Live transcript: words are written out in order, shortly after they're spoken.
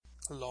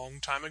A long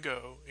time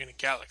ago, in a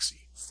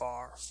galaxy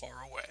far, far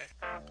away.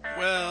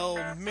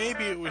 Well,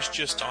 maybe it was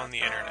just on the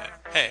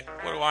internet. Hey,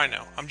 what do I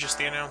know? I'm just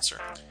the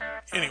announcer.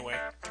 Anyway,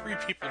 3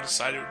 people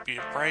decided it would be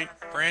a bright,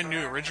 brand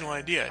new original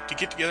idea to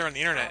get together on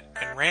the internet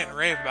and rant and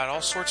rave about all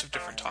sorts of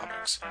different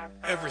topics.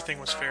 Everything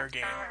was fair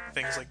game.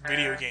 Things like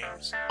video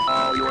games.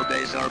 All your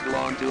base are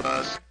belong to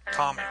us.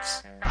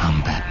 Comics.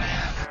 I'm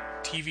Batman.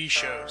 TV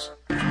shows.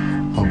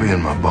 I'll be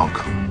in my bunk.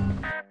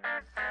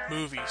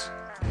 Movies.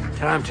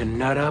 Time to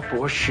nut up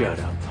or shut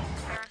up.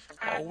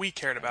 All we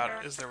cared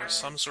about is there was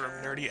some sort of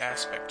nerdy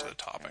aspect to the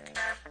topic.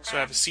 So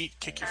have a seat,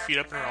 kick your feet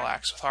up, and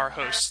relax with our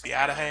hosts, the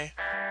ATGN,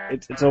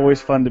 It's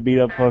always fun to beat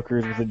up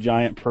hookers with a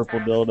giant purple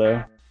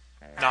dildo.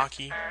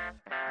 Naki,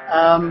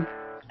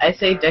 I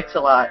say dicks a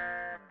lot.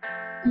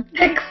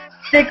 Dicks.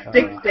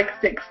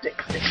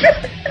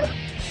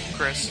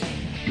 Chris,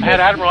 I had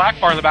Admiral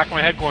Akbar in the back of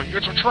my head going,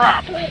 "It's a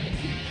trap!"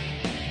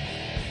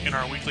 and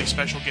our weekly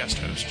special guest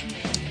host.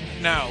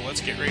 Now, let's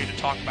get ready to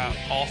talk about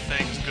all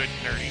things good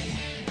and nerdy.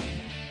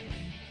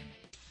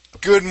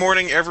 Good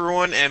morning,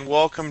 everyone, and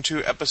welcome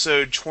to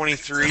episode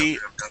 23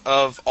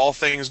 of All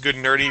Things Good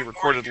and Nerdy,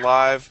 recorded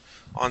live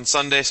on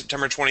Sunday,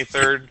 September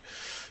 23rd,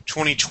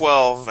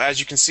 2012. As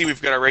you can see,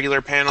 we've got our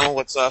regular panel.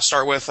 Let's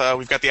start with,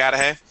 we've got the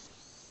ATGN.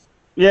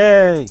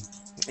 Yay!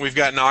 We've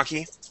got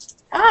Naki.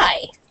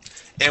 Hi.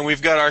 And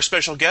we've got our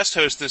special guest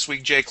host this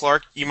week, Jay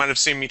Clark. You might have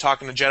seen me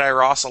talking to Jedi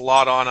Ross a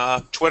lot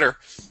on Twitter.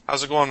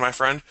 How's it going, my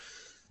friend?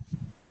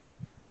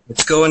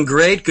 It's going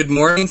great. Good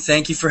morning.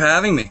 Thank you for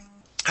having me.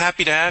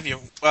 Happy to have you.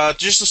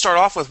 Just to start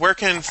off with, where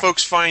can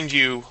folks find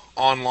you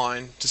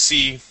online to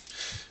see,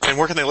 and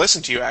where can they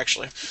listen to you,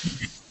 actually?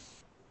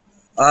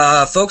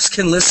 Folks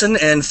can listen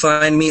and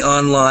find me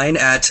online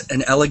at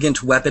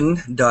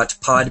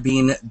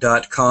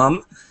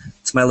anelegantweapon.podbean.com.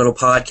 It's my little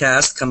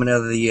podcast coming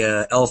out of the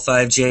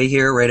L5J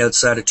here, right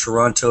outside of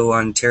Toronto,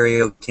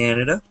 Ontario,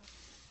 Canada.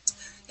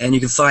 And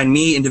you can find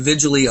me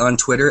individually on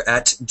Twitter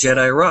at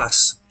Jedi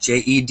Ross,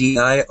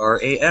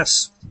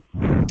 Jediras.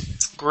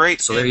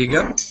 Great. So there you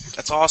go.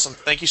 That's awesome.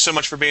 Thank you so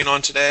much for being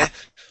on today.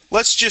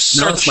 Let's just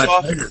start the show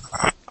off.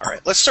 All right,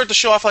 let's start the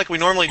show off like we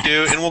normally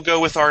do, and we'll go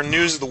with our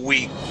news of the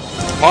week.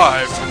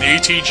 Live from the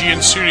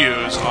ATGN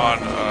studios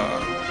on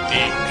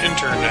the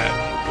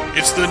internet,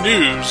 it's the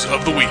news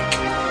of the week.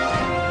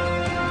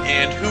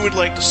 And who would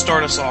like to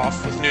start us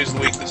off with news of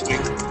the week this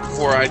week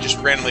before I just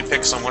randomly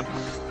pick someone?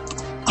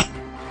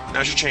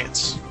 Now's your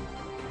chance.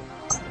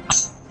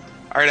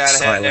 All right,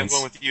 I'd have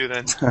one with you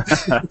then.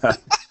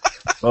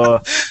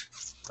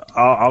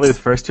 I'll be the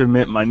first to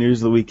admit my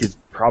news of the week is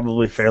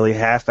probably fairly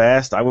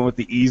half-assed. I went with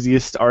the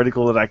easiest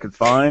article that I could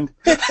find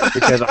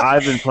because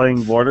I've been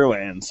playing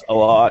Borderlands a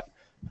lot.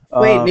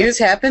 Wait, news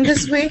happened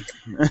this week?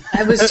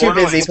 I was too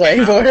busy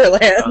playing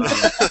Borderlands.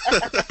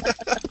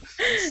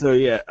 So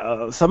yeah,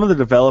 some of the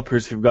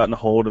developers who've gotten a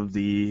hold of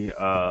the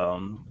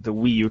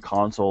Wii U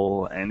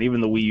console, and even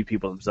the Wii U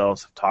people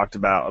themselves, have talked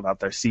about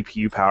their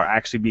CPU power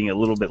actually being a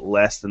little bit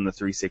less than the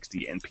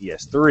 360 and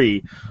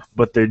PS3,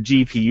 but their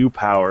GPU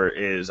power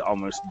is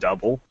almost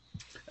double.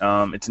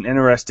 It's an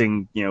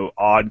interesting,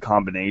 odd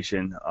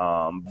combination,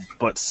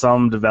 but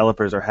some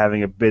developers are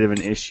having a bit of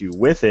an issue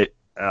with it,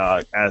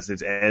 as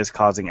it is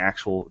causing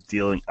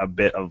dealing a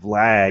bit of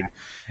lag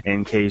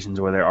in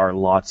occasions where there are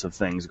lots of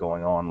things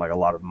going on, like a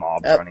lot of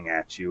mobs running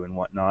at you and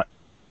whatnot.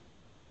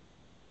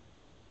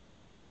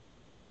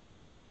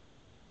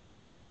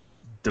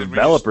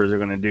 Developers are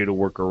going to do to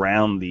work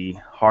around the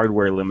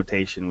hardware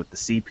limitation with the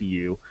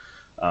CPU,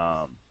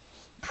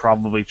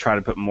 probably try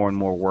to put more and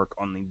more work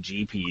on the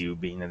GPU,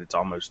 being that it's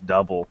almost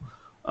double.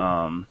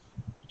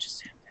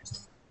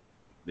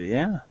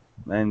 Yeah,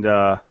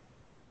 and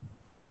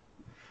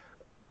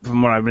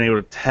from what I've been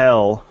able to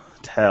tell,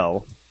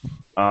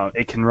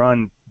 it can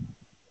run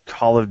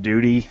Call of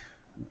Duty,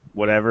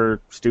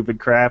 whatever stupid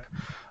crap,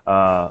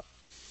 at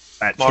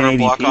Modern 1080p.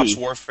 Black Ops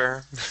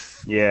Warfare.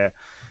 Yeah,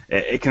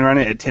 it can run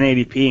it at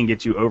 1080p and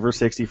get you over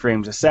 60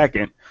 frames a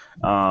second,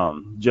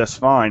 just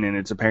fine, and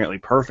it's apparently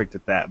perfect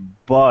at that.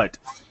 But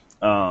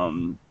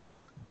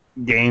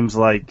games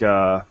like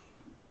Total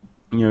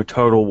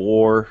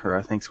War, or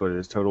I think it's what it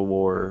is, Total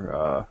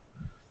War.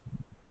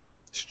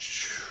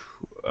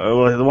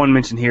 The one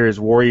mentioned here is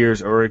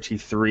Warriors Orochi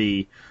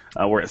 3,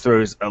 where it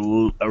throws a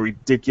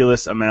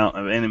ridiculous amount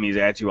of enemies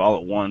at you all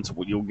at once.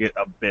 You'll get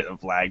a bit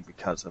of lag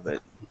because of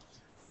it.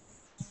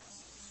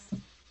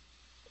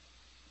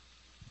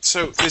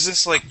 So, is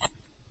this like...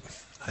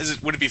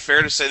 would it be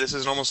fair to say this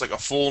is almost like a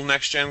full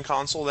next-gen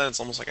console, then? It's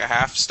almost like a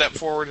half step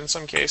forward in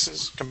some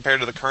cases, compared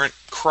to the current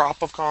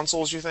crop of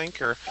consoles, you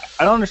think? Or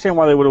I don't understand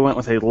why they would have went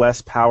with a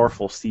less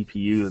powerful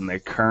CPU than they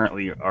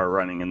currently are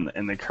running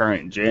in the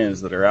current gens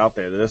that are out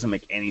there. That doesn't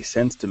make any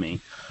sense to me.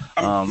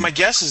 My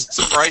guess is it's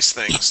a price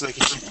thing, so they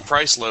can keep the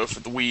price low for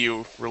the Wii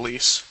U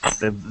release.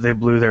 They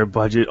blew their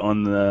budget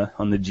on the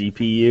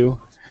GPU.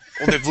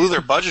 Well, they blew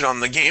their budget on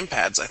the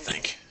gamepads, I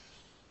think.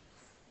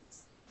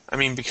 I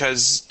mean,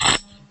 because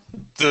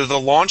the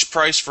launch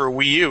price for a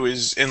Wii U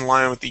is in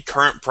line with the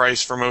current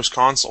price for most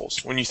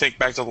consoles. When you think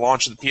back to the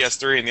launch of the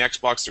PS3 and the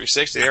Xbox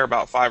 360, they're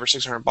about $500 or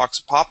 $600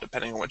 a pop,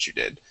 depending on what you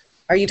did.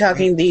 Are you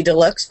talking the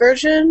deluxe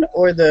version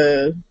or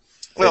the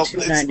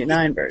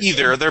 $299 version?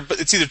 Either.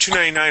 It's either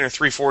 $299 or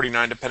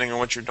 $349, depending on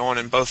what you're doing,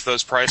 and both of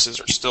those prices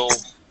are still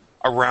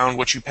around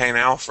what you pay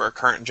now for a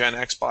current gen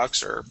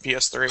Xbox or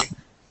PS3.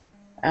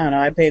 I don't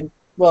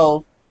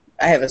know.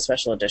 I have a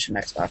special edition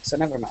Xbox, so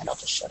never mind. I'll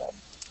just shut up.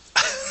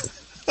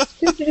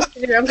 I'm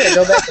going to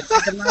go back and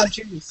take a raw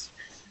juice.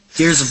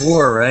 Gears of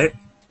War, right?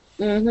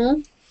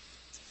 Mm-hmm.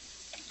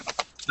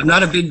 I'm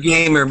not a big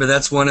gamer, but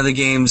that's one of the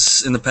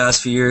games in the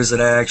past few years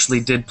that I actually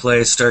did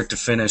play start to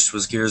finish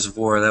was Gears of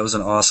War. That was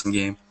an awesome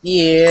game.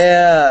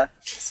 Yeah.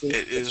 See,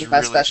 It is my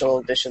really special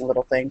fun. edition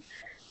little thing.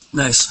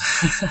 Nice.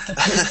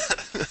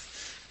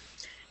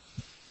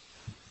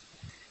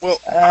 Well,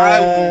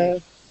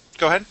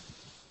 go ahead.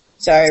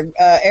 Sorry,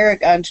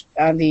 Eric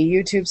on the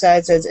YouTube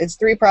side says it's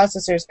 3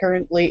 processors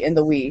currently in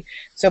the Wii,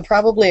 so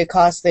probably a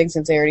cost thing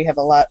since they already have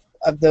a lot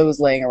of those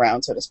laying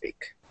around, so to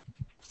speak.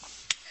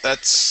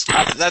 That's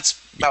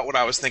about what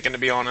I was thinking, to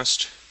be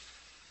honest.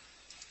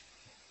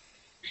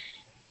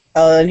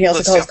 And he also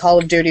Let's calls go. Call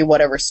of Duty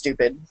whatever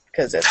stupid,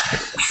 because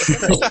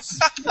it's...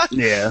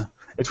 Yeah,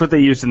 it's what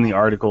they used in the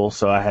article,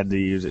 so I had to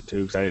use it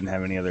too because I didn't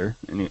have any other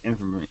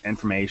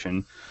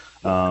information.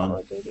 Call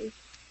of Duty.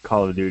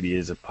 Call of Duty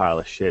is a pile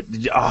of shit.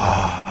 Did you?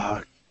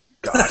 Oh,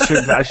 God,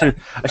 I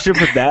should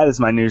put that as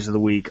my news of the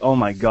week. Oh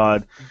my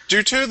God.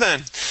 Do too, then.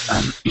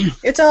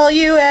 It's all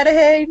you,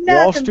 Adahay.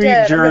 Wall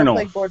Street Journal.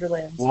 Like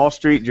Borderlands. Wall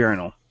Street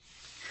Journal.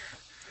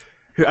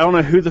 I don't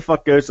know who the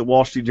fuck goes to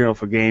Wall Street Journal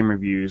for game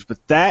reviews, but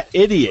that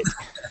idiot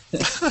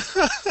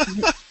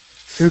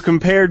who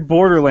compared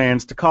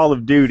Borderlands to Call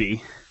of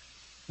Duty.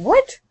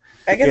 What?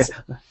 I guess...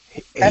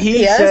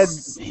 He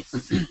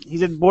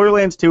said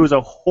Borderlands 2 is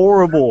a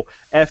horrible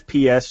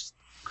FPS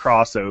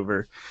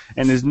crossover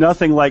and is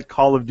nothing like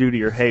Call of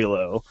Duty or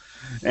Halo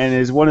and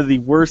is one of the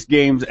worst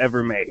games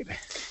ever made.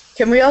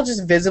 Can we all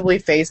just visibly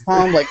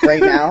facepalm, like,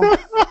 right now?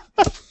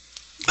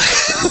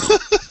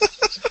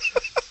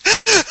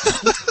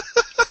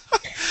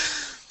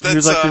 He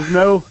was like,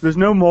 there's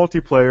no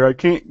multiplayer. I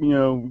can't,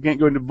 we can't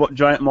go into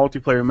giant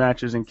multiplayer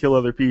matches and kill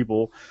other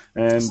people.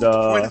 And That's the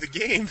point of the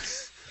game.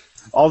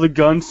 all the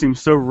guns seem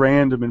so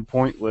random and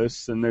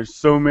pointless, and there's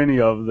so many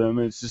of them,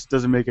 it just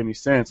doesn't make any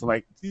sense. I'm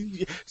like,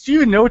 did you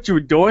even know what you were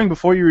doing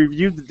before you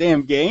reviewed the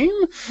damn game?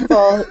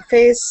 Well,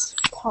 face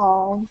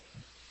palm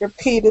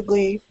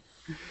repeatedly.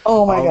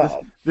 Oh my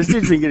God. This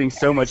dude's been getting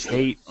so much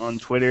hate on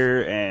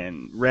Twitter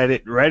and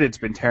Reddit. Reddit's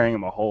been tearing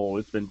him a hole.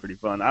 It's been pretty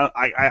fun.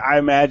 I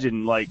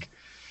imagine, I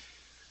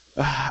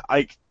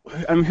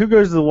mean, who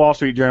goes to the Wall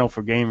Street Journal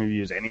for game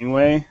reviews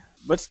anyway?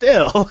 But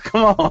still,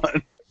 come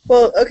on.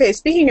 Well, okay,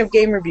 speaking of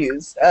game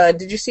reviews,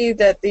 did you see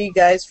that the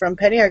guys from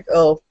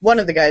one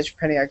of the guys from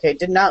Penny Arcade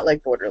did not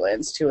like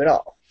Borderlands 2 at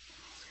all?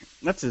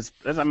 It's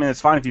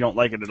fine if you don't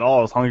like it at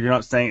all, as long as you're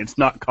not saying it's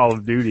not Call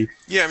of Duty.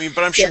 Yeah, I mean,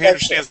 but I'm sure he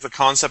understands the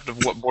concept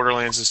of what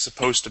Borderlands is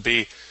supposed to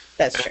be.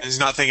 That's true. He's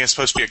not thinking it's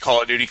supposed to be a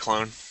Call of Duty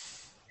clone.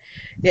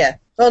 Yeah.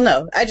 Well,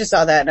 no, I just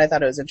saw that and I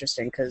thought it was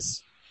interesting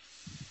because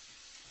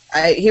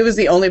he was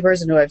the only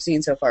person who I've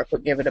seen so far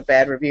give it a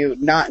bad review,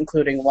 not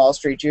including Wall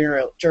Street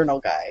Journal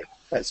guy.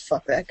 Because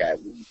fuck that guy.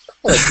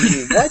 Call of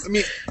Duty, what? I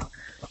mean,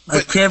 I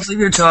can't believe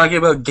you're talking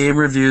about game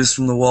reviews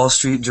from the Wall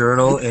Street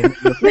Journal and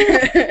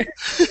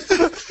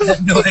I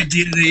had no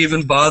idea they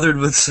even bothered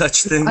with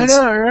such things. I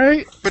know,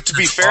 right? But to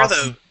be fair,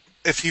 though,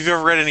 if you've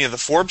ever read any of the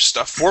Forbes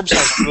stuff, Forbes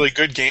has a really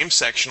good game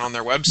section on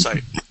their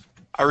website.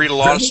 I read a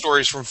lot of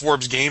stories from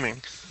Forbes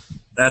Gaming.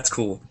 That's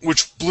cool.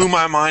 Which blew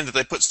my mind that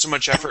they put so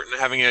much effort into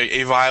having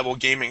a viable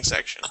gaming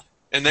section.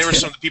 And they were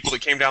some of the people that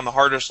came down the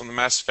hardest on the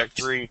Mass Effect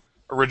 3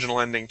 original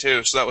ending,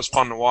 too. So that was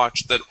fun to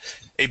watch, that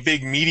a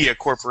big media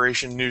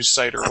corporation news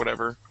site or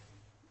whatever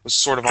was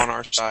sort of on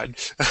our side.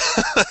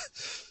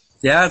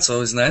 Yeah, it's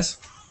always nice.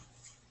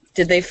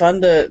 Did they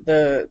fund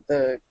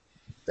the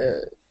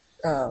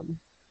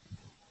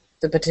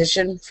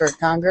petition for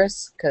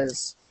Congress?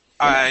 Because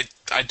I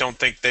don't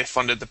think they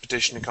funded the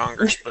petition to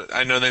Congress, but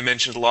I know they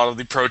mentioned a lot of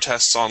the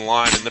protests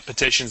online and the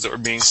petitions that were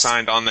being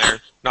signed on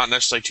there, not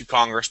necessarily to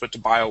Congress, but to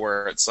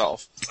BioWare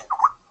itself.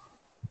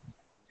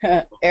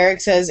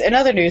 Eric says, in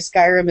other news,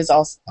 Skyrim is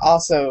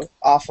also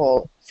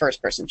awful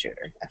first-person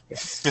shooter.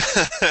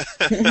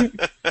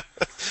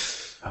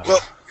 Well,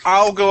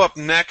 I'll go up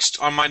next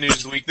on my news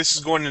of the week. This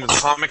is going into the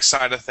comic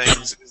side of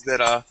things, is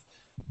that a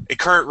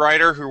current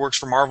writer who works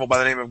for Marvel by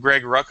the name of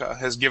Greg Rucka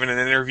has given an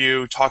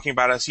interview talking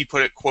about, as he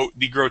put it, quote,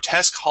 the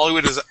grotesque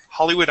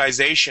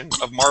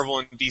Hollywoodization of Marvel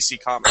and DC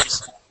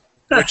Comics.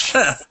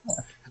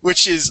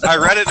 Which is, I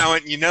read it and I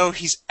went,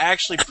 he's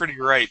actually pretty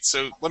right.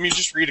 So let me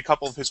just read a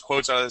couple of his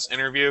quotes out of this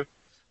interview.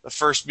 The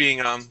first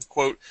being,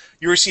 quote,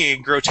 you were seeing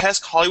a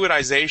grotesque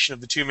Hollywoodization of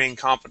the two main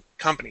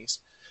companies.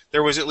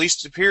 There was at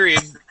least a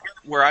period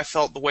where I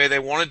felt the way they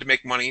wanted to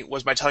make money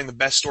was by telling the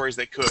best stories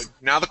they could.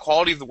 Now the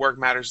quality of the work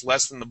matters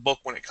less than the book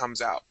when it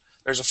comes out.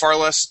 There's a far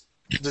less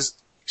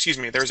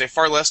There is a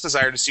far less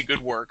desire to see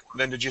good work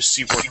than to just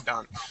see work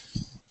done.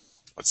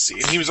 Let's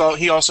see. And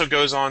he also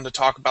goes on to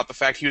talk about the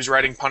fact he was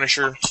writing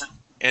Punisher,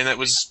 and it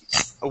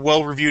was a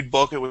well-reviewed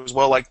book. It was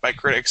well-liked by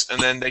critics,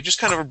 and then they just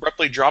kind of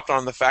abruptly dropped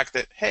on the fact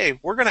that, hey,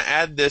 we're going to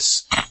add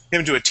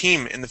him to a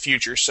team in the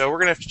future, so we're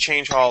going to have to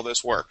change how all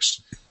this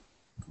works.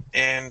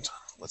 And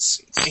let's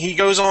see. He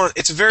goes on.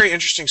 It's a very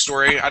interesting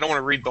story. I don't want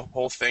to read the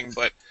whole thing,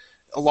 but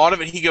a lot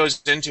of it he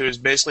goes into is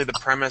basically the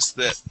premise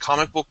that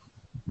comic book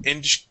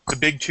the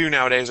big two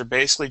nowadays are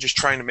basically just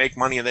trying to make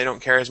money, and they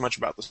don't care as much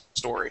about the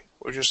story,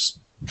 which is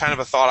kind of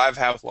a thought I've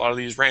had with a lot of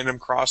these random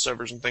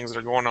crossovers and things that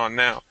are going on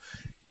now.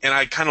 And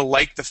I kind of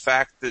like the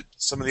fact that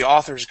some of the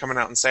authors are coming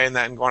out and saying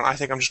that and going, I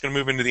think I'm just going to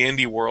move into the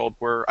indie world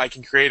where I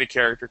can create a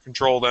character,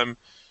 control them,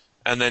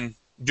 and then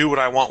do what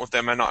I want with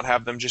them and not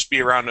have them just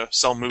be around to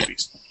sell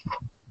movies.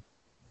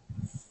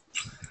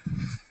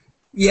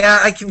 Yeah,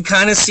 I can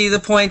kind of see the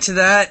point to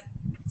that,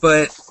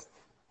 but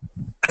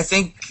I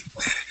think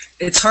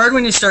it's hard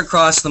when you start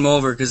crossing them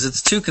over because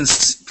it's two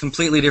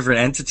completely different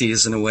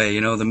entities in a way,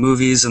 the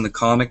movies and the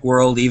comic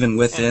world, even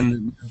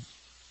within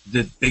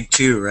the big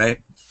two,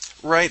 right?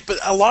 Right, but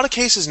a lot of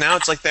cases now,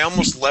 it's like they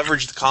almost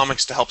leverage the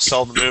comics to help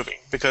sell the movie,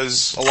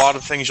 because a lot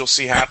of things you'll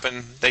see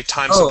happen, they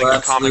time something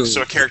in comics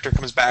so a character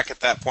comes back at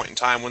that point in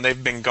time when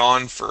they've been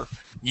gone for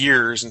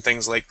years and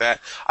things like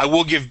that. I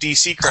will give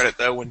DC credit,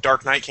 though. When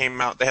Dark Knight came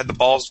out, they had the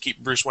balls to keep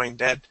Bruce Wayne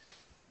dead,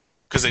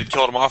 because they'd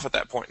killed him off at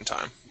that point in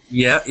time.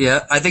 Yeah.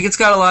 I think it's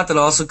got a lot that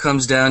also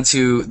comes down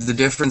to the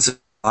difference of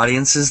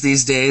audiences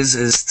these days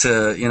is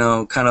to,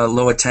 kind of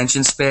low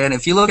attention span.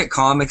 If you look at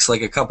comics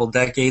like a couple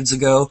decades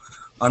ago,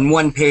 on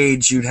one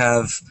page, you'd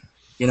have,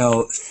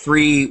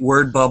 3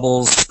 word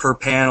bubbles per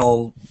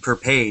panel per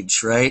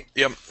page, right?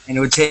 Yep. And it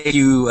would take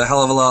you a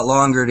hell of a lot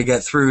longer to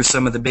get through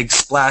some of the big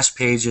splash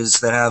pages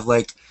that have,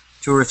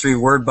 2 or 3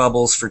 word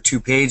bubbles for 2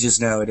 pages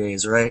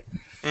nowadays, right?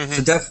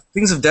 Mm-hmm. So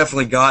things have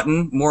definitely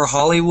gotten more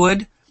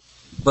Hollywood,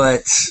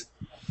 but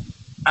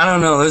I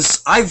don't know.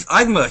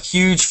 I'm a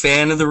huge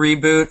fan of the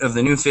reboot of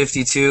the New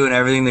 52 and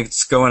everything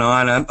that's going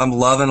on. I'm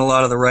loving a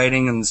lot of the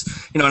writing, and,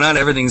 not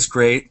everything's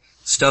great.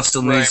 Stuff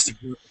still needs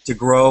to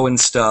grow and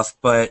stuff,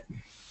 but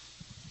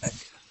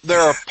there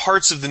are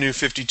parts of the New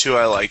 52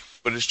 I like,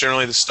 but it's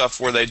generally the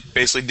stuff where they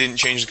basically didn't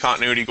change the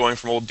continuity going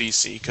from old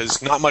DC,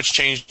 because not much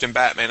changed in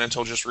Batman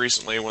until just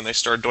recently when they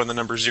started doing the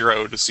number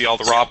 0 to see all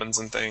the Robins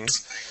and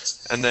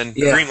things. And then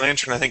Green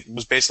Lantern, I think,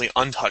 was basically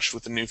untouched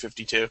with the New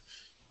 52.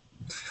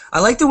 I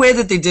like the way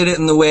that they did it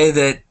in the way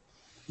that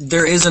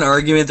there is an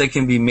argument that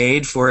can be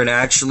made for it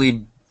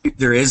actually.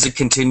 There is a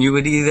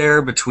continuity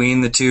there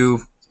between the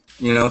two.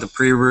 The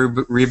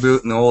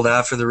pre-reboot and the old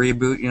after the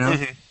reboot,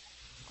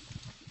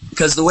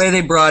 Because the way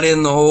they brought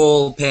in the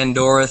whole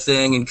Pandora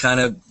thing and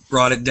kind of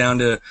brought it down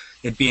to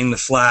it being the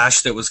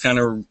Flash that was kind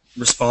of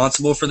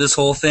responsible for this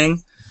whole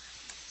thing,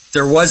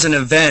 there was an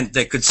event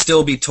that could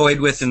still be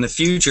toyed with in the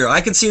future. I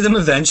could see them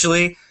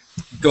eventually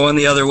going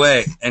the other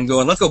way and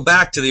going, let's go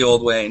back to the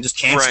old way and just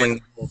canceling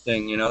the whole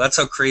thing. That's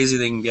how crazy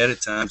they can get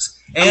at times.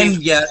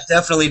 And,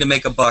 definitely to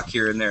make a buck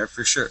here and there,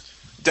 for sure.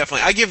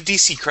 Definitely. I give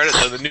DC credit,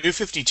 though. The New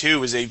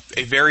 52 is a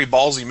very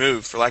ballsy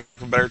move, for lack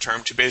of a better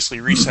term, to basically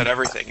reset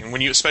everything. And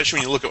especially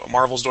when you look at what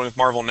Marvel's doing with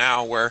Marvel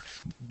now, where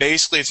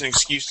basically it's an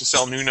excuse to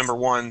sell new number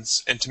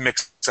ones and to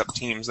mix up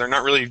teams. They're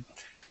not really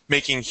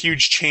making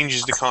huge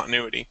changes to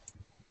continuity.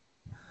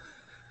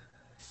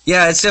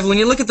 Yeah, it's definitely, when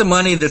you look at the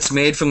money that's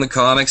made from the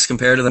comics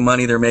compared to the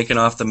money they're making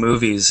off the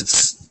movies,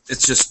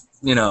 it's just,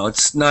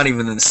 it's not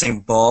even in the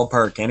same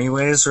ballpark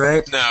anyways,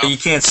 right? No. But you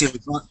can't see,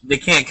 they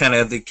can't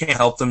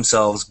help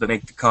themselves but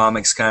make the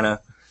comics kind of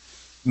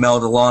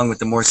meld along with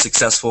the more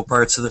successful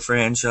parts of the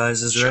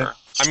franchises, sure. Right?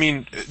 I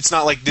mean, it's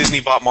not like Disney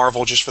bought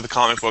Marvel just for the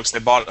comic books. They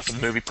bought it for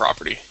the movie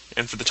property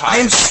and for the time. I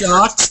am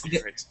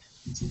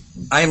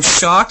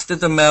shocked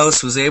that the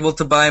mouse was able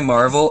to buy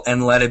Marvel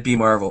and let it be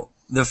Marvel.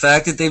 The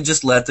fact that they've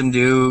just let them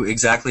do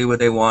exactly what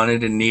they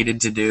wanted and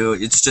needed to do,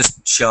 it's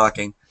just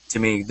shocking to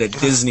me that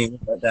Disney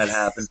let that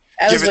happen.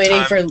 I was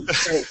waiting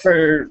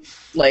for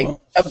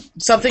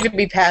something to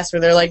be passed where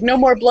they're like, no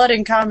more blood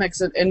in comics,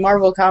 in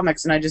Marvel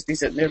comics, and I'd just be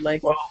sitting there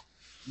like, well,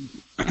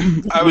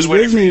 I was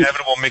waiting for the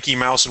inevitable Mickey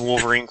Mouse and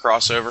Wolverine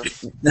crossover.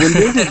 When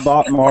Disney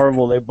bought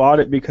Marvel, they bought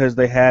it because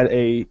they had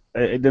a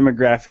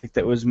demographic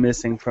that was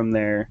missing from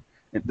their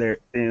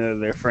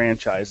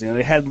franchise.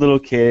 They had little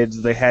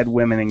kids, they had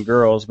women and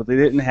girls, but they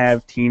didn't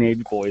have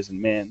teenage boys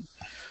and men.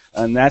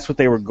 And that's what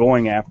they were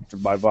going after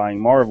by buying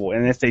Marvel.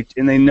 And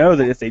they know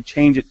that if they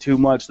change it too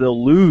much,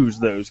 they'll lose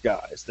those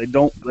guys. They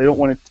don't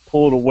want to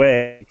pull it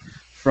away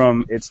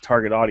from its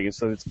target audience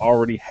that it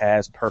already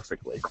has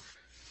perfectly.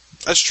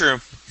 That's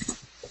true.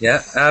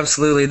 Yeah,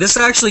 absolutely. This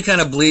actually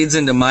kind of bleeds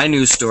into my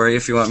news story,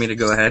 if you want me to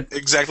go ahead.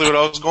 Exactly what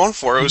I was going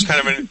for. It was kind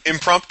of an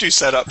impromptu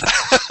setup.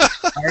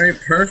 All right,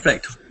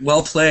 perfect.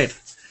 Well played.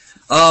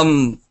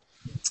 Warner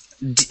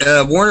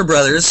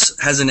Brothers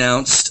has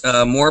announced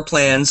more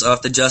plans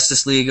off the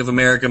Justice League of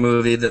America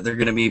movie that they're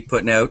going to be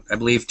putting out. I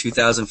believe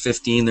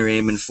 2015 they're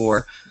aiming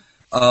for.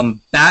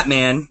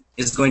 Batman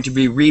is going to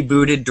be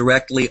rebooted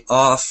directly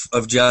off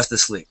of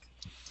Justice League.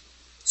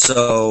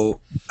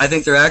 So I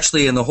think they're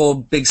actually, in the whole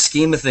big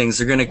scheme of things,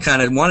 they're going to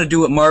kind of want to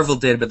do what Marvel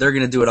did, but they're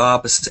going to do it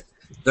opposite.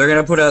 They're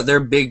going to put out their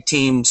big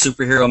team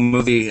superhero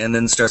movie and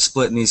then start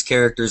splitting these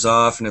characters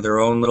off into their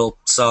own little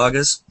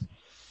sagas.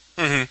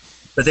 Mm-hmm.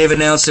 But they've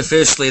announced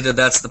officially that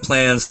that's the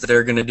plans that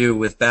they're going to do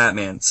with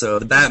Batman. So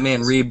the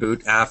Batman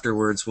reboot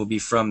afterwards will be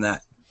from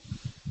that.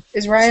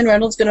 Is Ryan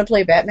Reynolds going to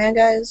play Batman,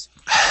 guys?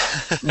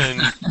 And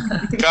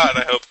God,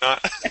 I hope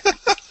not.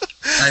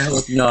 I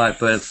hope not,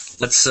 but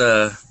let's.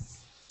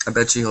 I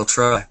bet you he'll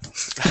try.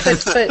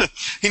 But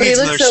he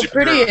looks so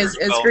pretty as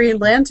Green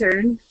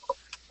Lantern.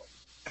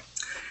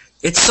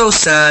 It's so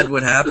sad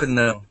what happened,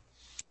 though.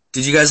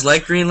 Did you guys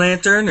like Green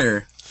Lantern,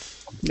 or?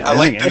 No, I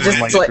think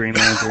everyone likes Green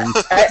Lantern.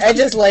 I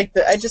just like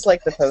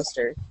the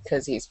poster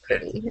because he's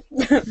pretty.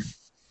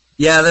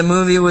 Yeah, the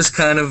movie was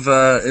kind of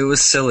it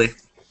was silly.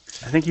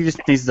 I think he just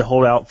needs to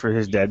hold out for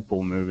his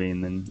Deadpool movie,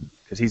 and then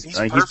because he's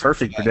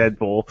perfect for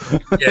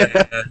Deadpool.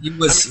 Yeah, he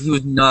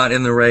was not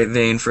in the right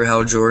vein for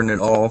Hal Jordan at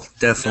all.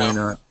 Definitely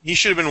not. He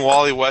should have been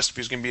Wally West if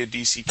he was going to be a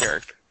DC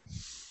character.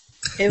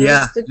 It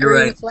was the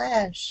Green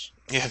Flash.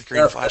 Yeah, the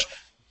Green Flash.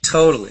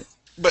 Totally.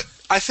 But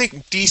I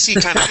think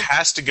DC kind of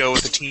has to go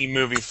with a team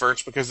movie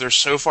first because they're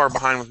so far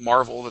behind with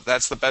Marvel that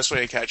that's the best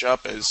way to catch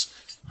up is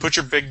put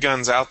your big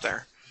guns out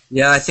there.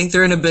 Yeah, I think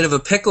they're in a bit of a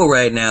pickle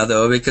right now,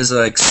 though, because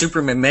like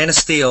Superman, Man of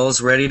Steel is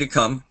ready to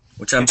come,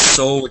 which I'm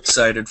so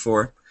excited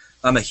for.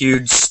 I'm a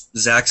huge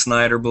Zack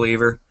Snyder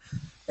believer,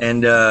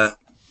 and but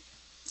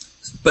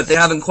they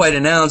haven't quite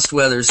announced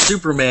whether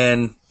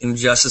Superman in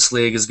Justice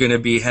League is going to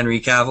be Henry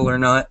Cavill or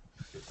not.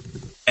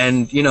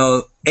 And, you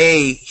know,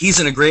 he's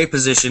in a great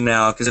position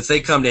now, because if they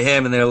come to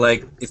him and they're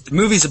like, if the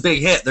movie's a big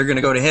hit, they're going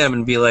to go to him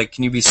and be like,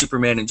 can you be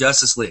Superman in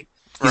Justice League?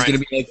 He's going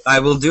to be like, I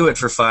will do it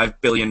for $5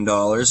 billion.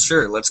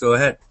 Sure, let's go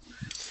ahead.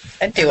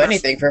 I'd do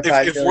anything for $5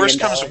 billion. If worse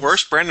comes to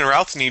worse, Brandon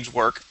Routh needs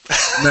work.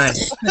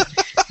 Nice.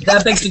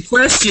 That begs the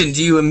question,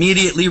 do you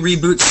immediately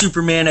reboot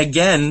Superman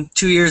again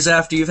 2 years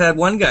after you've had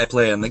one guy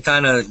play him? They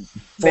kind of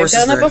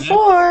forces They've done it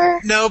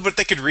before. No, but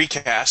they could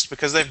recast,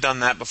 because they've done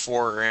that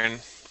before in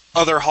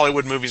other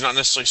Hollywood movies, not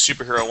necessarily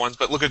superhero ones,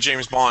 but look at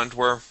James Bond,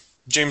 where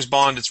James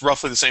Bond, it's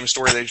roughly the same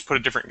story, they just put a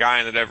different guy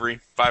in it every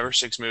 5 or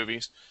 6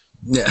 movies.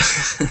 Yeah.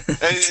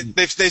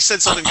 They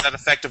said something to that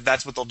effect of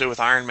that's what they'll do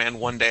with Iron Man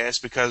one day. It's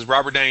because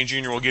Robert Downey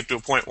Jr. will get to a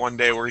point one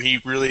day where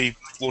he really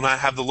will not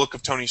have the look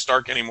of Tony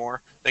Stark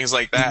anymore. Things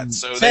like that.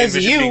 So they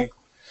envisioned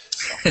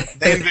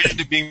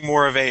it being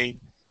more of a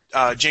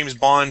James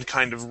Bond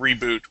kind of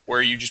reboot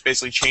where you just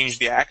basically change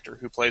the actor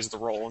who plays the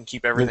role and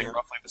keep everything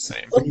roughly the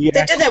same. Well, they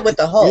did that with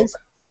the Hulk.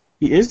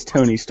 He is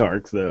Tony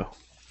Stark, though.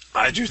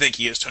 I do think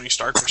he is Tony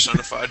Stark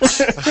personified.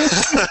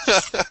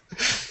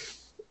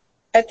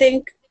 I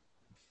think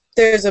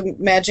there's a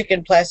magic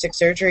in plastic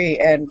surgery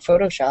and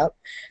Photoshop,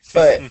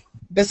 but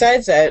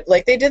besides that,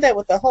 like they did that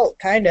with the Hulk,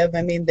 kind of.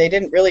 I mean, they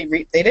didn't really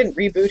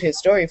reboot his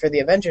story for the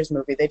Avengers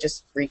movie. They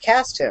just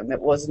recast him.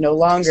 It was no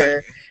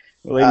longer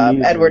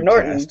Edward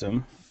Norton.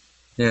 Him.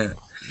 Yeah,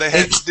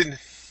 they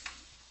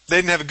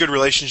didn't have a good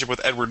relationship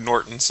with Edward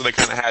Norton, so they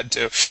kind of had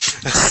to.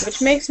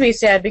 Which makes me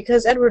sad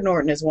because Edward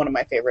Norton is one of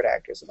my favorite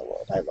actors in the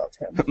world. I love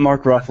him.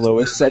 Mark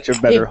Ruffalo is such a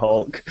better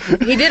Hulk.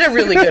 He did a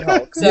really good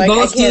Hulk. So they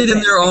both did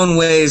in their own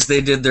ways.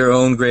 They did their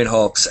own great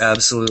Hulks,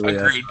 absolutely.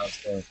 Agreed.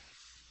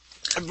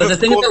 But the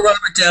thing about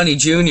Robert Downey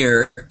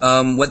Jr.,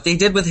 what they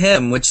did with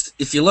him, which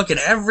if you look at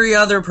every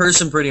other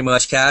person pretty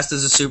much cast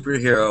as a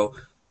superhero,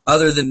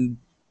 other than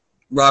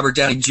Robert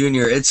Downey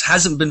Jr., it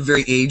hasn't been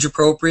very age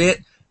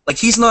appropriate. Like,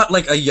 he's not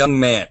like a young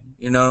man,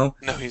 you know?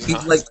 No, he's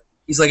not.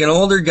 He's like an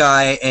older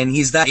guy, and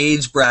he's that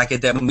age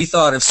bracket that when we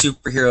thought of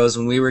superheroes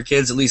when we were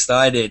kids, at least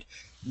I did,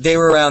 they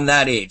were around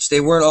that age. They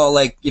weren't all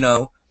like,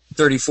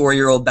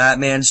 34-year-old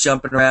Batmans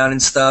jumping around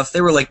and stuff.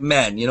 They were like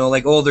men,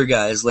 like older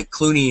guys, like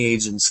Clooney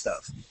age and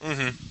stuff.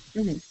 Mm-hmm.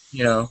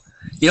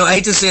 Mm-hmm. I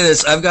hate to say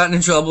this. I've gotten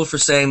in trouble for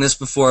saying this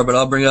before, but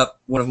I'll bring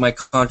up one of my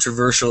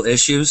controversial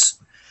issues.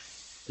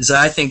 Is that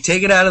I think,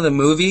 take it out of the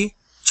movie,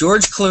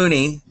 George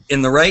Clooney,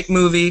 in the right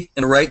movie,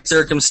 in the right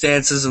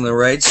circumstances, in the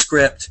right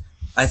script,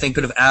 I think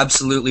could have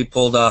absolutely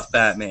pulled off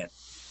Batman.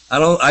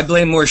 I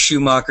blame more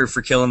Schumacher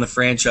for killing the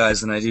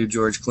franchise than I do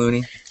George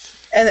Clooney.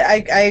 And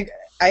I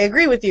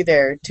agree with you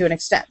there to an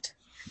extent.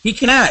 He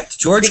can act.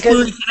 Clooney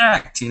can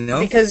act,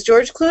 Because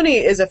George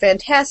Clooney is a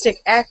fantastic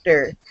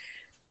actor.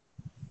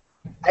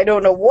 I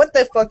don't know what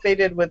the fuck they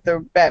did with the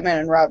Batman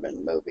and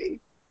Robin movie.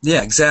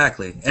 Yeah,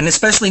 exactly. And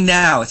especially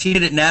now, if he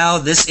did it now,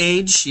 this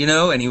age,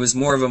 and he was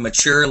more of a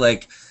mature,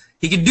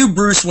 he could do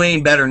Bruce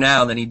Wayne better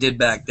now than he did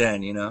back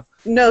then,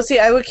 No, see,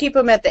 I would keep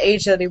him at the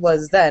age that he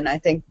was then. I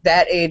think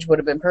that age would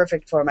have been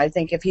perfect for him. I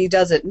think if he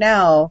does it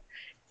now,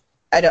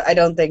 I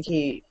don't think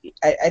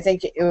I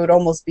think it would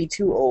almost be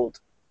too old.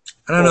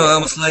 I don't know, I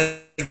almost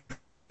like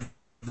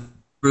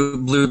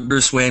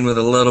Bruce Wayne with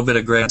a little bit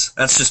of gray.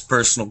 That's just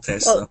personal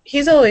taste, though.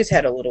 He's always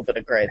had a little bit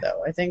of gray,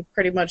 though. I think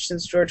pretty much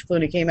since George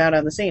Clooney came out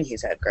on the scene,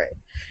 he's had gray.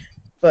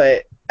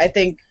 But I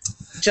think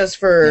just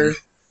for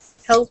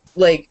help,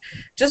 like,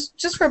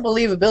 just for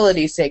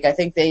believability's sake, I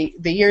think the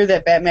year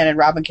that Batman and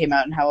Robin came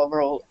out and how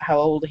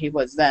old he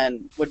was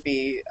then would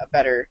be a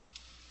better,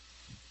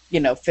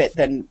 fit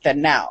than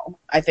now.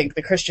 I think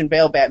the Christian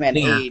Bale Batman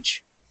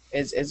age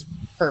is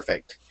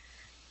perfect.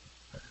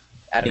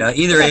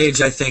 Either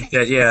age, I think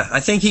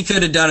he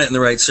could have done it in the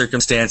right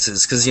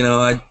circumstances, because,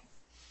 I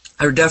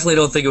definitely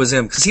don't think it was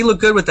him, because he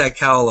looked good with that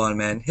cowl on,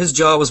 man. His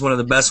jaw was one of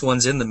the best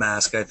ones in The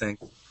Mask, I think.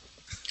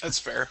 That's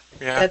fair.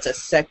 Yeah, that's a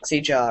sexy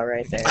jaw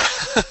right there.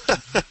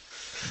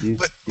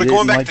 but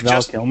going back to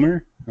Val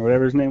Kilmer or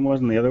whatever his name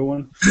was in the other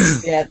one.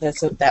 Yeah,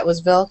 that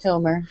was Val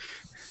Kilmer.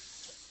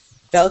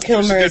 Val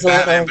Kilmer is a good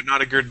Batman, little... but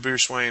not a good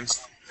Bruce Wayne.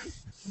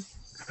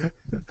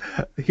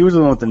 He was the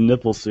one with the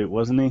nipple suit,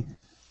 wasn't he?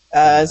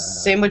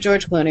 Same with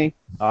George Clooney.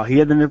 Oh, he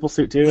had the nipple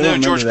suit too? No,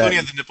 George Clooney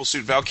had the nipple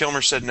suit. Val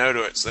Kilmer said no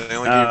to it, so they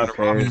only gave him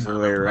to Robin. The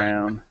way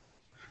around.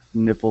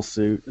 Nipple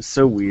suit. It's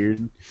so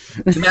weird.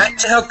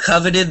 Imagine how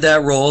coveted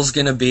that role's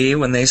going to be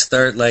when they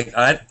start, like,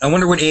 I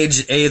wonder what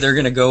age they're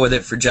going to go with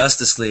it for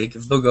Justice League.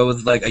 If they'll go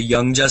with, like, a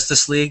young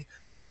Justice League,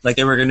 like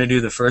they were going to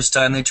do the first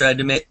time they tried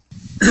to make.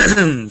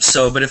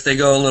 But if they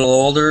go a little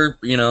older,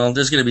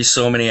 there's going to be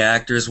so many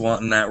actors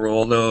wanting that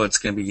role, though. It's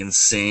going to be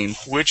insane.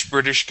 Which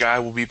British guy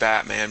will be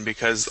Batman?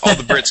 Because all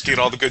the Brits get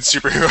all the good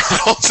superhero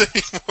roles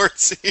anymore, it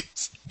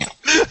seems.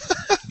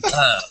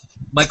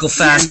 Michael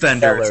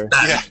Fassbender.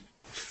 Yeah.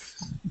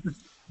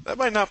 That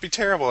might not be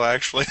terrible,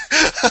 actually.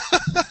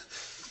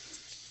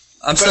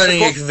 I'm starting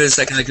to get convinced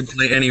that guy can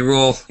play any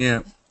role.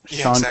 Yeah.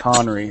 Sean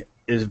Connery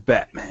is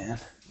Batman.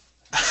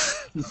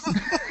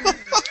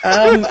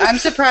 I'm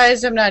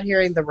surprised I'm not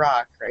hearing The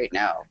Rock right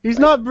now. He's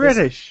not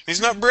British.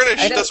 He's not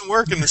British. It doesn't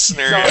work in this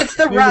scenario. It's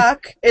The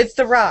Rock. It's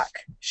The Rock.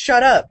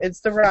 Shut up. It's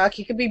The Rock.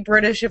 He can be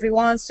British if he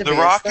wants to be. The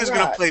Rock is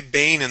going to play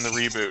Bane in the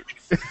reboot.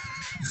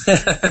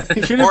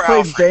 He should have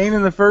played Bane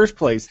in the first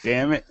place,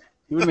 damn it.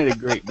 He would have made a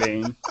great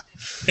Bane.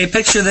 Hey,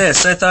 picture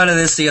this. I thought of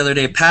this the other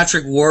day.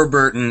 Patrick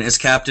Warburton is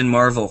Captain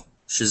Marvel.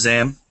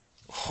 Shazam.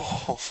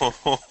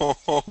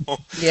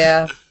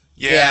 Yeah.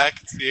 Yeah, I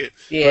can see it.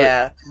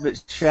 Yeah. But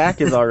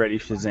Shaq is already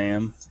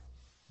Shazam.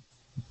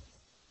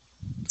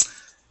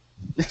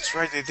 That's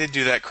right, they did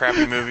do that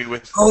crappy movie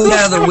with... Oh,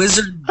 yeah, the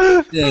wizard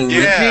thing.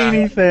 Yeah. The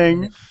genie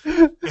thing.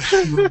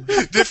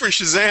 Different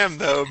Shazam,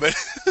 though, but...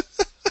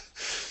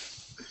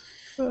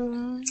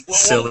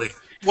 Silly.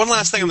 One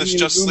last thing on this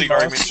Justice League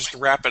argument, just to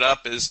wrap it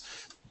up, is...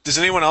 Does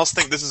anyone else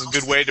think this is a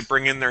good way to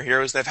bring in their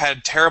heroes? They've had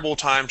a terrible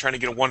time trying to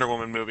get a Wonder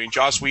Woman movie.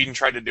 Joss Whedon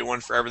tried to do one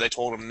forever. They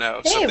told him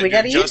no. Hey, we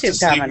got a YouTube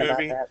comment about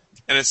that.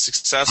 And it's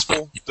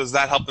successful. Does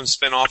that help them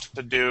spin off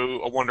to do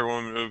a Wonder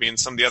Woman movie and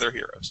some of the other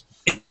heroes?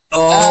 It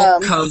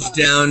all comes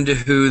down to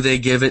who they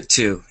give it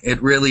to.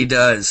 It really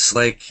does.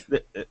 Like,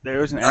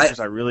 there was an actress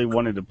I really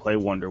wanted to play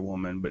Wonder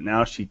Woman, but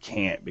now she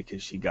can't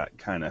because she got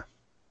kind of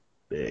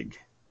big.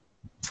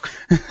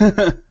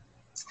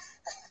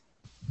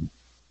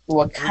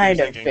 What kind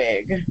of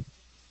big?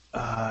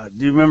 Do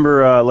you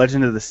remember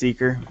Legend of the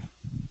Seeker?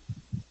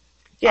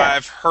 Yeah.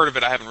 I've heard of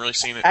it. I haven't really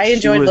seen it. I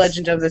enjoyed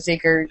Legend of the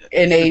Seeker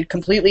in a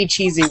completely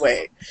cheesy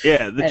way.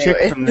 Yeah, the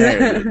chick from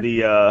there,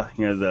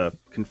 the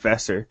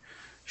confessor,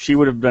 she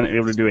would have been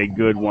able to do a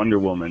good Wonder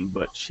Woman,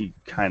 but she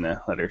kind of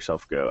let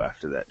herself go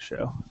after that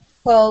show.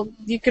 Well,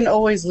 you can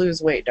always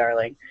lose weight,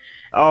 darling.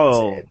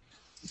 Oh,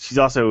 she's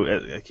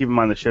also, keep in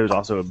mind the show's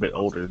also a bit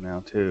older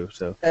now, too.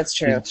 So that's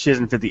true. She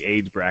doesn't fit the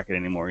age bracket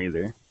anymore,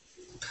 either.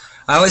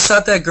 I always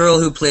thought that girl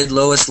who played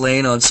Lois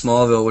Lane on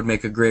Smallville would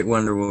make a great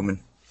Wonder Woman.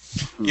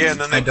 Yeah, and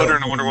then they put her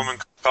in a Wonder Woman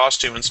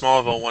costume in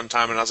Smallville one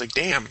time, and I was like,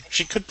 damn,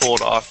 she could pull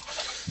it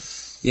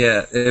off.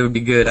 Yeah, it would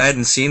be good. I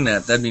hadn't seen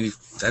that. That'd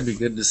be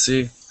good to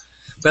see.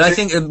 But I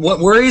think what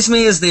worries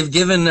me is they've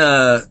given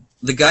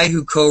the guy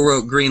who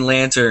co-wrote Green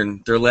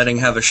Lantern, they're letting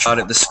have a shot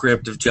at the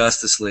script of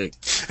Justice League.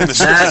 And the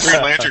script of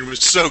Green Lantern was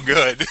so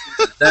good.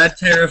 That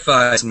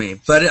terrifies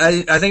me. But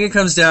I think it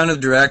comes down to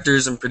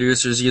directors and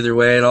producers either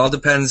way. It all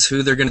depends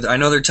who they're going to... I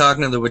know they're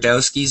talking to the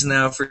Wachowskis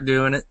now for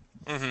doing it.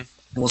 Mm-hmm.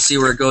 We'll see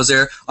where it goes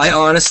there. I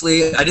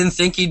didn't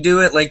think he'd do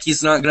it like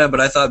he's not going to,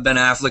 but I thought Ben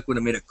Affleck would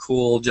have made a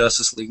cool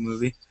Justice League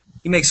movie.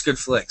 He makes good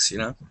flicks, you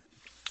know?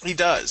 He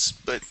does,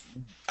 but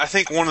I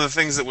think one of the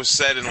things that was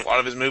said in a lot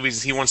of his movies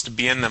is he wants to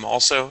be in them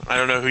also. I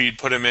don't know who you'd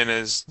put him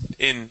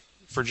in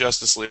for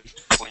Justice League.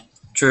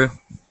 True.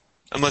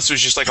 Unless it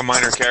was just like a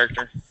minor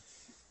character.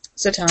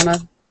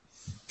 Zatanna.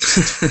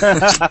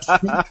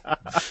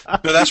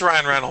 No, that's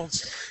Ryan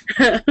Reynolds.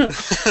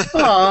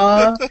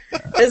 Aww.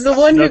 As the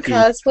one who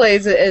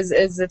cosplays as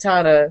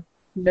Zatanna,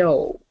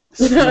 no.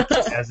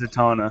 As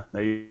Zatanna.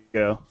 There you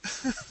go.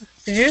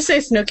 Did you just say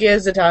Snooki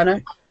as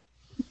Zatanna?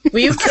 Will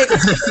you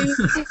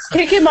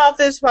kick him off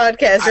this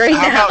podcast right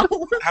now?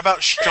 How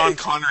about Sean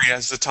Connery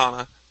as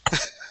Zatanna?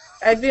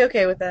 I'd be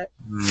okay with that.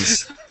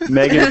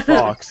 Megan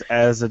Fox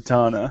as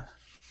Zatanna.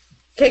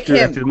 Kick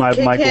him.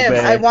 Michael Bay.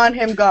 I want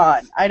him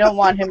gone. I don't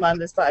want him on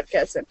this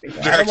podcast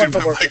anymore. Directed by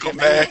Michael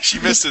Bay. She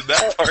missed it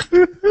that part.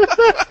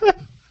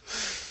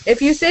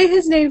 If you say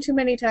his name too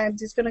many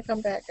times, he's going to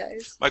come back,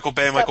 guys. Michael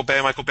Bay, Michael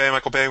Bay, Michael Bay,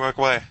 Michael Bay,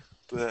 Michael Bay.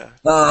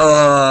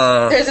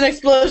 There's an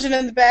explosion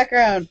in the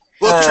background.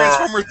 Look,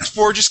 Transformers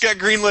 4 just got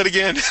greenlit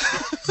again.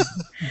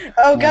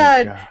 Oh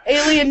god.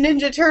 Alien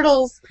Ninja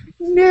Turtles.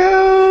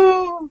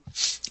 No.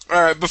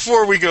 Alright,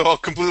 before we go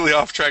completely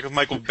off track with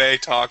Michael Bay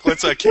talk,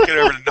 let's kick it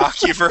over to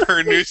Naki for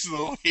her news of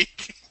the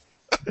week.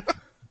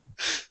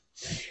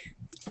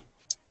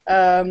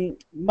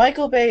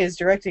 Michael Bay is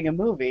directing a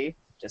movie.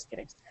 Just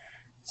kidding.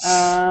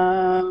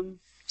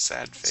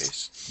 Sad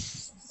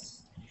face.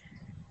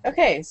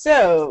 Okay,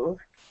 so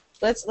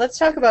let's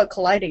talk about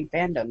colliding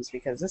fandoms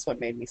because this one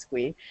made me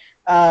squee.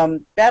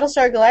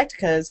 Battlestar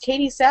Galactica's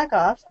Katie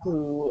Sackhoff,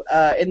 who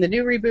in the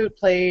new reboot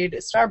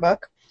played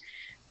Starbuck.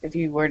 If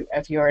you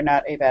are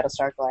not a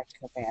Battlestar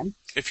Galactica fan,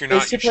 if you're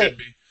not, you should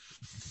be.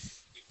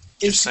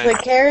 Is to play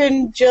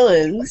Karen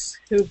Gillan's,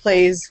 who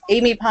plays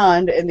Amy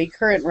Pond in the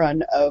current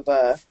run of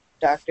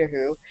Doctor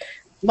Who,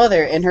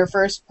 mother in her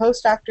first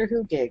post-Doctor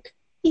Who gig.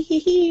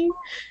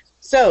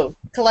 So,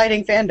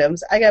 colliding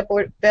fandoms. I got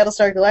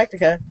Battlestar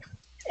Galactica,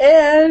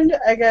 and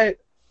I got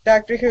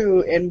Doctor Who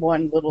in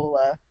one little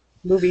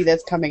movie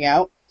that's coming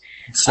out.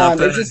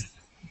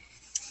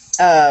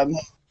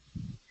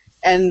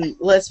 And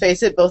let's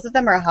face it, both of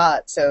them are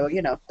hot, so,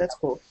 that's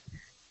cool.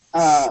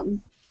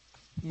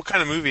 What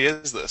kind of movie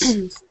is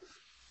this?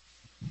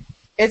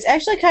 It's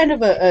actually kind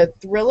of a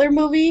thriller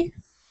movie,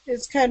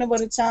 is kind of what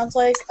it sounds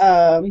like.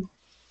 Karen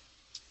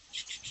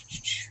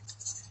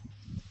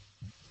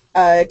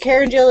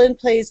Gillan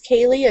plays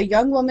Kaylee, a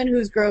young woman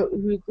who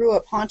grew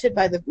up haunted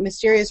by the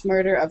mysterious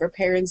murder of her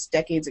parents a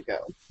decade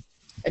ago.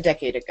 I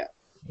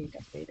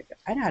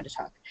know how to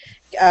talk.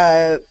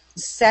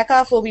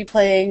 Sackhoff will be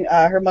playing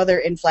her mother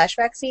in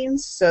flashback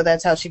scenes, so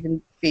that's how she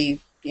can be,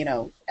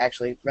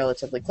 actually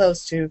relatively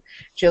close to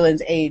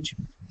Gillan's age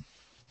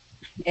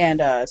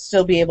and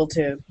still be able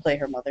to play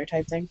her mother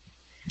type thing.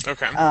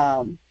 Okay.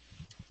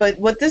 But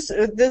what this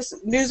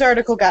news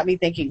article got me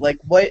thinking, like,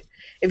 what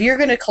if you're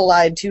going to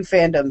collide two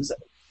fandoms,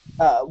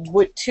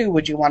 what two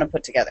would you want to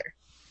put together?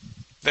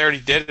 They already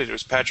did it. It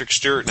was Patrick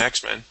Stewart in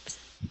X-Men.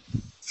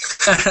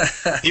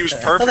 He was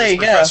perfect Well, there as you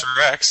Professor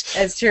go. X.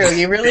 That's true.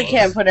 You really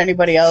can't put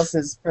anybody else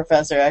as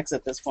Professor X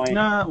at this point.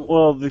 No,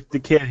 well, the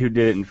kid who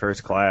did it in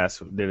First Class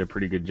did a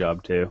pretty good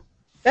job, too.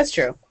 That's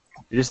true.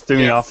 It just threw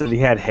me off that he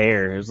had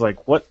hair. It was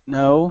like, what?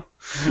 No.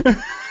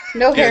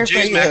 No hair for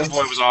James you.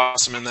 McAvoy was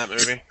awesome in that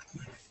movie.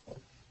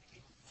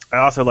 I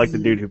also like the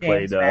dude who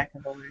James played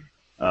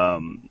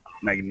McAvoy.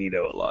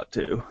 Magneto a lot,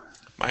 too.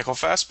 Michael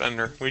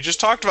Fassbender. We just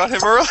talked about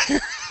him earlier.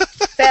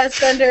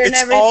 Fassbender and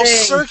It's everything. all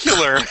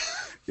circular.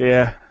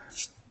 Yeah.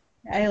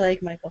 I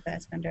like Michael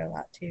Fassbender a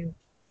lot too.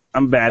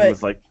 I'm bad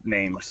with, like,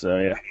 names, so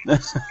yeah.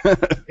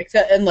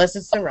 Except unless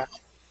it's The Rock.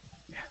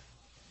 Yeah.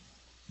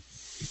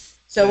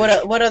 So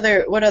what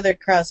other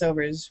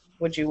crossovers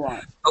would you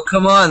want? Oh,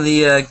 come on,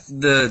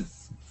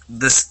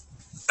 this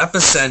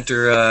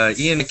epicenter,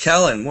 Ian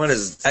McKellen. What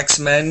is it?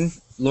 X-Men,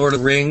 Lord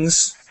of the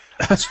Rings,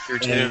 That's true,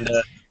 too.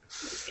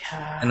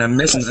 and I'm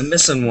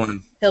missing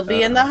one. He'll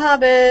be in The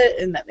Hobbit,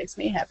 and that makes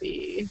me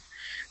happy.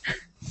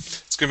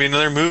 It's going to be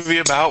another movie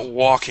about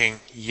walking.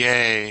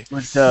 Yay.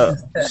 Which,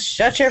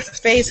 Shut your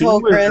face he hole,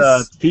 Chris.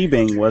 was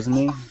T-Bing, wasn't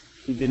he?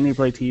 Didn't he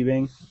play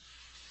T-Bing?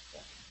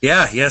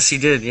 Yeah, yes he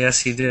did.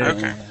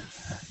 Okay.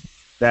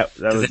 That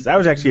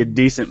was actually a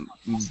decent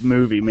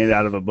movie made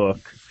out of a book.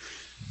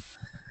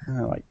 I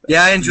like that.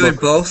 Yeah, I enjoyed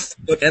both,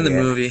 book and the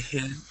movie.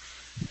 Yeah.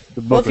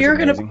 The book Well, was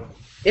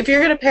if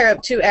you're gonna pair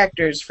up two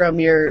actors from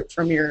your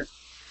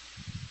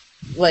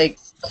like,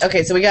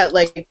 okay, so we got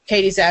like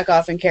Katie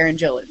Sackhoff and Karen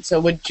Gillan. So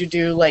would you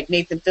do like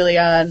Nathan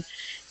Fillion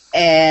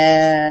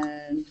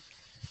and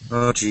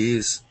Oh,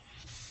 jeez.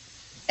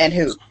 and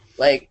who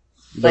The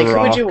who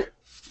Rock. would you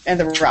and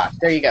The Rock?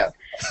 There you go.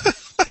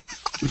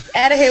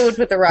 Adahay would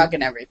put The Rock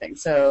in everything.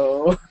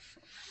 So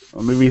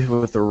A movie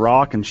with The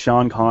Rock and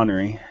Sean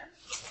Connery.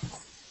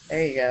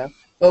 there you go.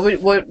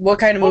 What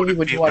kind of movie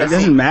would you want It to see?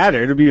 doesn't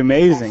matter. It'll be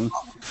amazing.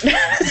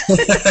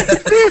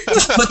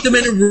 Just put them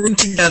in a room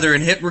together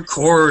and hit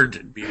record.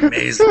 It'd be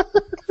amazing.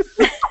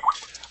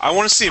 I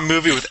want to see a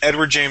movie with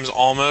Edward James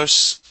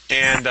Olmos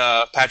and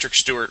Patrick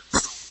Stewart.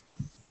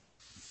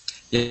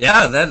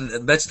 Yeah,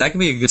 that can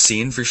be a good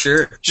scene for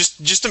sure.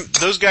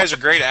 Those guys are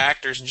great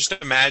actors, and just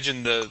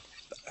imagine the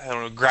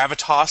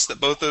gravitas that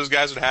both those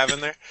guys would have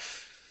in there.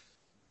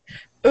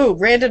 Ooh,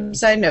 random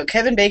side note.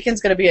 Kevin Bacon's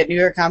going to be at New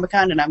York Comic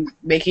Con, and I'm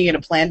making it a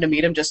plan to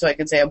meet him just so I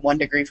can say I'm 1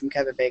 degree from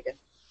Kevin Bacon.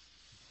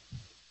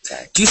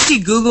 Sorry. Do you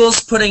see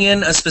Google's putting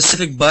in a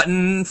specific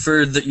button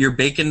for your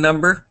bacon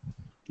number?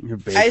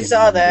 I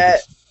saw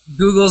that.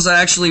 Google's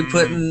actually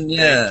putting,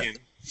 Bacon.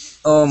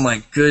 Oh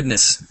my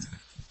goodness.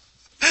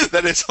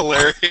 That is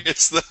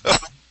hilarious, though.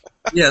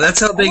 Yeah, that's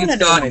how big wanna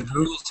it's know gotten. my-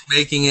 Google's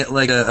making it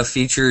like a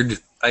featured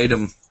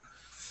item.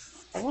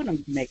 I want a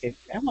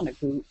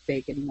Google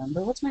bacon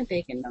number. What's my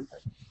bacon number?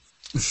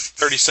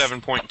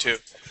 37.2.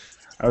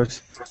 I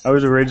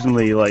was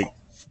originally like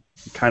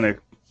kind of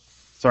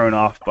thrown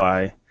off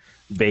by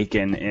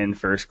Bacon in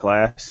First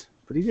Class,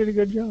 but he did a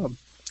good job.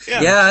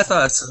 Yeah, I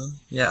thought so.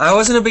 Yeah, I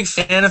wasn't a big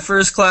fan of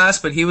First Class,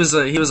 but he was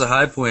a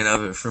high point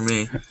of it for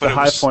me. But The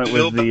high point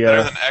was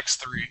better than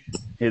X3.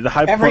 Yeah, the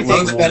high point was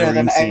Everything's the better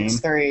than Wolverine scene.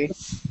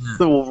 X3.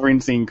 The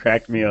Wolverine scene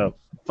cracked me up.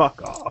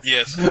 Fuck off.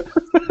 Yes.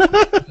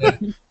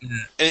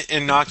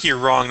 And Knock, you're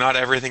wrong. Not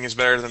everything is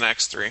better than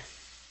X3.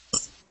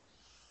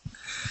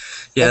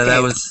 Yeah, Okay.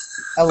 that was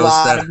A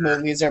lot better. of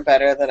movies are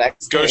better than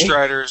X3. Ghost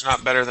Rider is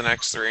not better than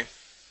X3.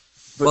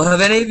 Well,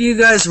 have any of you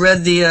guys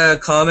read the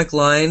comic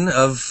line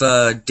of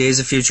Days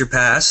of Future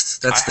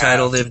Past? That's the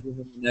title they've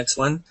given the next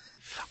one.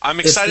 I'm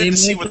excited to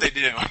see what they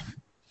do.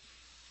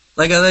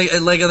 Like, are they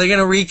going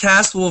to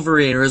recast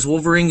Wolverine, or is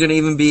Wolverine going to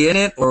even be in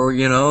it? Or,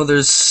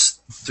 there's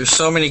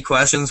so many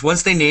questions.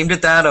 Once they named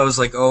it that, I was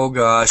like, oh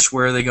gosh,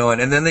 where are they going?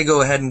 And then they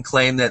go ahead and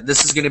claim that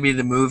this is going to be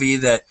the movie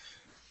that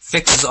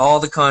fixes all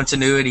the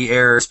continuity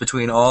errors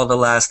between all the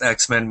last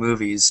X-Men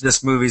movies.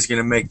 This movie's going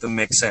to make them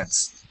make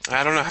sense.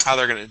 I don't know how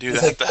they're going to do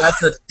that, though.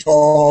 That's a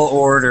tall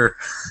order.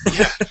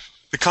 Yeah,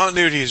 the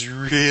continuity is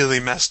really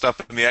messed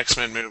up in the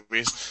X-Men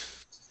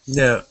movies.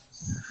 Yeah.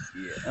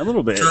 A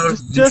little bit. So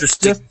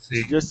Just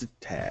interesting.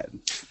 a tad.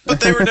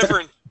 But they were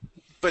never...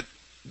 But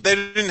they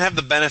didn't have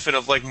the benefit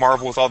of, like,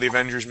 Marvel with all the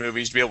Avengers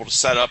movies to be able to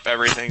set up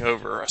everything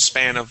over a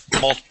span of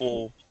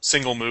multiple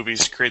single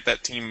movies to create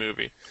that team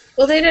movie.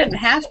 Well, they didn't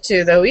have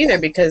to, though, either,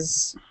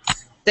 because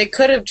they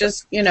could have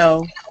just,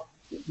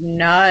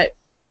 not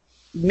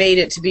made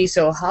it to be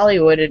so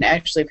Hollywood and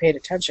actually paid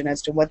attention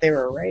as to what they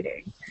were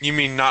writing. You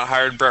mean not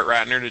hired Brett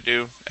Ratner to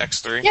do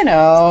X3?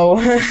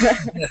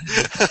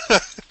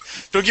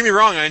 Don't get me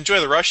wrong, I enjoy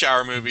the Rush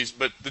Hour movies,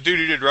 but the dude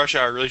who did Rush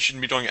Hour really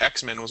shouldn't be doing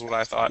X-Men, was what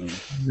I thought.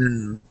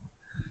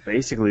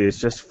 Basically, it's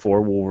just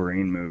 4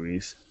 Wolverine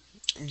movies.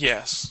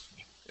 Yes.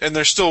 And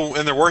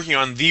they're working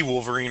on the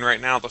Wolverine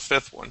right now, the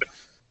 5th one.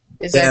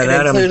 Is that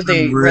going to include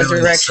the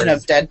resurrection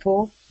of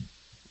Deadpool?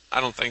 I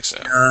don't think so.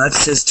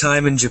 That's his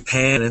time in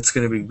Japan. It's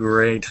going to be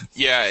great.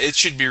 Yeah, it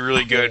should be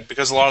really good,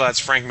 because a lot of that's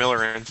Frank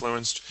Miller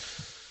influenced.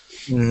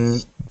 I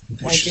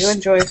do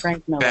enjoy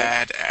Frank Miller.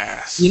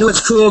 Badass. You know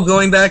what's cool?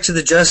 Going back to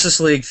the Justice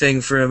League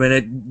thing for a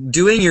minute,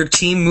 doing your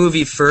team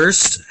movie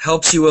first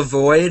helps you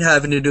avoid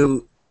having to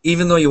do,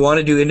 even though you want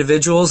to do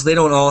individuals, they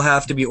don't all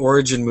have to be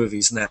origin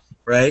movies now,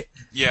 right?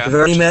 Yeah. We've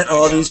already met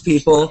all these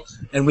people,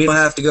 and we don't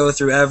have to go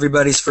through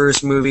everybody's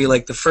first movie.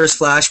 Like, the first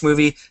Flash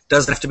movie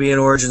doesn't have to be an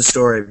origin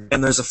story.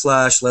 And there's a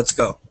Flash, let's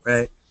go,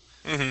 right?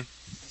 Mm-hmm.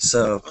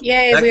 So,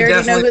 yay, we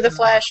already know who the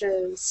Flash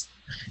is.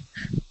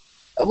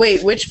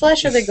 Wait, which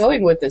Flash are they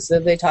going with this?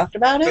 Have they talked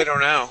about it? They don't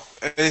know.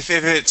 If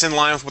it's in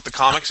line with what the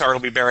comics are, it'll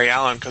be Barry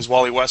Allen, because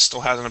Wally West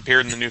still hasn't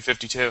appeared in the New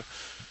 52.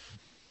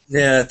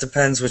 Yeah, it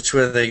depends which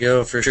way they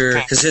go, for sure.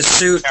 Because his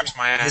suit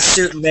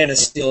in Man of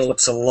Steel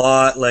looks a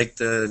lot like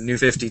the New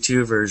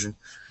 52 version.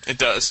 It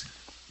does.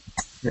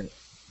 Yeah.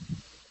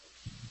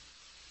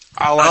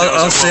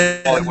 I'll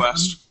say Wally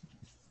West.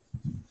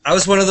 I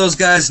was one of those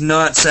guys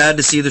not sad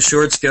to see the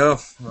shorts go.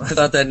 I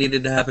thought that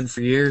needed to happen for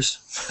years.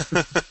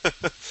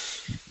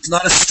 It's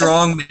not a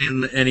strong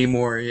man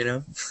anymore,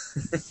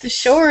 The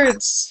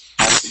shorts.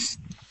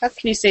 How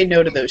can you say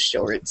no to those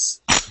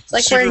shorts? It's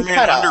like Superman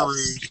wearing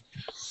cutoffs.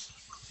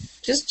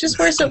 Just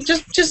wear some.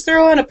 Just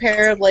throw on a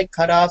pair of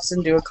cutoffs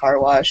and do a car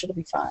wash. It'll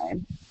be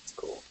fine. It's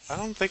cool. I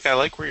don't think I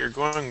like where you're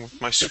going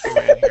with my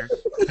Superman here.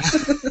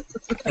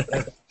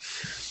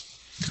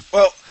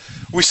 Well,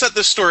 we set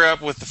this story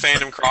up with the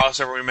fandom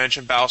crossover. We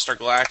mentioned Battlestar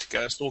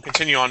Galactica, so we'll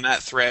continue on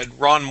that thread.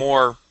 Ron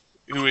Moore,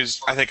 who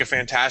is, I think, a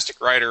fantastic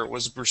writer,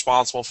 was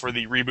responsible for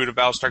the reboot of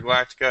Battlestar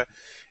Galactica,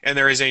 and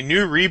there is a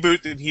new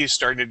reboot that he is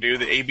starting to do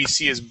that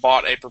ABC has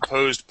bought a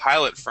proposed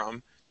pilot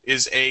from,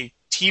 is a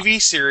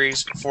TV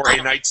series for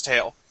A Knight's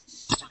Tale.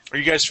 Are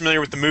you guys familiar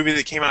with the movie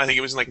that came out? I think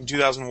it was in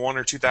 2001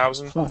 or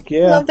 2000. Fuck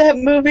yeah. Love that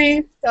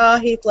movie. Oh,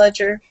 Heath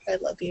Ledger. I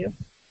love you.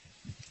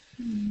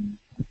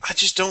 I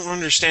just don't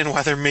understand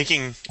why they're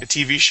making a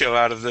TV show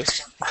out of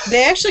this.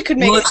 They actually could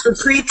make it's for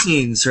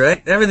preteens,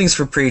 right? Everything's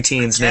for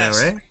preteens now,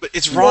 right? But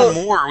it's Ron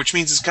Moore, which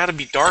means it's got to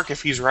be dark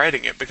if he's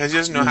writing it, because he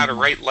doesn't know how to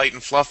write light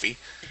and fluffy.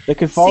 They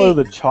could follow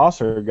the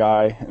Chaucer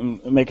guy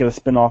and make it a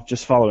spin-off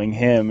just following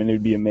him, and it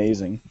would be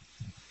amazing.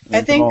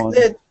 I think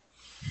that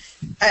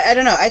I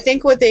don't know. I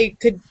think what they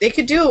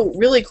could do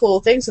really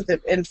cool things with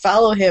it and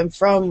follow him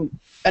from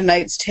A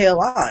Knight's Tale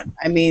on.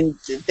 I mean,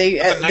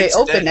 they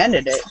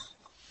open-ended it.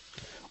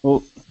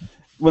 Well,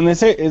 when they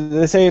say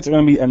it's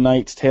going to be A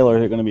Knight's Tale, or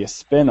is it going to be a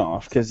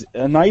spin-off? Because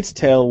A Knight's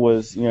Tale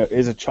is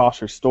a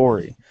Chaucer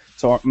story,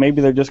 so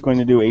maybe they're just going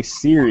to do a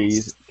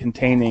series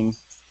containing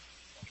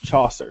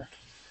Chaucer.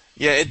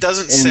 Yeah, it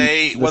doesn't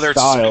say whether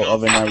it's a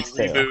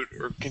reboot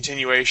or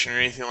continuation or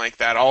anything like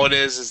that. All it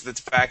is the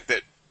fact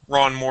that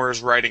Ron Moore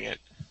is writing it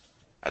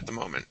at the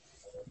moment.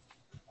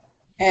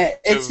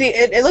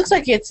 It looks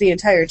like it's the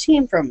entire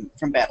team from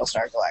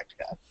Battlestar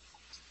Galactica.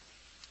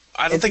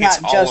 I don't think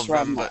it's all of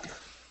them, but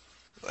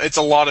it's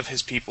a lot of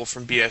his people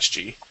from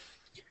BSG.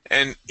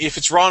 And if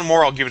it's Ron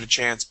Moore, I'll give it a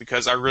chance,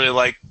 because I really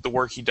like the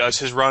work he does.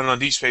 His run on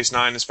Deep Space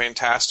Nine is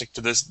fantastic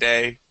to this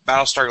day.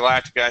 Battlestar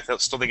Galactica, I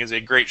still think, is a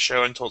great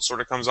show until it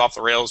sort of comes off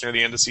the rails near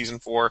the end of Season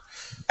 4.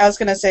 I was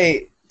going to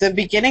say, the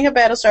beginning of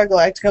Battlestar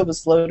Galactica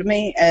was slow to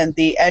me, and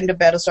the end of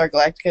Battlestar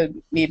Galactica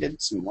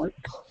needed some work.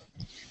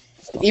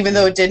 Even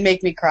though it did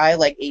make me cry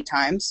like 8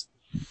 times.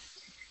 I'm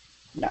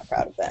not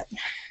proud of that.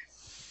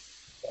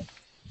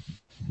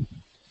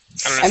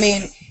 I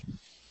mean,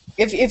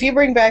 if you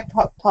bring back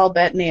Paul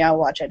Bettany, I'll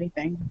watch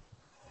anything.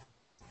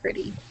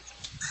 Pretty.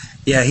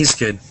 Yeah, he's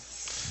good.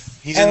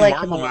 He's in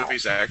Marvel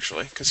movies,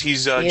 actually, because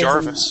he's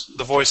Jarvis,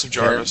 the voice of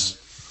Jarvis.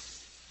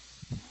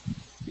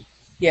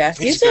 Yeah,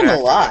 he's in a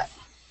lot.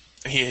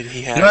 He has.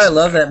 You know, I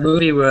love that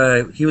movie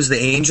where he was the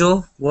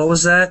angel. What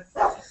was that?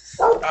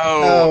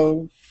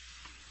 Oh.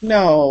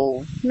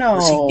 No.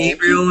 Was he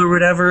Gabriel or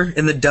whatever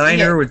in the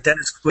diner with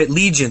Dennis Quaid?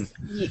 Legion.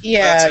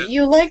 Yeah,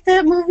 you like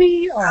that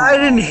movie? Aww. I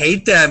didn't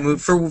hate that movie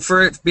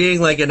for it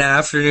being like an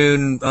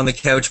afternoon on the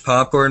couch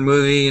popcorn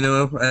movie. You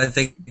know, I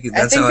think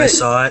that's how I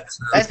saw it.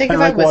 So. I think if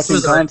like I was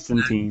watching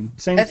Constantine.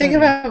 I think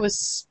if I was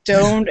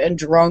stoned and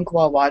drunk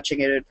while watching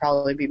it, it'd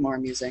probably be more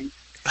amusing.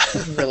 I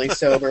was really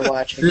sober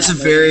watching. There's a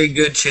very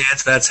good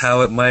chance that's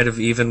how it might have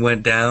even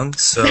went down.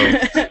 So.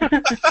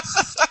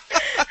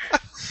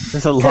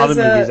 There's a lot of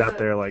movies out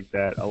there like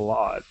that. A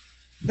lot.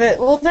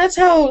 Well, that's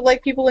how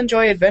people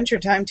enjoy Adventure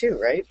Time too,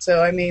 right?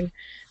 So I mean,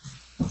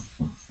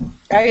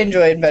 I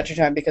enjoy Adventure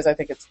Time because I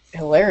think it's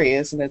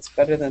hilarious and it's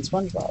better than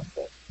SpongeBob.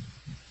 But...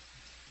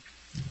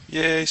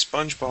 Yay,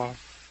 SpongeBob!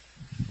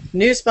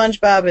 New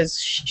SpongeBob is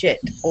shit.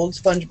 Old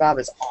SpongeBob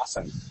is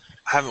awesome.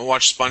 I haven't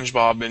watched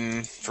SpongeBob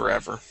in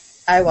forever.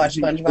 I watched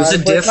SpongeBob. There's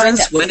a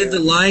difference. When did the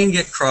line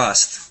get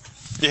crossed?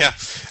 Yeah,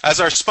 as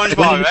our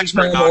SpongeBob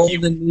expert,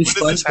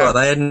 SpongeBob.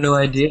 I had no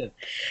idea.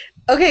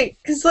 Okay,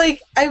 because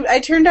I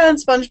turned on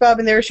SpongeBob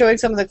and they were showing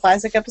some of the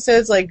classic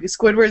episodes, like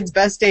Squidward's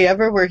Best Day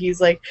Ever, where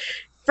he's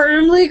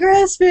firmly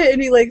grasp it,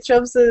 and he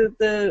shoves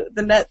the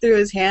net through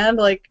his hand.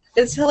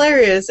 It's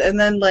hilarious. And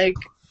then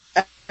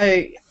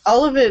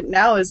all of it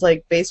now is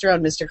based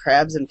around Mr.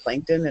 Krabs and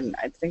Plankton, and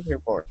I think they're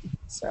bored.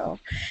 So,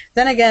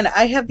 then again,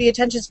 I have the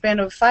attention span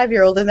of a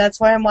 5-year-old, and that's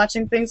why I'm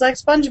watching things like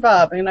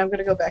SpongeBob, and I'm going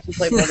to go back and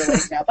play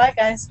Borderlands now. Bye,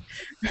 guys.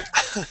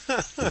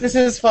 This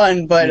is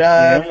fun, but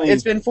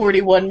it's been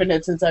 41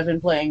 minutes since I've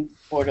been playing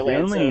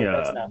Borderlands.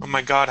 Oh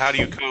my god, how do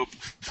you cope?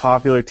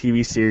 Popular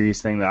TV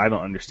series thing that I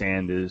don't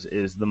understand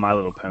is the My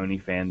Little Pony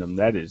fandom.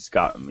 That has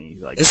gotten me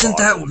Isn't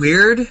that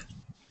weird?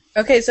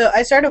 Okay, so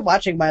I started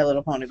watching My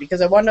Little Pony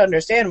because I wanted to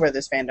understand where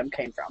this fandom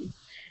came from.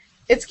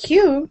 It's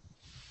cute.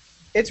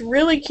 It's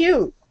really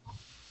cute.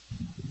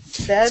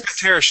 It's got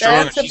Tara Strong,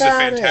 and she's a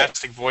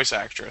fantastic voice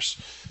actress.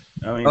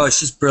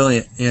 She's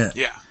brilliant. Yeah.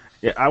 Yeah.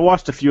 Yeah, I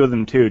watched a few of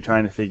them too,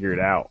 trying to figure it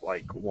out.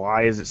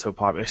 Why is it so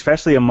popular?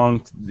 Especially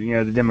among the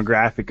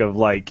demographic of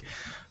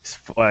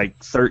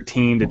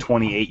 13 to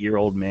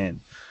 28-year-old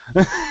men.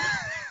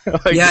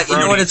 Yeah, you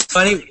know what? It's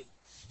funny.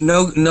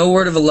 No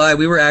word of a lie.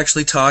 We were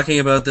actually talking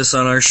about this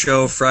on our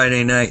show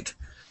Friday night.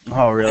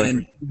 Oh, really?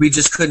 And we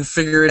just couldn't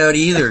figure it out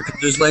either.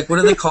 There's what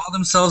do they call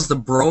themselves? The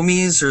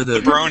Bromies or the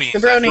Bronies? The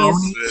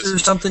Bronies or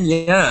something.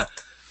 Yeah,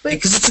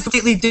 because it's a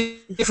completely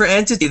different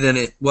entity than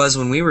it was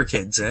when we were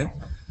kids, eh?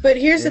 But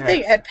here's the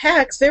thing: at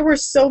PAX, there were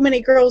so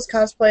many girls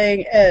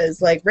cosplaying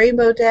as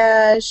Rainbow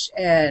Dash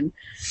and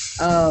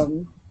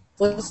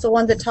what's the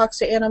one that talks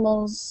to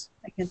animals?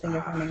 I can't think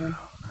of her name.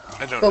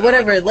 But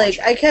whatever,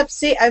 I kept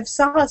seeing, I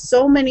saw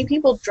so many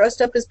people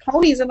dressed up as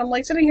ponies, and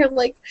I'm sitting here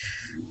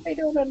I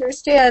don't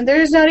understand.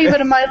 There's not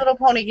even a My Little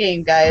Pony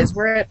game, guys.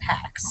 We're at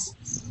PAX.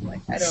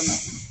 I don't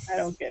know. I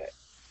don't get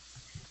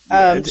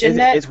it.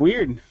 Jeanette, it's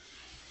weird.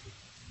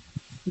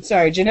 I'm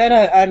sorry, Jeanette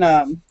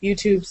on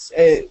YouTube's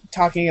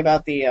talking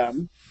about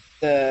the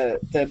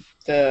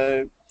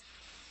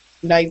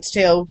Knight's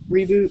Tale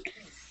reboot.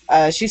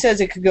 She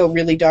says it could go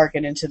really dark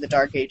and into the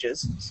Dark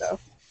Ages, so...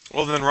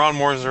 Well, then Ron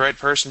Moore is the right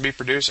person to be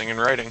producing and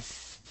writing.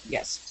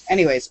 Yes.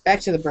 Anyways, back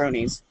to the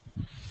Bronies.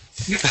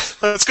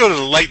 Let's go to the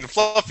light and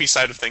fluffy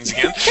side of things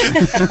again.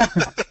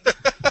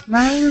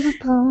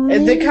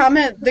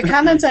 The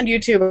comments on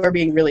YouTube are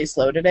being really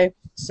slow today,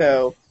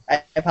 so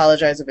I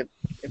apologize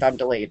if I'm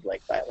delayed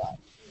by a lot.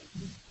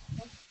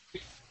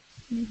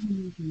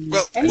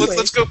 Well,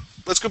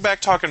 let's go back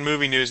talking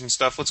movie news and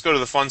stuff. Let's go to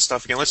the fun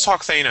stuff again. Let's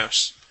talk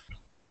Thanos.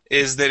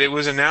 Is that it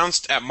was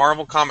announced at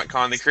Marvel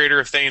Comic-Con, the creator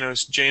of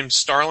Thanos, James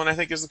Starlin, I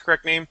think is the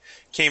correct name,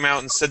 came out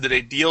and said that a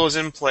deal is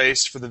in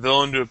place for the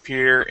villain to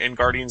appear in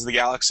Guardians of the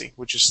Galaxy,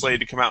 which is slated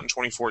to come out in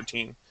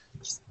 2014.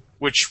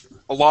 Which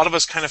a lot of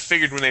us kind of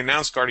figured when they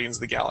announced Guardians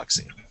of the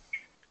Galaxy.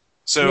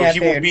 So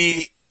he'll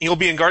be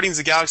in Guardians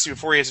of the Galaxy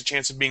before he has a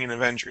chance of being in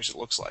Avengers, it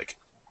looks like.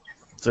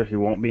 So he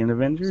won't be in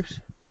Avengers?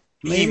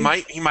 Maybe?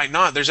 He might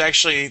not. They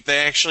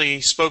actually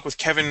spoke with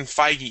Kevin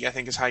Feige, I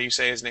think is how you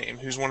say his name,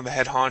 who's one of the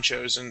head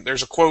honchos, and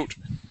there's a quote.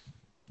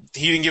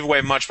 He didn't give away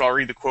much, but I'll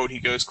read the quote. He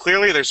goes,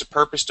 "Clearly there's a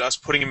purpose to us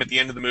putting him at the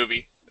end of the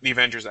movie. The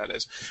Avengers, that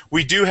is.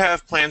 We do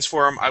have plans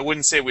for them. I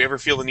wouldn't say we ever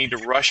feel the need to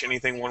rush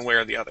anything one way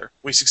or the other.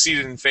 We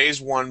succeeded in Phase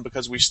 1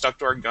 because we stuck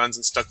to our guns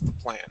and stuck to the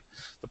plan.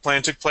 The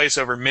plan took place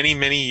over many,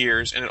 many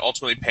years, and it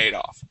ultimately paid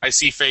off. I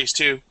see Phase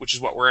 2, which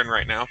is what we're in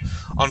right now,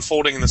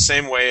 unfolding in the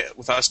same way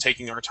with us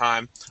taking our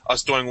time,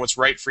 us doing what's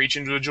right for each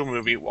individual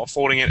movie, while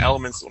folding in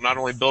elements that will not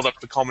only build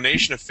up the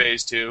culmination of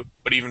Phase 2,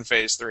 but even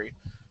Phase 3.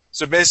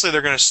 So basically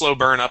they're going to slow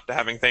burn up to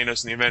having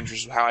Thanos and the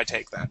Avengers, is how I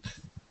take that.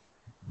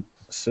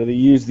 So they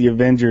use the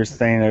Avengers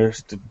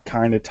Thanos to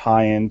kind of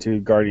tie into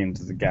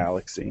Guardians of the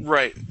Galaxy.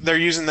 Right. They're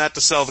using that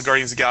to sell the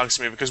Guardians of the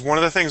Galaxy movie, because one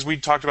of the things we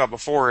talked about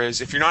before is,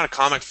 if you're not a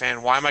comic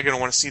fan, why am I going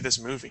to want to see this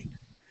movie?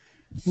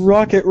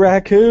 Rocket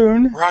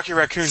Raccoon. Rocket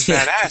Raccoon's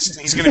badass.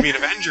 He's going to be an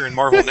Avenger in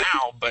Marvel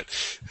now, but...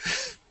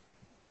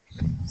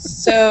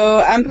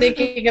 So I'm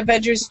thinking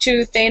Avengers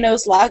 2,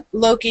 Thanos,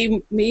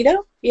 Loki,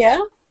 Mito? Yeah?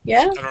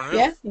 Yeah? I don't know.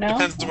 Yeah? No?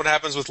 Depends on what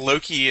happens with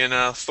Loki and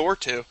Thor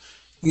 2.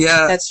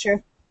 Yeah. That's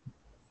true.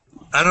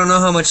 I don't know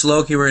how much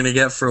Loki we're going to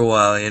get for a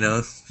while, you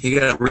know? He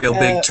got a real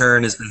big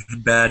turn as the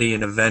baddie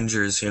in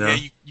Avengers, you know?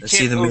 Yeah, you I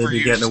see them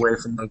maybe getting away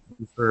from Loki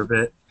for a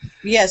bit.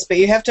 Yes, but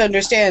you have to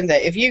understand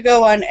that if you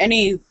go on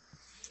any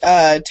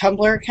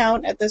Tumblr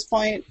account at this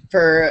point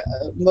for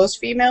most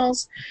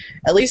females,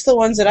 at least the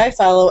ones that I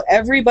follow,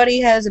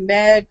 everybody has a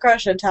mad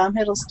crush on Tom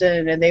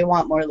Hiddleston and they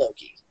want more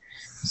Loki.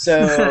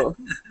 So,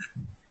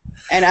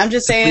 and I'm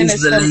just saying...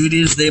 Please the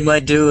ladies, they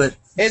might do it.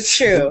 It's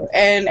true.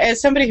 And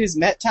as somebody who's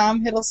met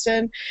Tom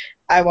Hiddleston,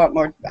 I want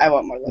more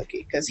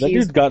Loki, because that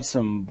dude's got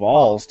some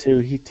balls too.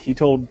 He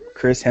told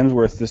Chris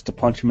Hemsworth just to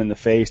punch him in the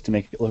face to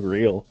make it look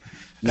real.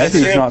 That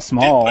dude's not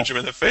small. Punch him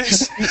in the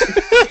face.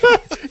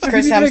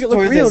 Chris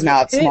Hemsworth is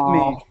not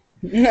small.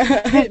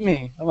 Hit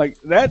me. I'm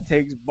like, that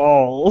takes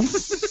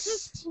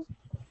balls.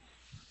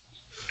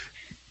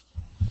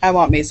 I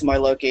want me some more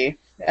Loki,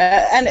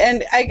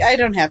 and I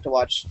don't have to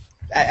watch.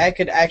 I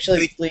could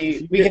actually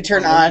we could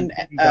turn on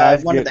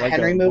one of the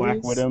Henry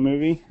movies. Black Widow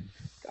movie.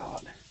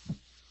 God.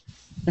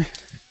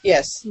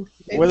 Yes.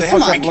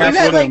 Come on,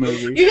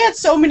 you got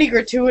so many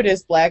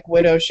gratuitous Black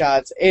Widow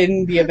shots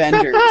in the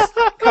Avengers.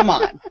 Come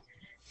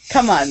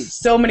on,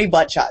 so many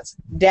butt shots.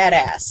 Dead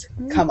ass.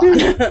 Come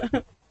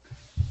on.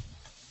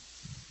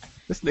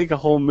 Just make a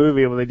whole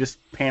movie where they just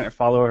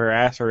follow her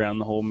ass around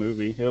the whole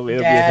movie. It'll be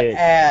a hit.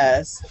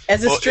 Ass.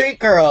 As a straight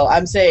girl,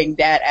 I'm saying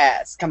dad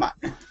ass. Come on.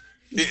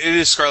 It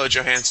is Scarlett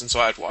Johansson, so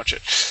I'd watch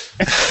it.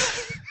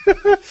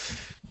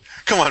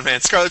 Come on, man.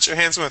 Scarlett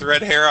Johansson with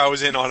red hair, I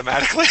was in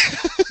automatically.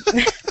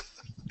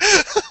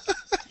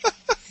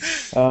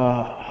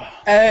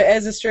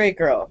 As a straight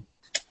girl,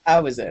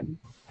 I was in.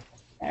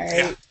 All right.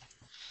 Yeah.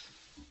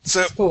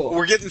 So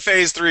We're getting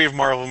Phase 3 of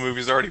Marvel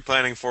movies already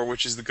planning for,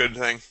 which is the good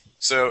thing.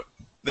 So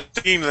the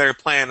team, their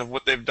plan of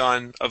what they've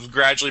done of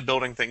gradually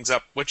building things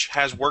up, which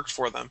has worked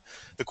for them.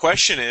 The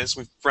question is,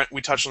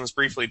 we touched on this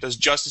briefly, does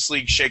Justice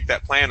League shake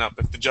that plan up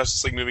if the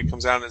Justice League movie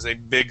comes out as a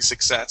big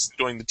success,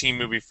 doing the team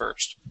movie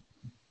first?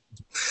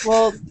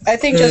 Well, I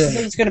think Justice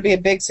League is going to be a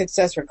big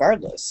success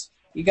regardless.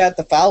 You got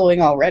the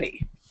following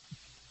already.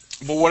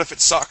 But what if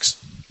it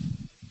sucks?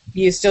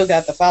 You still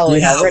got the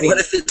following already. What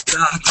if it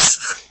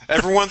sucks?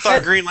 Everyone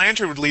thought Green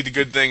Lantern would lead to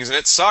good things, and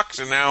it sucked,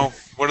 and now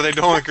what are they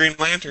doing with Green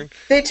Lantern?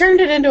 They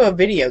turned it into a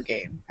video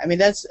game. I mean,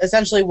 that's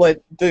essentially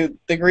what the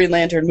Green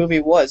Lantern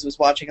movie was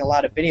watching a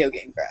lot of video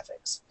game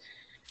graphics.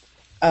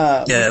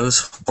 Yeah, it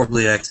was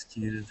horribly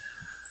executed.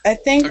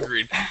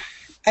 Agreed.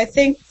 I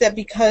think that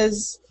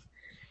because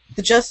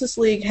the Justice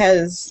League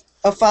has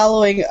a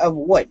following of,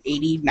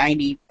 80,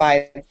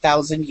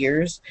 95,000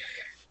 years,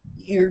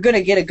 you're going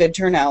to get a good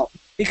turnout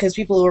because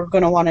people are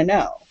going to want to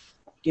know,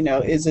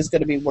 is this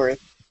going to be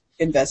worth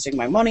investing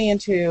my money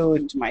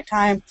into my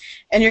time?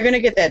 And you're going to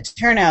get that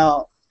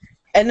turnout.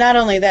 And not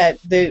only that,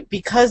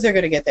 because they're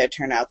going to get that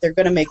turnout, they're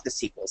going to make the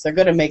sequels. They're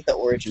going to make the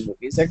origin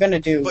movies. They're going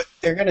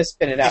to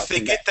spin it out. If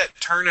they get that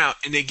turnout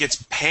and it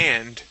gets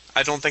panned,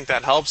 I don't think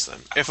that helps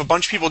them. If a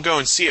bunch of people go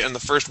and see it in the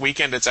first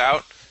weekend it's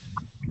out,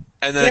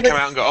 and then they come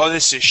out and go, oh,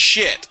 this is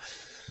shit.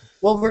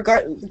 Well,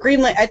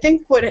 I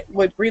think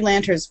what Green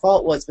Lantern's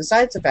fault was,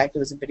 besides the fact it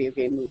was a video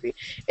game movie,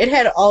 it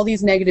had all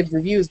these negative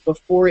reviews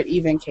before it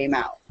even came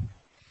out.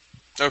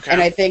 Okay.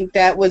 And I think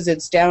that was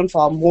its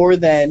downfall more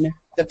than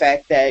the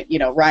fact that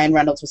Ryan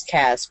Reynolds was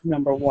cast,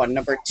 number one.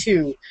 Number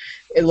two,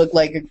 it looked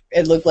like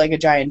a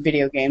giant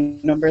video game.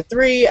 Number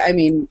three, I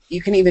mean,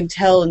 you can even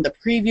tell in the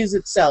previews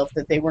itself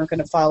that they weren't going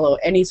to follow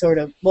any sort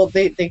of. Well,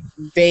 they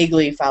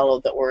vaguely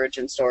followed the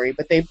origin story,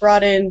 but they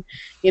brought in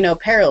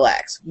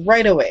Parallax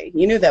right away.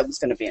 You knew that was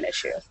going to be an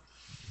issue.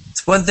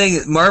 It's one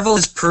thing. Marvel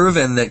has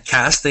proven that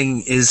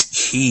casting is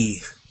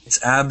key.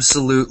 It's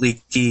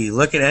absolutely key.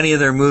 Look at any of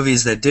their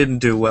movies that didn't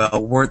do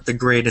well, weren't the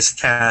greatest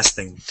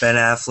casting. Ben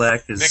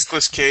Affleck is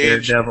Nicolas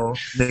Cage. Daredevil,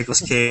 Nicolas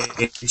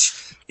Cage,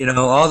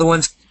 all the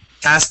ones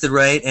casted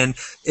right, and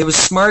it was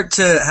smart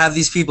to have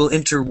these people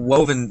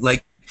interwoven.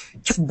 Like,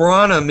 Kenneth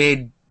Branagh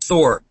made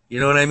Thor,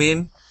 you know what I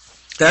mean?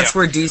 That's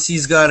where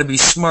DC's got to be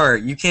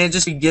smart. You can't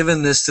just be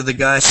giving this to the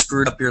guy who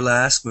screwed up your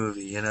last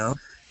movie,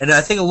 And I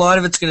think a lot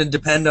of it's going to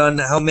depend on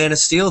how Man of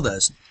Steel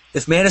does.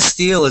 if Man of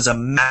Steel is a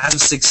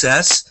massive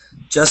success,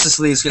 Justice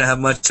League is going to have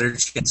much better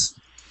chance.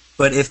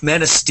 But if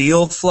Man of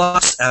Steel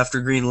flops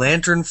after Green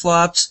Lantern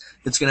flops,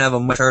 it's going to have a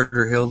much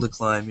harder hill to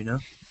climb, you know?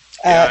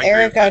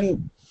 Eric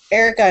on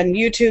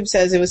YouTube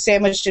says it was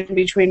sandwiched in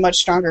between much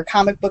stronger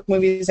comic book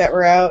movies that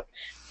were out.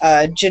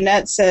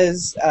 Jeanette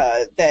says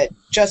that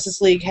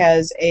Justice League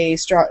has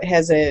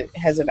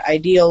an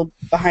ideal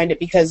behind it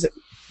because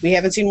we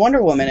haven't seen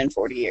Wonder Woman in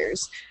 40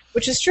 years,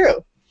 which is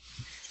true.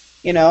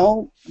 You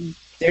know,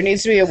 there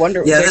needs to be a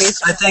Wonder. Yeah,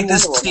 I think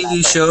this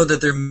TV show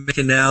that they're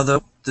making now,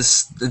 though,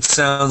 it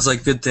sounds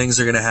like good things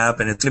are going to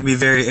happen. It's going to be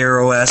very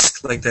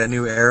Arrow-esque, like that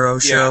new Arrow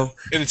show.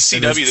 And it's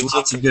CW that's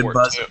lots of good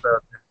buzz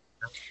about it.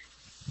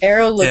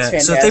 Arrow looks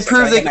fantastic. So if they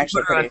prove they can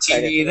put her on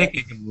TV, they can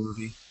make a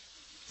movie.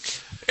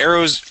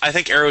 I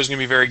think Arrow's going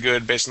to be very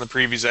good based on the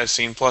previews I've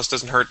seen. Plus, it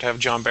doesn't hurt to have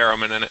John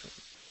Barrowman in it.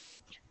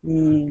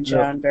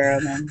 John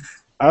Barrowman.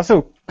 I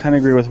also kind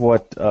of agree with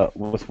what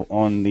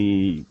on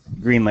the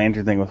Green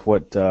Lantern thing with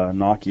what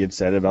Naki had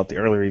said about the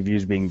early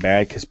reviews being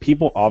bad because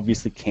people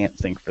obviously can't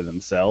think for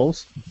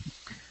themselves.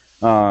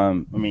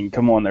 I mean,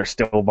 come on, they're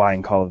still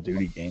buying Call of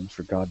Duty games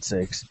for God's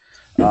sakes.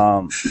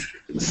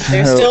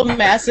 They're still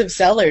massive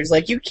sellers.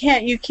 Like you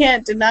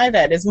can't deny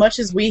that. As much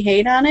as we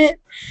hate on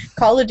it,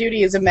 Call of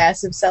Duty is a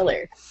massive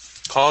seller.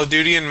 Call of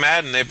Duty and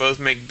Madden, they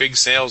both make big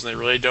sales, and they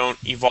really don't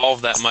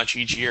evolve that much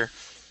each year.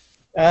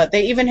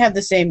 They even have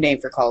the same name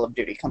for Call of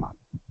Duty. Come on.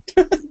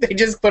 They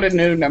just put a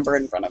new number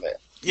in front of it.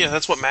 Yeah,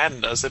 that's what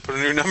Madden does. They put a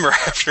new number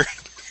after it.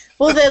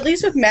 Well, at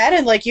least with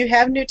Madden, like you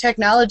have new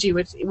technology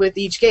with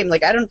each game.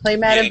 Like I don't play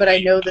Madden, but I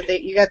know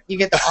that you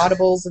get the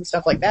audibles and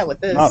stuff like that with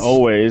this. Not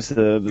always.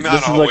 This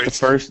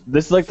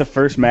is like the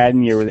first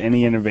Madden year with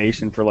any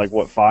innovation for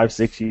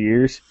 5-6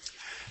 years.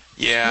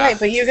 Yeah. Right,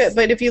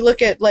 but if you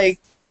look at like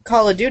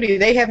Call of Duty,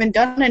 they haven't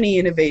done any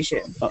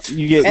innovation,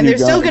 and they're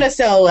still gonna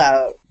sell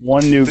out.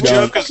 One new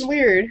gun. That's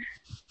weird.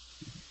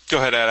 Go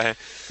ahead, Ada.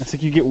 It's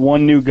like you get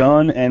one new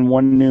gun and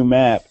one new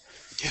map.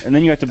 And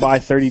then you have to buy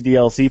 30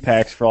 DLC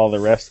packs for all the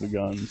rest of the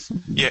guns.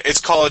 Yeah, it's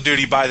Call of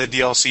Duty by the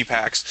DLC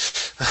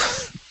packs.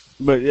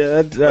 But yeah,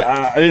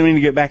 I didn't mean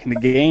to get back into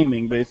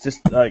gaming, but it's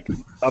just like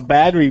a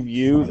bad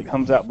review that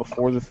comes out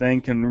before the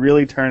thing can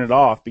really turn it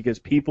off because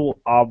people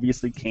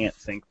obviously can't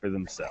think for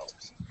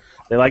themselves.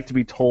 They like to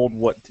be told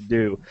what to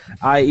do,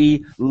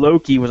 i.e.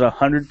 Loki was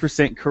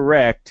 100%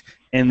 correct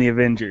in the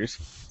Avengers.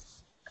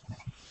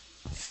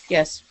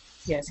 Yes,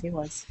 he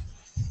was.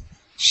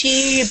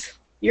 Sheep!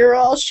 You're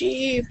all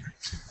sheep!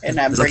 And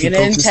I'm bringing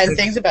in 10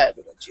 things about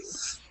you.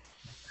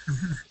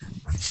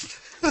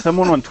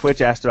 Someone on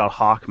Twitch asked about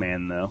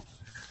Hawkman, though.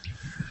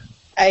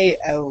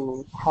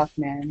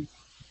 Hawkman.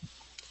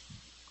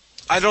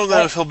 I don't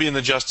know if he'll be in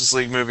the Justice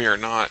League movie or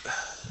not.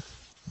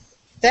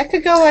 That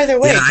could go either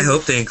way. Yeah, I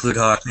hope they include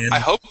Hawkman. I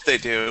hope they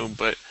do,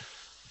 but...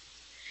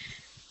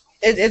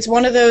 It's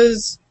one of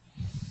those...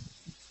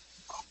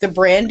 The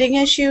branding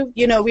issue.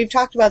 You know, we've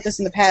talked about this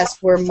in the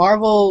past, where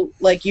Marvel,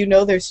 their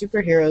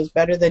superheroes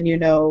better than you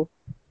know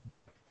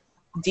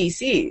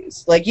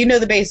DC's. Like, you know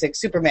the basics,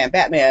 Superman,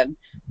 Batman,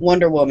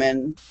 Wonder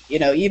Woman, you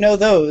know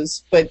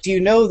those, but do you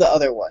know the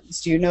other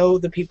ones? Do you know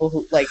the people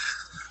who,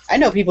 I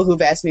know people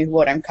who've asked me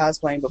what I'm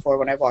cosplaying before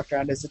when I walked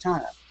around as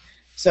Zatanna.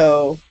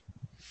 So...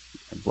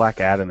 Black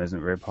Adam isn't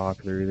very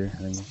popular either, I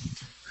think.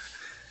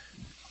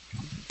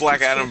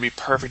 Black Adam would be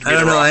perfect to be I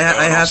don't know, I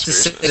have to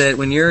seriousness. say that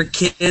when you're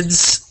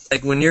kids,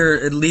 when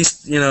you're at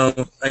least,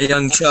 a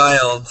young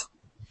child...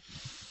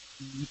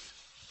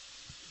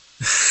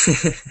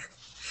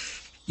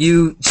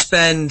 You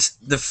spend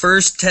the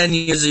first 10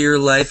 years of your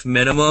life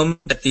minimum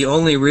that the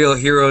only real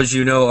heroes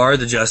you know are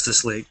the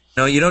Justice League.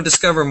 You don't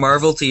discover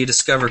Marvel till you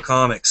discover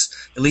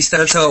comics. At least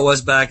that's how it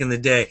was back in the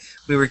day.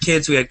 We were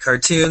kids, we had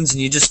cartoons,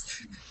 and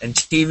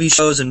TV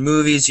shows and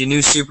movies, you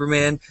knew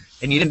Superman,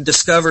 and you didn't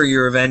discover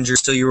your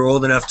Avengers till you were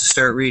old enough to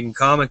start reading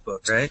comic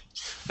books, right?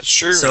 That's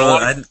true.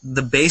 So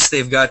the base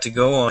they've got to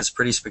go on is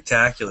pretty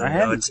spectacular. I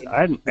had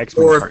an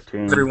X-Men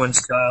cartoon.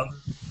 Everyone's child.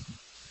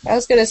 I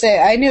was gonna say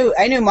I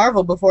knew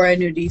Marvel before I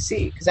knew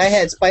DC because I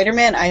had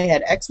Spider-Man, I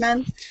had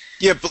X-Men.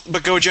 Yeah,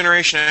 but go a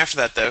generation after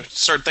that though.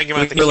 Start thinking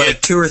about the kid. Like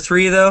 2 or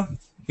 3 though,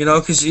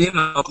 because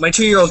my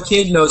 2-year-old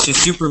kid knows who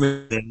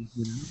Superman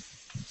is.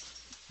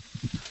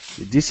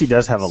 DC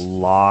does have a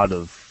lot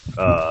of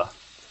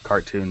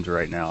cartoons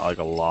right now, like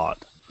a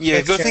lot. Yeah,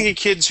 go think of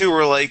kids who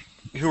were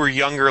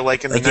younger, in the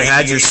 90s. You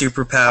had your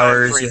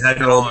superpowers, you had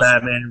your old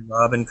Batman and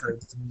Robin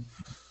cartoons.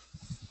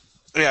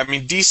 Yeah, I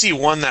mean, DC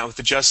won that with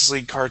the Justice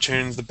League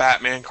cartoons, the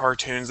Batman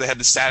cartoons. They had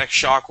the Static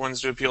Shock ones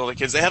to appeal to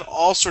kids. They had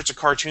all sorts of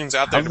cartoons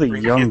out there. How's the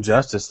Young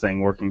Justice thing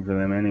working for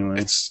them anyway?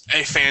 It's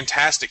a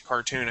fantastic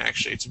cartoon,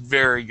 actually. It's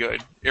very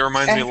good. It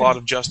reminds me a lot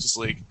of Justice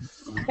League.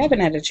 I haven't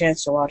had a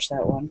chance to watch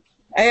that one.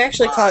 I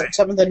actually caught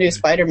some of the new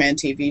Spider-Man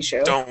TV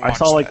show. I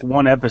saw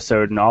one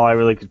episode, and all I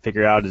really could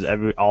figure out is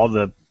all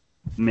the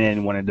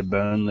men wanted to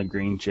bone the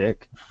green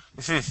chick.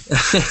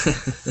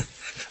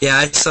 Yeah,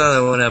 I saw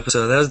that one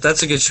episode.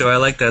 That's a good show. I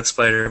like that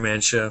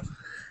Spider-Man show.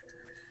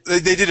 They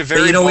did a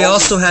very. But, you know, we ballsy-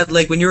 also had,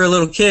 like, when you were a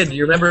little kid,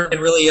 you remember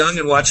being really young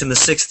and watching the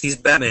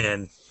 60s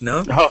Batman,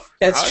 no? Oh,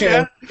 That's true.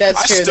 yeah. That's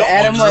I true. still The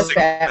Adam love West the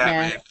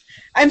Batman.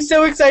 I'm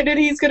so excited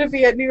he's gonna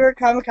be at New York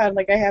Comic Con.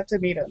 Like, I have to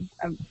meet him.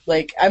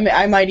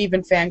 I might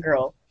even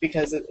fangirl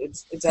because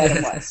it's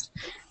Adam West.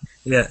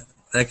 Yeah,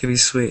 that could be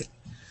sweet.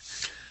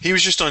 He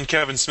was just on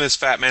Kevin Smith's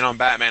Fat Man on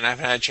Batman. I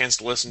haven't had a chance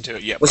to listen to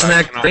it yet. Wasn't but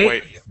I that cannot great?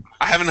 wait.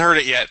 I haven't heard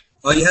it yet.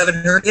 Oh, you haven't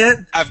heard yet?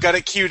 I've got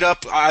it queued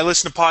up. I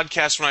listen to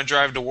podcasts when I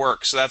drive to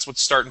work, so that's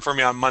what's starting for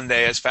me on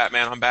Monday as Fat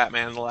Man on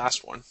Batman, the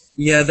last one.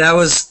 Yeah, that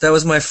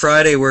was my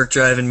Friday work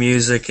driving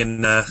music,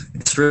 and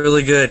it's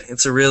really good.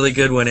 It's a really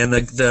good one. And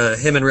the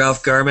him and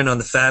Ralph Garman on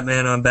the Fat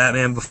Man on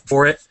Batman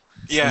before it.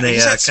 Yeah, and they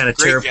he's had kind some of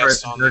tear great apart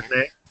guests the on Dark there.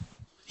 Knight.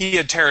 He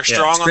had Tara Yeah,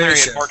 Strong it's on there. great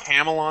He show. had Mark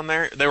Hamill on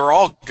there. They were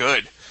all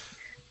good.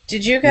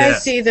 Did you guys Yeah.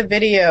 see the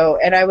video?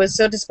 And I was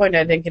so disappointed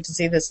I didn't get to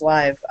see this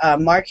live.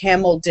 Mark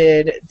Hamill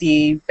did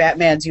the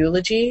Batman's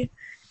eulogy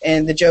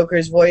in the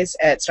Joker's voice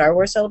at Star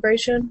Wars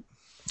Celebration.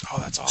 Oh,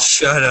 that's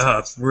awesome. Shut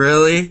up!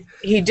 Really?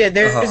 He did.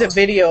 There's a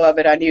video of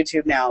it on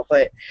YouTube now,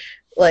 but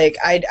like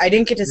I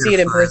didn't get to see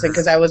it in person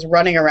because I was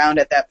running around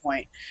at that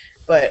point.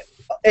 But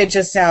it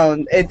just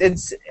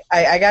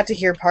I got to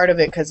hear part of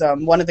it because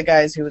one of the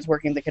guys who was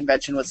working the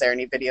convention was there and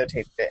he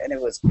videotaped it, and it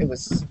was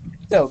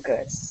so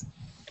good.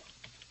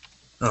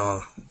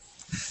 Oh,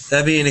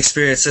 that'd be an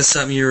experience. That's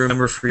something you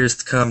remember for years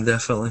to come,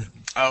 definitely.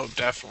 Oh,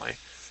 definitely.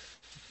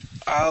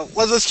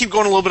 Let's keep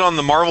going a little bit on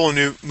the Marvel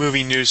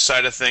movie news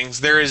side of things.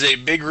 There is a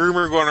big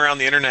rumor going around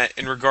the internet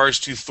in regards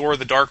to Thor: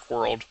 The Dark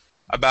World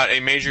about a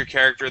major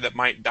character that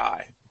might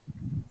die.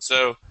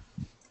 So,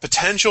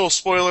 potential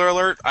spoiler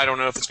alert. I don't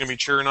know if it's going to be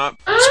true or not.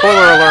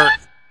 Spoiler alert.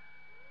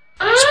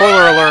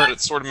 Spoiler alert. It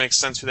sort of makes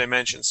sense who they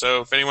mentioned.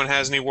 So, if anyone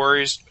has any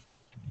worries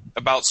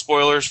about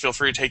spoilers, feel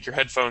free to take your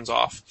headphones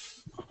off.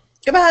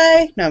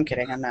 Goodbye. No, I'm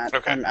kidding. I'm not.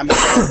 Okay. I'm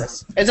okay with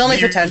this. It's only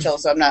potential,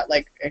 so I'm not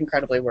like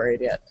incredibly worried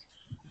yet.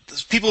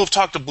 People have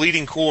talked to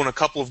Bleeding Cool, and a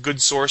couple of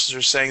good sources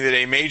are saying that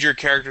a major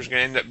character is going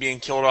to end up being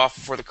killed off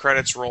before the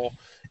credits roll.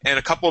 And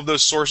a couple of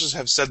those sources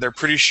have said they're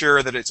pretty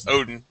sure that it's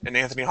Odin, and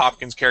Anthony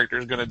Hopkins' character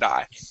is going to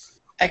die.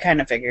 I kind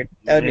of figured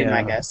that would be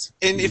my guess.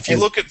 And if you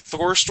look at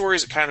Thor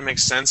stories, it kind of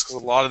makes sense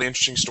because a lot of the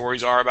interesting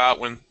stories are about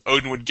when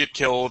Odin would get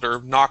killed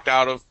or knocked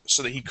out of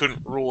so that he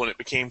couldn't rule, and it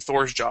became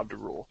Thor's job to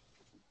rule.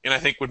 And I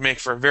think would make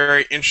for a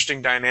very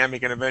interesting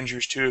dynamic in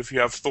Avengers 2 if you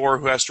have Thor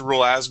who has to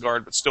rule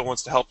Asgard but still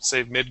wants to help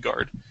save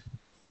Midgard.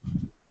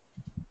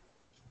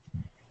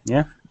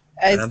 yeah.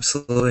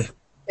 Absolutely.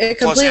 It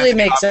Plus, completely Anthony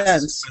makes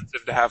Hopkins is sense.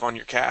 expensive to have on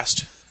your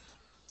cast.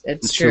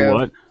 It's Sure true.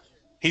 what?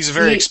 He's a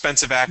very He-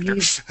 expensive actor.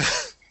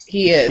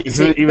 He is.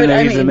 Even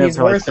though he's in there he's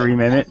for like worth 3 it.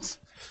 minutes.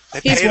 They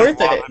He's paid him worth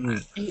a lot it. of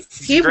money.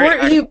 He a great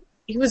actor.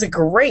 was a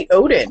great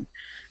Odin.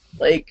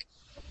 Like,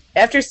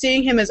 after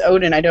seeing him as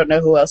Odin, I don't know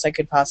who else I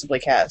could possibly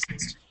cast.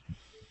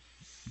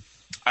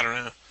 I don't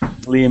know.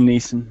 Liam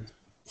Neeson.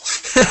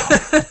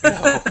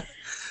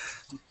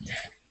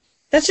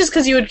 That's just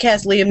because you would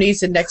cast Liam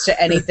Neeson next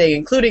to anything,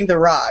 including The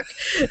Rock.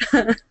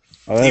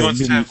 Oh, He that wants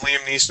would to be- have Liam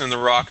Neeson and The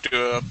Rock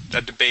do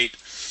a debate.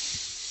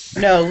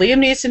 No, Liam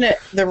Neeson,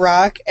 The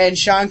Rock, and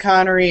Sean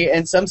Connery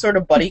in some sort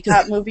of buddy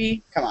cop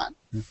movie. Come on,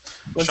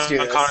 let's Sean do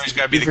this. Connery's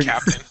got to be the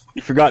captain.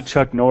 You forgot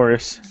Chuck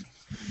Norris.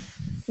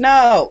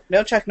 No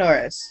Chuck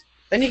Norris.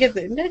 Then you get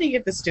the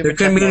stupid. There couldn't Chuck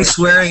be any Norris.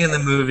 swearing in the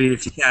movie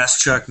if you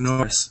cast Chuck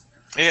Norris.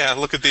 Yeah,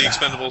 look at the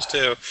Expendables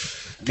too.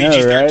 No,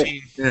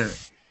 PG-13. Yeah.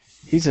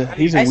 He's a I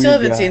weird still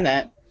haven't guy. seen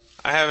that.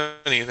 I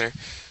haven't either.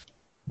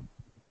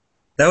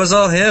 That was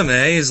all him,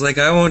 eh? He's like,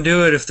 I won't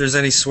do it if there's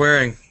any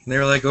swearing. And they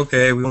were like,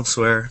 okay, we won't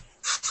swear.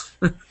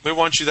 We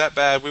want you that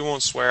bad, we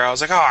won't swear. I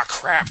was like, oh,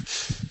 crap.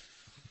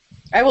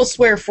 I will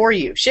swear for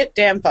you. Shit,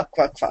 damn, fuck.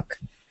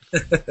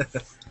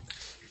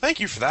 Thank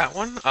you for that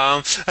one.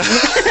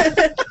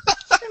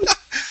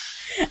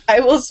 I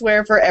will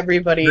swear for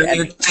everybody. Bring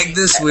your tag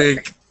this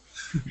week.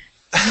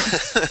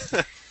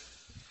 I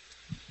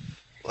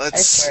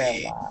Let's swear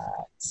see. a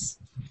lot.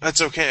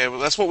 That's okay. Well,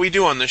 that's what we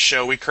do on this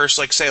show. We curse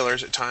like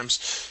sailors at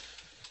times.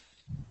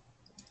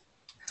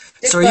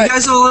 So are you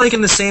guys all like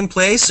in the same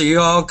place? Or you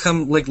all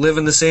live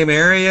in the same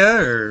area,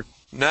 or?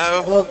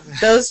 No. Well,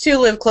 those two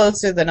live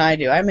closer than I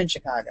do. I'm in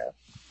Chicago.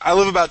 I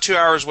live about 2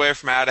 hours away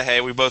from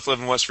Adahay. We both live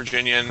in West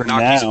Virginia, and For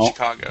Naki's in now.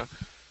 Chicago.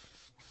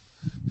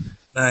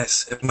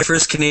 Nice. My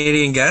first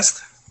Canadian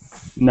guest.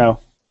 No.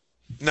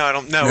 No, I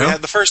don't know. No? We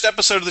had the first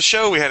episode of the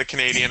show. We had a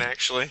Canadian,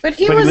 actually. But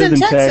he But was lived in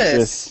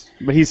Texas.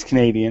 But he's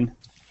Canadian.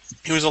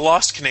 He was a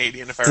lost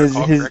Canadian, if I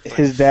recall correctly.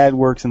 His dad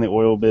works in the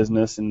oil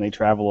business, and they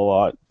travel a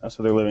lot.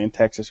 So they're living in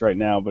Texas right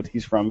now, but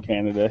he's from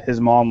Canada.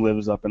 His mom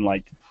lives up in,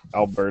 like,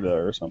 Alberta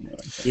or something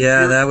like that.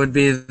 Yeah, that would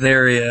be the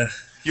area.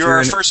 You're our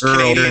an first Earl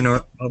Canadian. in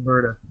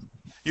Alberta.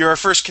 You're our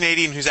first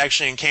Canadian who's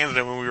actually in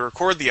Canada when we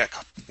record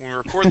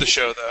the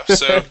show, though.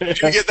 So you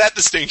get that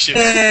distinction.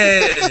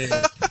 Hey!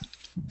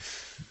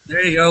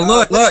 There you go.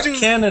 Look, let's look, do-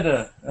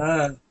 Canada.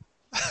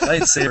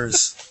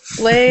 Lightsabers.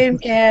 Blame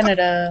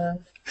Canada.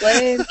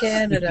 Blame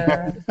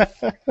Canada.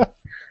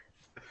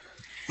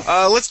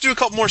 Let's do a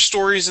couple more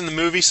stories in the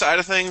movie side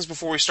of things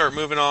before we start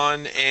moving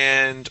on,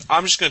 and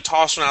I'm just going to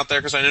toss one out there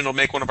because I know it'll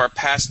make one of our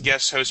past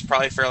guest hosts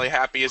probably fairly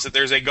happy, is that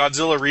there's a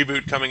Godzilla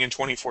reboot coming in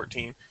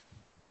 2014.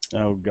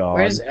 Oh,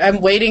 God.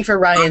 I'm waiting for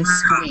Ryan's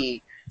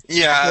tweet.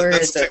 Yeah, Where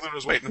that's is exactly it? what I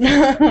was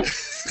waiting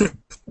for.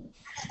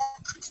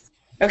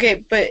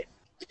 Okay, but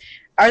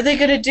are they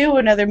going to do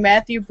another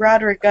Matthew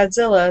Broderick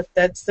Godzilla?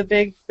 That's the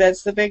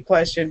big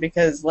question,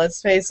 because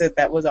let's face it,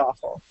 that was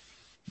awful.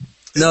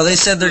 No, they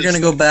said they're going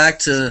to go back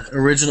to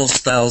original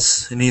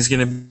styles, and he's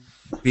going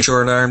to be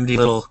short-armed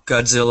little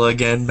Godzilla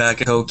again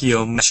back in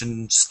Tokyo,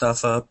 mashing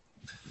stuff up.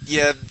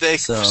 Yeah, they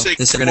So say,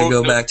 they're going to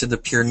go back to the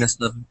pureness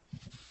of.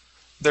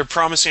 They're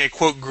promising a,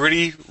 quote,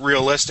 gritty,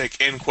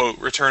 realistic, end quote,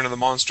 return of the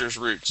monster's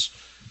roots.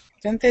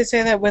 Didn't they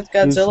say that with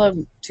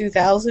Godzilla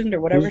 2000 or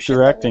whatever? Who's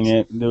directing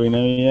it? Do we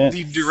know yet?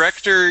 The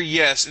director,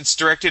 yes, it's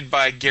directed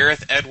by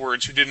Gareth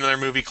Edwards, who did another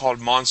movie called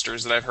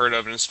Monsters that I've heard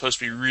of, and it's supposed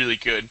to be really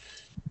good.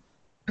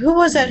 Who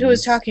was that who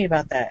was talking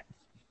about that?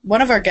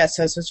 One of our guest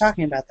hosts was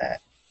talking about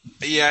that.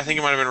 Yeah, I think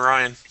it might have been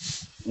Ryan.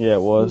 Yeah,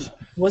 it was.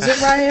 Was it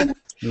Ryan?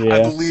 Yeah.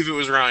 I believe it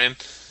was Ryan.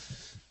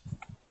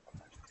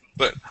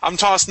 But I'm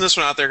tossing this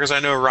one out there because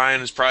I know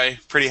Ryan is probably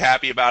pretty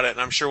happy about it,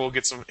 and I'm sure we'll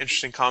get some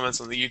interesting comments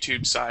on the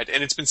YouTube side.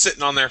 And it's been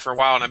sitting on there for a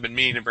while, and I've been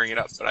meaning to bring it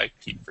up, but I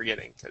keep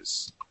forgetting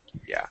because,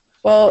 yeah.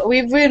 Well,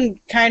 we've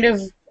been kind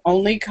of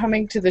only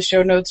coming to the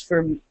show notes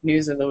for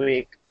news of the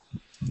week.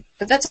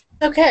 But that's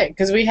okay,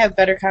 because we have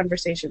better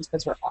conversations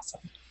because we're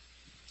awesome.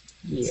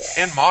 Yeah.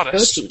 And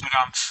modest. Go team.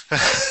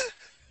 But,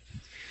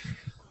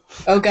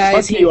 Oh,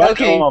 guys, Fuck you, I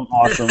okay. know I'm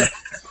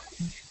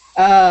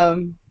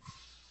awesome.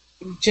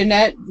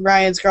 Jeanette,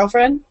 Ryan's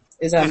girlfriend,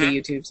 is on the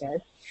YouTube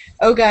side.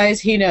 Oh,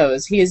 guys, he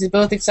knows. He is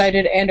both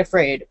excited and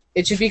afraid.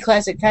 It should be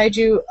classic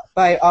kaiju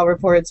by all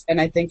reports, and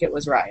I think it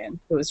was Ryan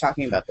who was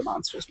talking about the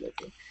Monsters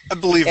movie. I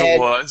believe it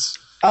was.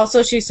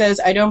 Also, she says,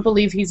 I don't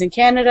believe he's in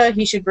Canada.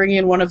 He should bring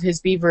in one of his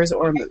beavers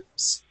or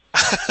moose.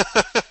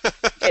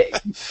 Get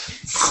on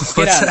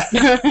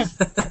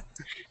that.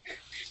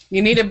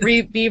 You need a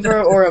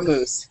beaver or a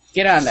moose.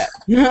 Get on that.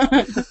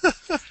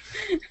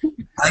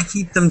 I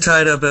keep them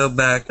tied up out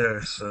back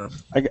there, so.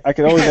 I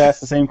could always ask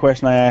the same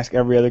question I ask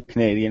every other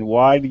Canadian.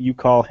 Why do you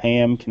call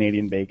ham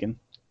Canadian bacon?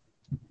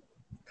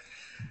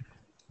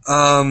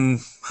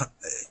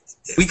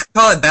 We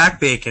call it back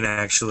bacon,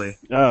 actually.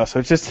 Oh, so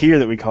it's just here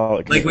that we call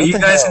it. Like what you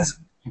guys,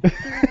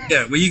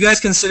 what you guys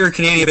consider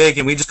Canadian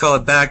bacon, we just call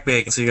it back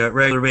bacon. So you got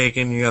regular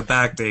bacon, you got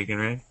back bacon,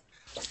 right?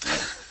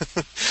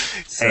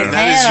 And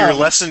that is your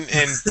lesson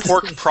in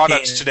pork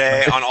products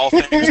today on all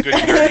things good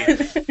and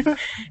dirty.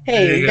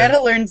 Hey, you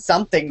gotta learn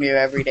something new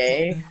every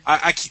day.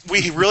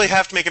 We really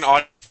have to make an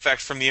audio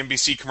effect from the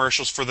NBC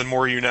commercials for The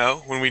More You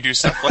Know when we do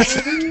stuff like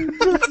that.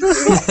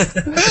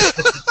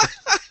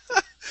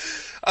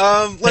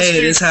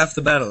 It is half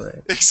the battle,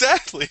 right?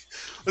 Exactly.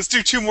 Let's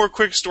do two more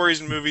quick stories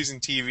in movies and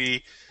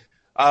TV.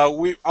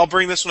 I'll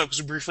bring this one up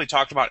because we briefly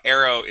talked about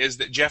Arrow, is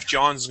that Jeff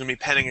Johns is going to be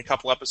penning a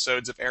couple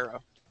episodes of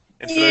Arrow.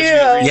 And for those of you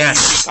that read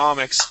DC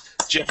Comics,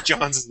 Jeff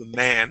Johns is the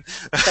man.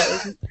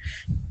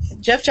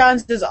 Jeff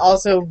Johns is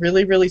also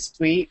really, really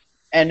sweet.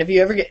 And if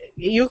you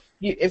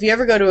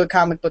ever go to a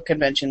comic book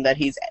convention that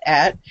he's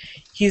at,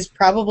 he's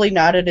probably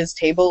not at his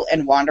table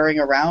and wandering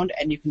around,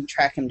 and you can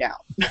track him down.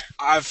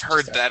 I've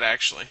heard that,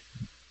 actually.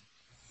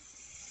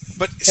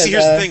 But see,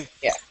 here's the thing.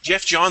 Yeah.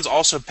 Jeff Johns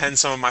also penned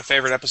some of my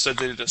favorite episodes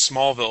they did at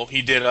Smallville.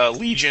 He did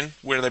Legion,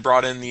 where they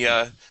brought in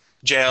the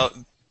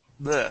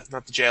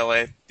not the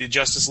JLA, the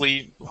Justice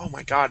League. Oh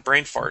my God,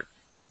 brain fart.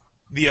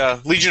 The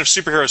Legion of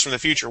Superheroes from the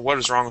Future. What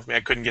is wrong with me? I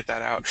couldn't get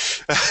that out.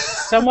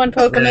 Someone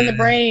poke him in the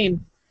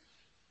brain.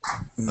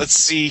 Let's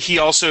see. He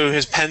also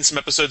has penned some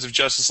episodes of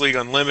Justice League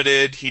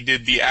Unlimited. He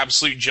did the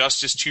Absolute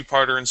Justice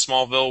two-parter in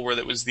Smallville, where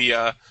that was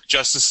the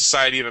Justice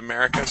Society of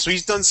America. So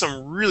he's done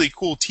some really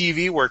cool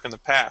TV work in the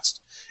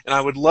past, and I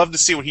would love to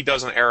see what he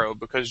does on Arrow,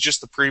 because just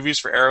the previews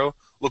for Arrow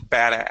look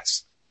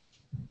badass.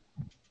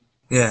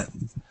 Yeah,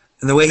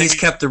 and the way he's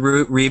kept the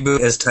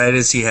reboot as tight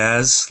as he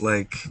has,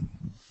 like,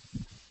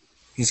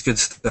 he's good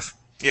stuff.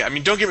 Yeah, I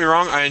mean, don't get me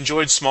wrong, I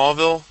enjoyed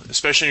Smallville,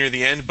 especially near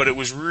the end, but it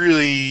was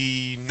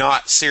really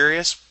not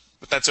serious,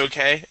 but that's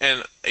okay.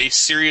 And a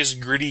serious,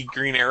 gritty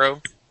Green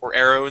Arrow, or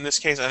Arrow in this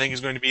case, I think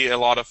is going to be a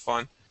lot of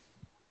fun.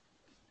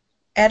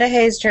 Etta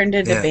Hayes turned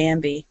into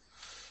Bambi.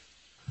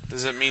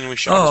 Does that mean we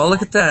should... Oh,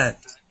 look at that.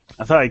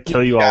 I thought I'd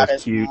kill you all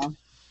as cute. Mom.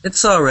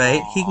 It's all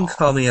right. He can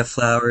call me a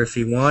flower if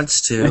he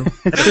wants to.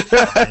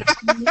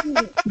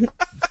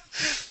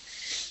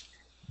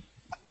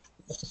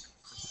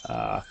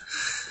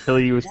 Kill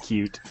you was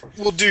cute.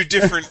 We'll do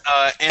different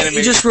animated...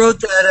 He just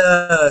wrote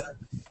that...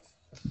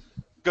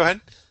 Go ahead.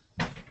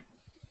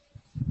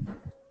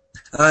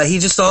 He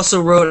just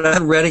also wrote, I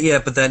haven't read it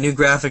yet, but that new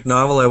graphic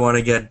novel I want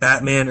to get,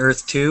 Batman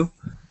Earth 2.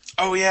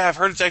 Oh yeah, I've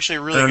heard it's actually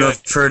really good. I don't know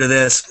if you've heard of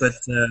this, but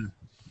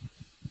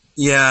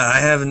yeah, I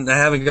haven't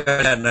got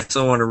that, and I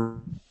still want to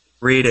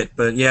read it.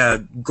 But yeah,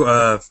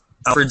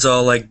 Alfred's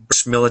all like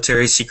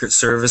military Secret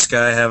Service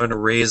guy having to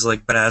raise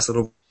like badass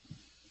little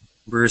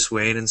Bruce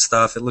Wayne and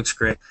stuff. It looks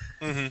great.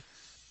 Mm-hmm.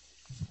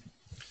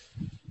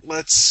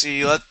 let's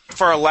see.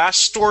 For our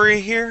last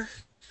story here,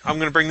 I'm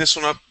going to bring this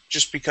one up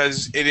just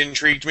because it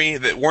intrigued me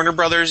that Warner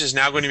Brothers is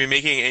now going to be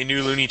making a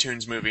new Looney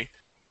Tunes movie.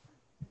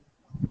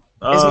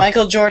 Is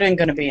Michael Jordan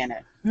going to be in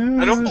it?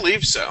 I don't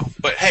believe so.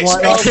 But hey,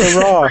 Why not Space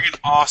The Jam Rock? is freaking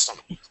awesome.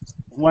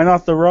 Why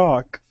not The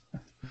Rock?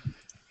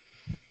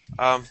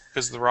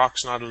 Because The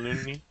Rock's not a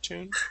Looney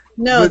Tune?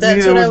 No, But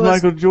that's neither what I was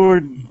was... Michael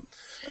Jordan.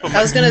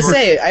 I was going to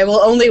say, I will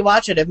only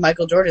watch it if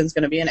Michael Jordan's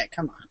going to be in it.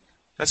 Come on.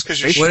 That's because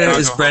you're What Chicago. What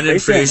is Brendan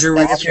Space Jam. Fraser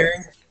That's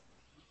reappearing?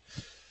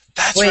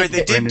 That's Wait, right, they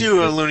did Brendan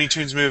do a Fraser. Looney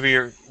Tunes movie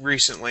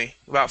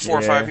about 4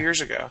 or Yeah. 5 years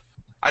ago.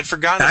 I'd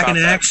forgotten Back about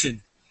in that.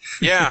 action.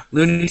 Yeah.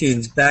 Looney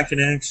Tunes, back in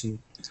action.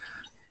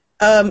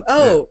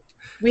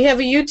 We have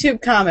a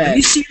YouTube comment. Have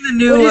you seen the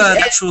new, What is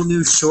it? actual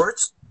new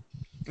shorts?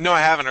 No,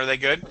 I haven't. Are they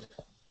good?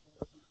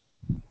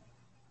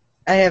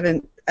 I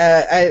haven't.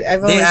 I've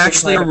only They seen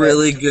actually part are of it.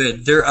 really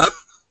good.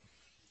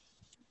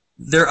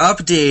 They're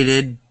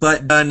updated,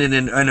 but done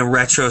in a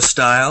retro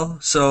style.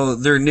 So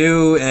they're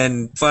new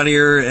and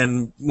funnier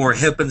and more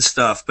hip and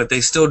stuff. But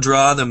they still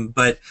draw them,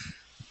 but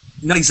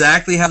not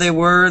exactly how they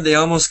were. They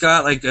almost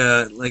got like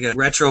a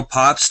retro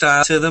pop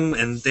style to them,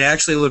 and they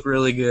actually look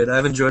really good.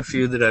 I've enjoyed a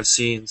few that I've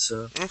seen.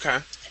 So Okay.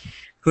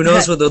 who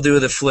knows what they'll do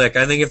with the flick?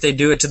 I think if they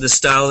do it to the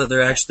style that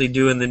they're actually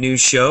doing the new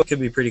show, it could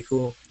be pretty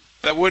cool.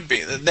 That would be.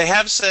 They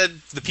have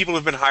said the people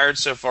who've been hired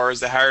so far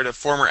is they hired a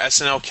former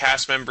SNL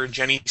cast member,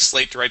 Jenny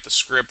Slate, to write the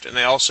script, and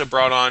they also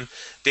brought on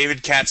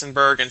David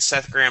Katzenberg and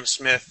Seth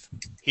Graham-Smith.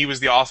 He was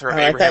the author of Oh,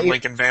 I thought Abraham you-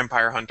 Lincoln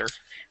Vampire Hunter.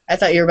 I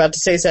thought you were about to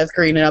say Seth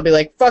Green, and I'll be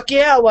like, fuck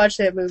yeah, I'll watch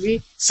that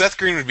movie. Seth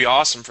Green would be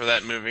awesome for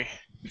that movie.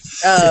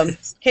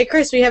 Hey,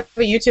 Chris, we have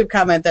a YouTube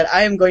comment that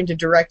I am going to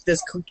direct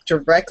this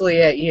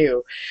directly at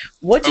you.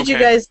 What did you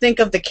Okay. guys think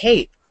of The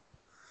Cape?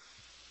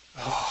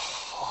 I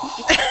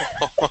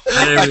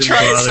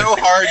tried so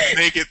hard to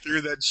make it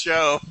through that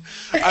show.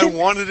 I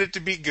wanted it to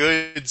be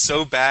good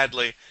so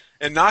badly.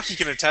 And Naki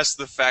can attest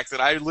to the fact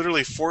that I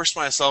literally forced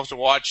myself to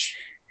watch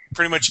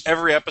pretty much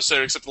every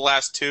episode except the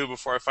last 2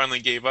 before I finally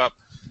gave up.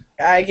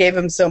 I gave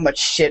him so much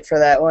shit for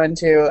that one,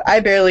 too. I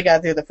barely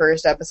got through the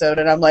first episode,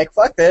 and I'm like,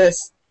 fuck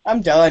this.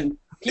 I'm done.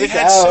 It Peace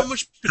had out. so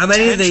much potential. How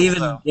many did they even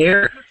though.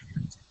 air? It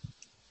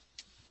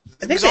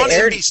I think was they on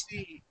aired...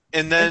 NBC,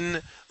 and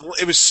then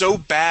it was so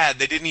bad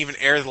they didn't even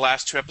air the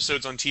last 2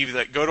 episodes on TV.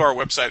 Like, go to our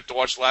website to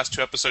watch the last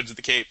 2 episodes of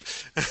The Cape.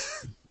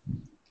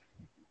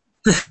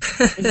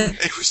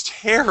 It was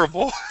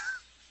terrible.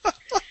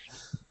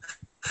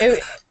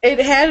 It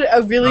had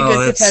a really Oh,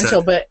 good that's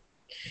potential, sad. but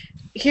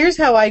here's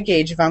how I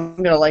gauge if I'm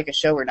going to like a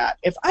show or not.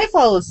 If I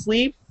fall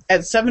asleep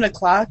at 7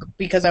 o'clock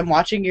because I'm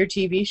watching your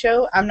TV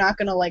show, I'm not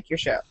going to like your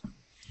show.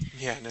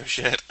 Yeah, no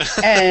shit.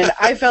 And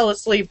I fell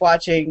asleep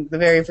watching the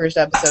very first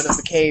episode of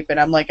The Cape, and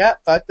I'm like, oh,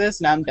 fuck this,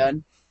 and I'm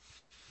done.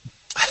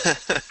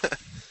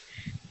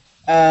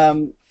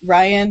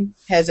 Ryan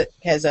has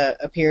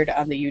appeared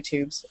on the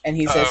YouTubes, and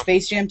he says, Uh-oh.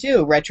 Space Jam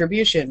 2,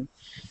 Retribution.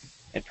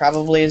 It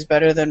probably is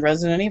better than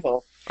Resident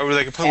Evil. Or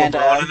they can put And,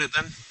 LeBron in it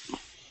then?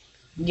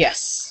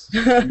 Yes.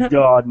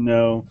 God,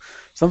 no.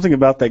 Something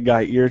about that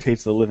guy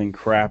irritates the living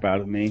crap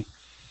out of me.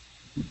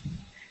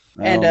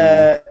 And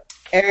Oh,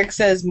 Eric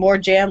says, more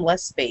jam,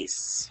 less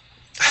space.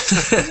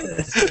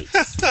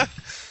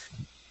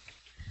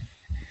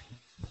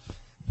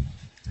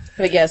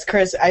 But yes,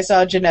 Chris, I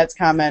saw Jeanette's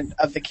comment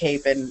of The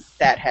Cape, and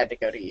that had to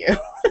go to you.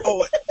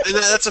 Oh,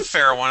 that's a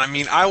fair one. I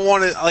mean,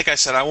 like I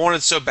said, I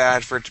wanted so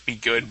bad for it to be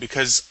good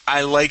because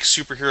I like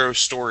superhero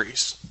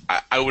stories.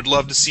 I would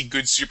love to see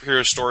good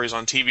superhero stories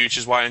on TV, which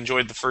is why I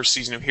enjoyed the first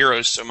season of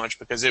Heroes so much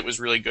because it was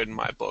really good in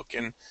my book.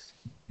 And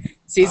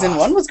Season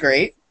 1 was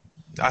great.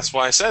 that's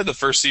why I said the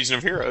first season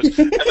of Heroes.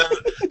 And then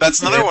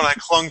that's another one I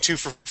clung to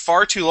for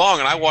far too long,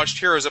 and I watched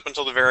Heroes up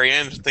until the very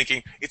end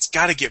thinking, it's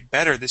got to get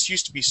better. This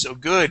used to be so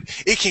good.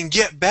 It can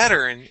get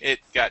better. And it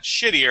got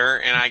shittier,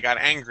 and I got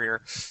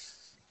angrier.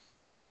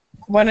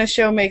 When a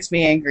show makes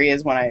me angry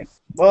is when I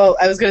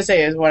was going to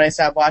say is when I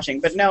stop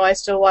watching, but no, I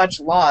still watch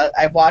Lost.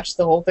 I watched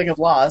the whole thing of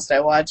Lost. I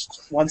watched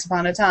Once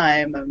Upon a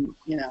Time, and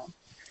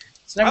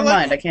so never I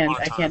like mind. Once Upon a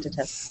I Time. can't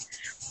attest.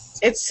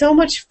 It's so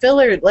much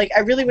filler. Like,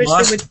 I really wish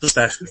Lost they would.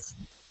 especially.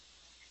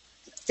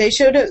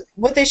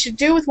 What they should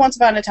do with Once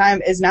Upon a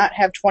Time is not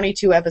have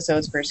 22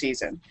 episodes per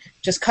season.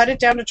 Just cut it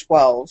down to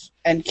 12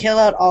 and kill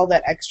out all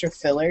that extra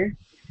filler,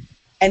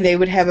 and they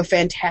would have a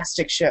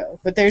fantastic show.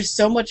 But there's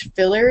so much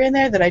filler in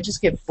there that I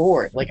just get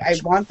bored. Like, I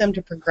want them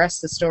to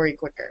progress the story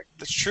quicker.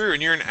 That's true,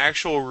 and you're an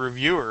actual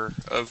reviewer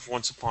of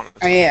Once Upon a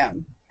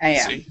Time. I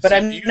am. See, but so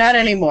I'm you- not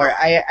anymore.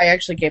 I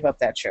actually gave up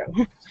that show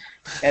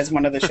as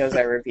one of the shows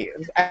I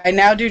review. I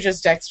now do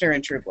just Dexter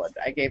and True Blood.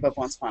 I gave up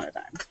Once Upon a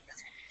Time.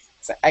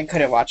 So I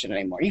couldn't watch it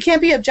anymore. You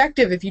can't be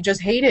objective if you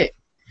just hate it.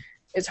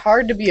 It's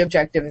hard to be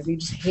objective if you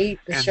just hate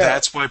the And show.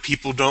 that's why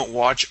people don't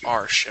watch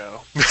our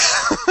show.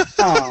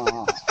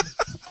 Aw.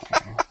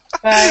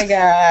 Bye,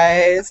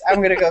 guys. I'm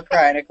going to go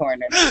cry in a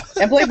corner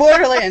and play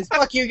Borderlands.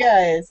 Fuck you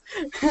guys.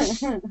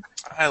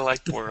 I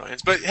like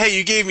Borderlands. But hey,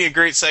 you gave me a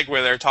great segue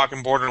there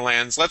talking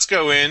Borderlands. Let's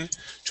go in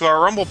to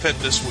our Rumble Pit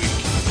this week.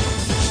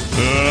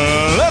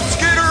 Let's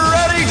get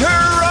ready to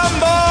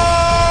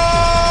rumble!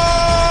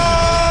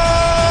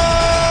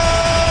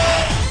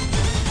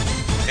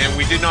 and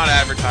we did not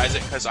advertise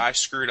it because I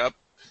screwed up.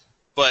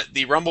 But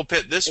the Rumble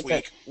Pit this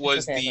week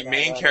was the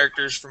main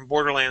characters from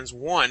Borderlands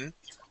 1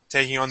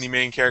 taking on the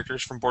main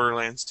characters from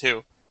Borderlands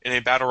 2 in a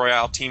Battle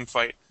Royale team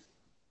fight.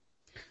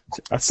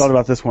 I thought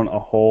about this one a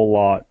whole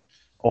lot.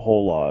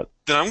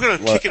 Then I'm going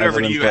to kick it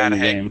over to you,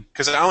 Adaheg,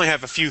 because I only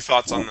have a few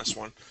thoughts on this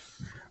one.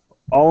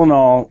 All in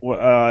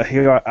all,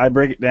 here I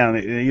break it down.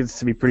 It gets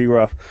to be pretty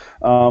rough.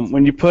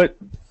 When you put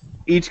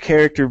each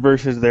character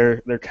versus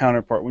their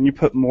counterpart, when you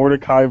put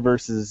Mordecai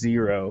versus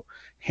Zero,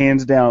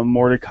 hands down,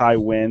 Mordecai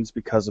wins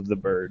because of the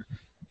bird.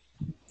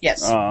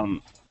 Yes.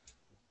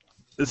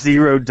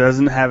 Zero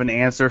doesn't have an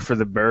answer for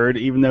the bird.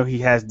 Even though he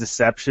has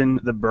deception,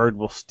 the bird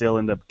will still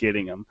end up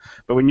getting him.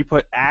 But when you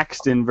put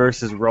Axton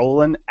versus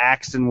Roland,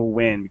 Axton will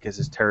win because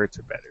his turrets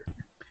are better.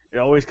 It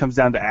always comes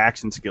down to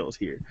action skills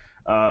here.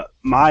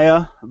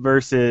 Maya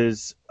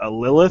versus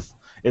Lilith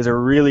is a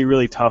really,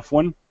 really tough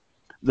one.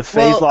 The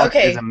phase lock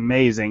is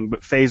amazing,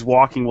 but phase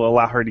walking will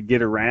allow her to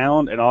get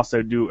around and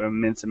also do an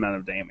immense amount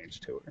of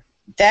damage to her.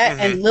 That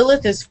and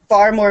Lilith is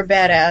far more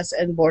badass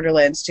in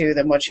Borderlands 2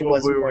 than what she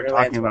was in Borderlands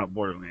 1. We're talking about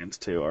Borderlands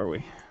 2, are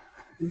we?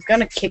 I'm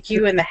gonna kick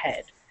you in the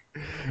head.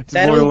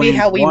 That'll be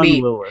how we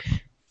meet. Lilith.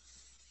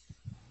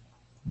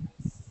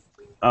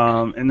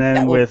 And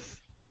then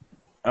with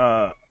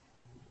the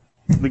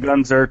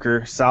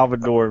Gunzerker,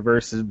 Salvador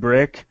versus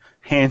Brick,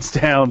 hands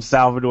down,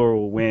 Salvador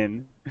will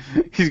win.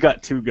 He's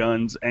got 2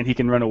 guns and he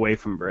can run away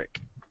from Brick.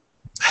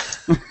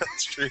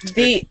 That's true.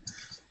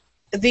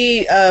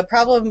 The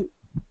problem.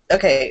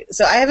 Okay,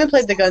 so I haven't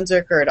played the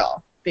Gunzerker at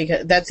all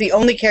because that's the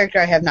only character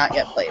I have not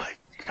yet played. Oh my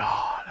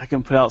god, I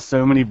can put out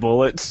so many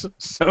bullets,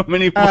 so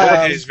many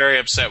bullets. He's very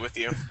upset with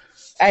you.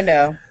 I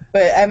know,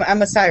 but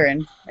I'm a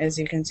siren, as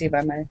you can see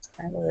by my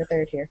lower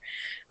third here.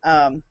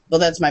 Well,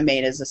 that's my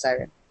main is a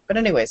siren. But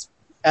anyways,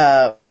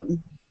 the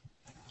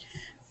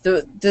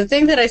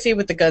thing that I see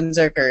with the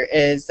Gunzerker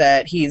is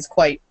that he's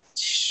quite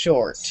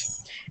short,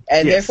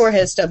 and therefore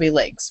has stubby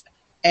legs,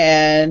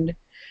 and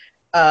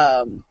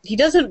he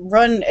doesn't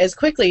run as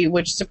quickly,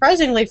 which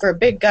surprisingly for a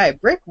big guy,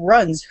 Brick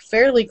runs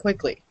fairly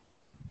quickly,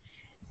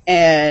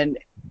 and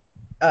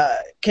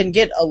can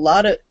get a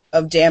lot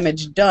of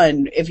damage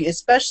done,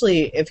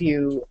 especially if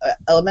you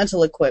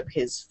elemental equip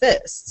his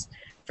fists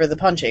for the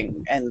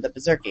punching and the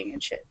berserking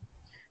and shit.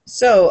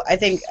 So I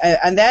think,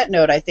 on that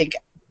note, I think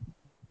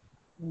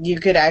you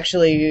could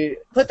actually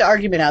put the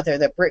argument out there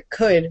that Brick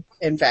could,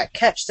 in fact,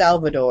 catch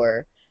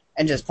Salvador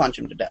and just punch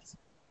him to death.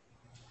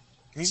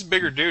 He's a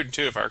bigger dude,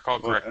 too, if I recall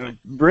correctly.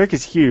 Brick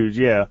is huge,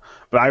 yeah.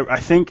 But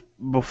I think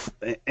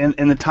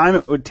in the time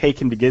it would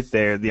take him to get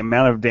there, the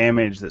amount of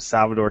damage that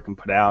Salvador can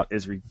put out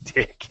is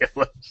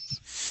ridiculous.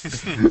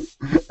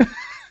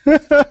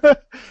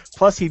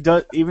 Plus, he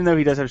does, even though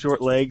he does have short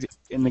legs,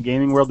 in the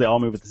gaming world, they all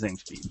move at the same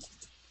speed.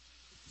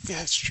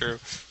 Yeah, it's true.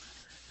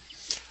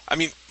 I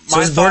mean,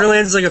 so is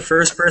Borderlands like a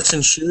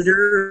first-person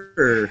shooter,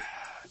 or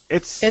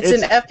it's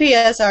an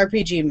FPS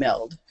RPG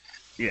meld?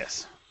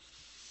 Yes.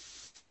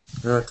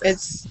 Okay.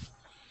 It's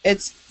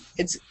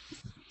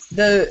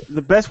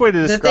the best way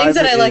to describe the things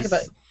that I like is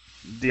about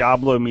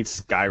Diablo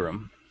meets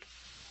Skyrim.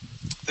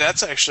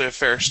 That's actually a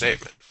fair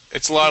statement.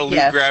 It's a lot of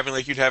loot grabbing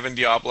like you'd have in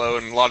Diablo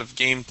and a lot of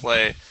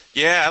gameplay.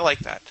 Yeah, I like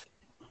that.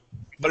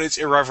 But it's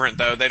irreverent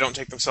though. They don't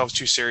take themselves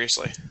too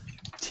seriously.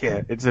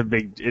 Yeah, it's a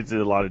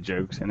lot of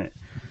jokes in it.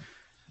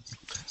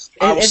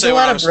 It's a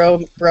lot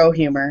of bro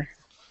humor.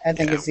 I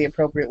think is the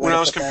appropriate way. When I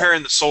was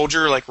comparing the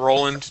soldier like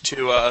Roland to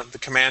the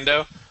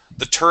commando,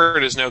 the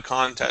turret is no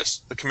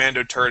contest. The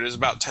commando turret is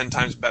about 10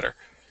 times better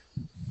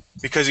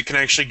because it can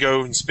actually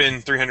go and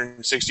spin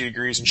 360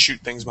 degrees and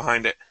shoot things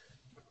behind it.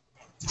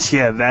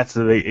 Yeah, that's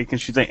the it can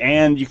shoot things,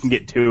 and you can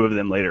get 2 of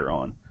them later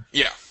on.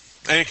 Yeah,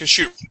 and it can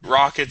shoot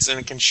rockets, and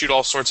it can shoot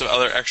all sorts of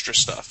other extra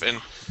stuff. And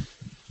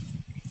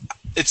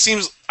it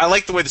seems I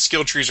like the way the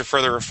skill trees are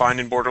further refined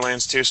in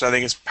Borderlands 2. So I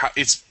think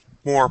it's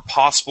more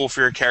possible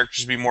for your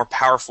characters to be more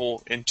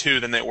powerful in 2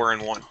 than they were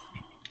in 1.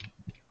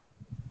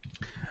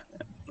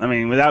 I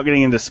mean, without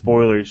getting into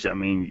spoilers, I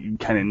mean, you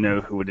kind of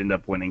know who would end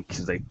up winning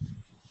because they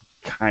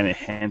kind of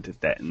hint at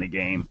that in the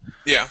game.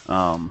 Yeah.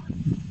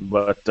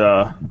 But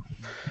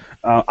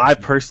I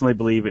personally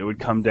believe it would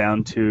come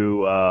down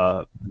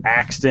to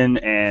Axton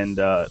and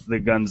the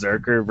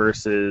Gunzerker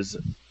versus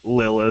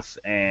Lilith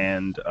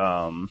and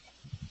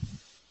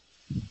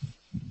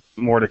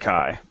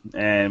Mordecai.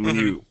 And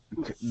when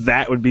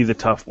that would be the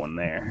tough one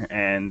there.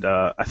 And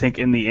I think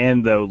in the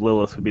end, though,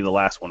 Lilith would be the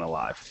last one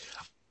alive.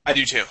 I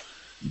do too.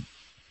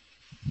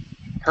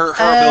 Her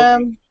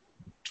abilities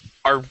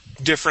are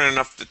different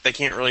enough that they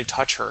can't really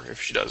touch her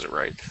if she does it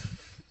right.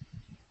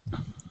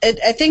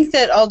 I think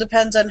that all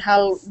depends on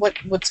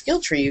what skill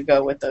tree you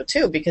go with, though,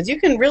 too, because you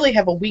can really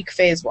have a weak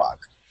phase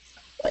walk.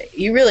 Like,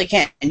 you really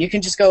can. And you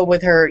can just go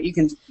with her. You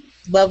can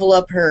level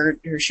up her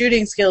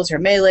shooting skills, her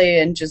melee,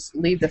 and just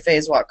leave the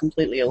phase walk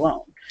completely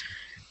alone.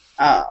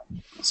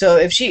 So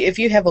if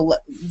you have a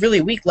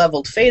really weak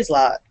leveled phase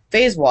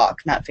walk,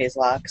 not phase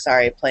lock.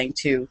 Sorry, playing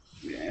 2.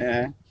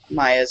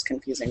 Maya's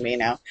confusing me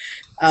now.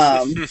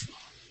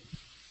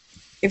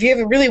 if you have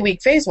a really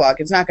weak phase walk,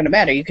 it's not going to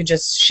matter. You could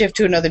just shift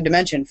to another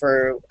dimension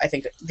for, I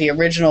think, the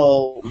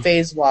original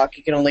phase walk,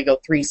 you can only go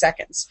 3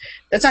 seconds.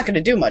 That's not going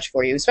to do much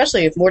for you,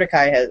 especially if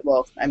Mordecai has,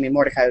 well, I mean,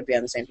 Mordecai would be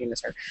on the same team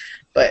as her.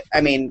 But,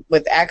 I mean,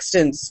 with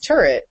Axton's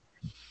turret,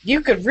 you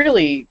could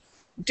really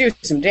do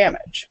some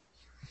damage.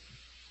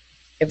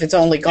 If it's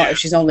only gone, if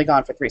she's only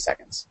gone for 3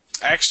 seconds.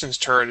 Axton's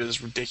turret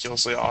is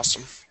ridiculously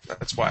awesome.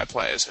 That's why I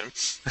play as him.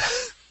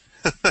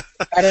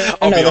 I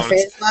don't know, the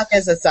phase lock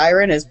as a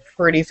siren is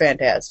pretty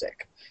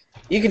fantastic.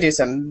 You can do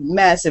some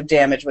massive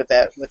damage with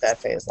that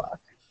phase lock.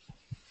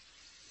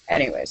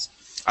 Anyways.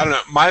 I don't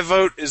know. My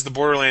vote is the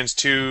Borderlands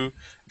 2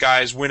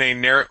 guys win a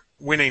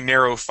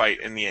narrow fight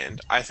in the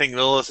end. I think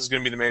Lilith is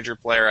going to be the major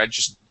player. I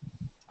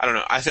don't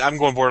know. I'm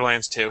going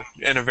Borderlands 2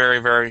 in a very,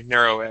 very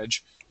narrow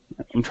edge.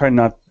 I'm trying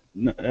not...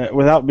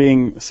 Without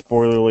being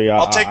spoilerly,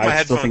 I'll take my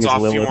headphones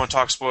off if you want to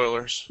talk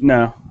spoilers.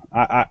 No.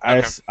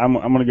 I'm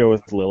going to go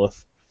with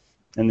Lilith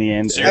in the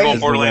end. So you're going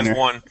Borderlands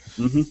 1.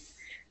 Mm-hmm.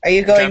 Are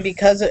you going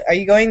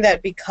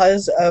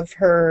because of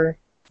her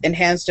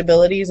enhanced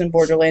abilities in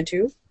Borderlands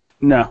 2?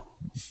 No,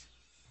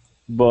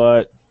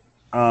 but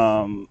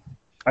I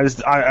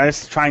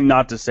just try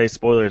not to say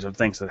spoilers of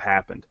things that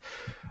happened.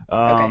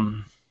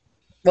 Okay.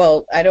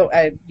 Well,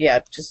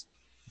 just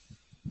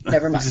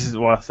never mind. This is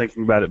while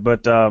thinking about it,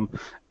 but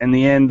in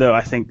the end, though,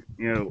 I think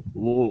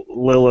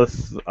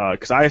Lilith,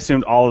 because I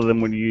assumed all of them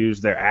would use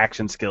their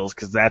action skills,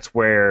 because that's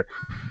where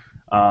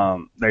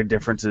their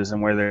differences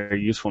and where their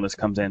usefulness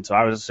comes in. So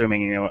I was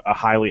assuming, a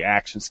highly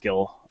action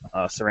skill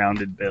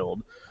surrounded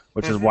build,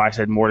 which is why I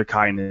said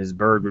Mordecai and his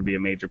bird would be a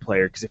major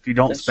player. Because if you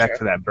don't spec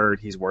for that bird,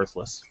 he's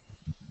worthless.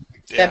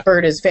 Yeah. That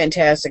bird is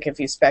fantastic if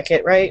you spec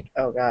it right.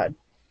 Oh god,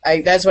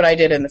 that's what I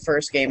did in the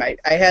first game. I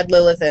had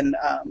Lilith and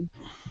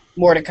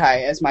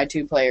Mordecai as my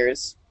 2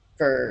 players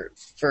for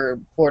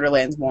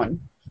Borderlands 1.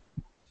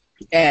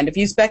 And if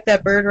you spec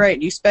that bird right,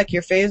 and you spec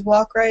your phase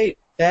walk right,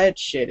 that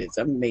shit is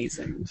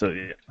amazing. So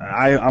yeah,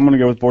 I'm going to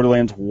go with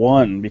Borderlands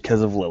 1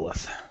 because of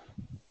Lilith.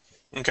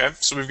 Okay,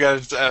 so we've got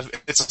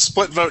it's a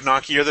split vote,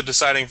 Naki. You're the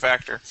deciding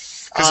factor.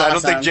 Because I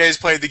don't think Jay's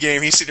played the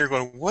game. He's sitting here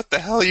going, "What the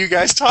hell are you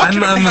guys talking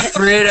about?" I'm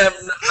afraid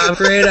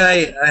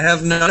I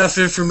have not enough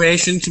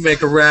information to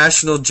make a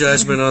rational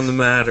judgment on the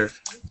matter.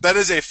 That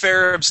is a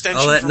fair abstention.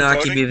 I'll let from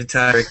Naki voting. be the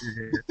tiebreaker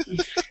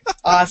here.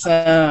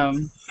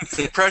 Awesome.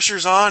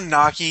 Pressure's on,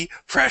 Naki.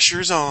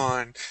 Pressure's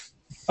on.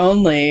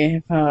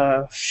 Only,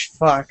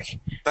 fuck.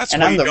 That's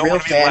and why I'm the real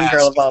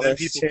fangirl of all this,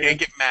 people too. Can't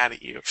get mad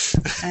at you.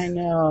 I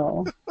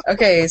know.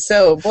 Okay,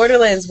 so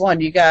Borderlands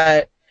 1, you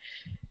got...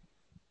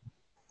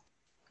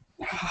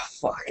 Oh,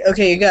 fuck.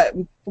 Okay, you got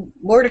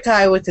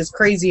Mordecai with his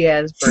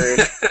crazy-ass bird.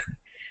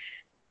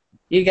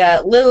 You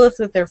got Lilith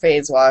with their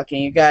phase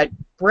walking. You got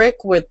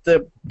Brick with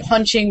the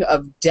punching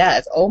of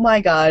death. Oh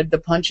my god, the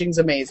punching's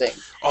amazing.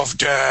 Of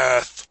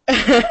death.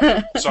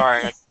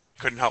 Sorry, I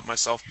couldn't help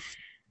myself.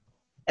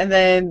 And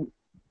then...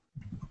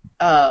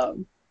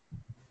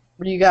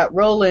 you got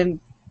Roland.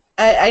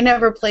 I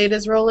never played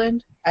as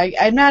Roland.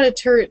 I'm not a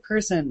turret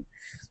person,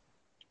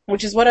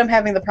 which is what I'm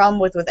having the problem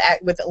with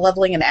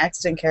leveling an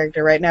Axton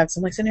character right now. Because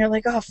I'm like sitting here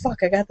like, oh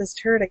fuck, I got this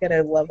turret, I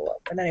gotta level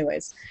up. But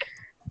anyways,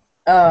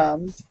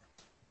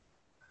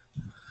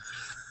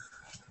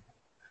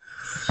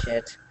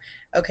 shit.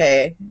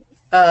 Okay,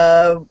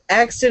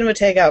 Axton would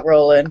take out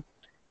Roland.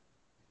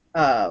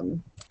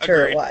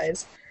 Turret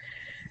wise,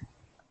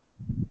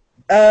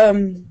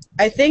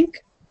 I think.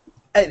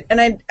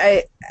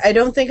 I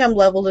don't think I'm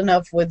leveled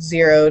enough with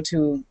Zero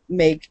to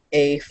make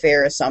a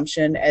fair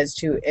assumption as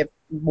to if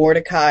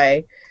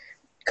Mordecai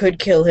could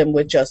kill him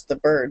with just the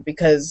bird,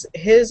 because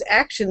his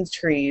actions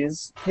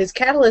trees, his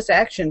catalyst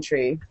action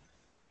tree,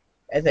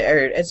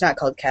 it's not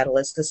called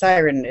catalyst, the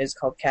siren is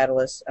called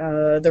catalyst,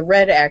 the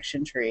red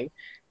action tree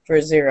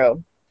for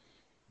Zero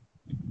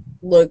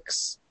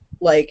looks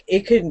like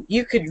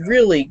you could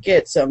really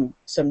get some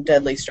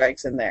deadly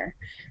strikes in there.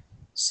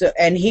 So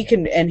and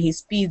he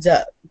speeds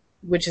up,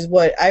 which is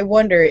what I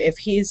wonder if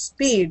his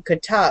speed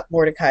could top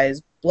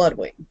Mordecai's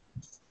Bloodwing.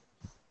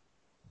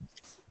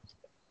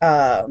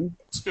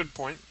 That's a good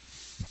point.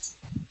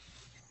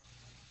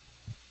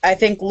 I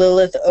think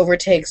Lilith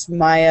overtakes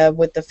Maya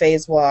with the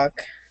phase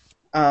walk.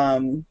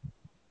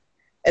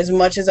 As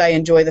much as I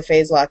enjoy the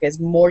phase lock, as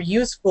more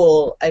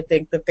useful I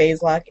think the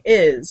phase lock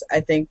is, I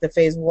think the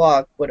phase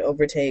walk would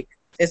overtake,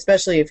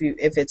 especially if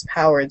it's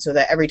powered so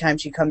that every time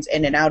she comes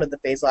in and out of the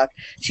phase lock,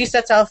 she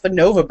sets off a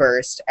Nova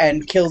Burst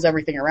and kills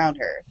everything around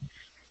her.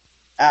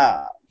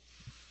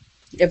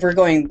 If we're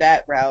going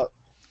that route,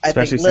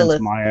 especially I think Lilith,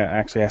 since Maya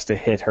actually has to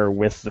hit her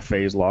with the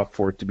phase lock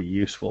for it to be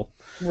useful.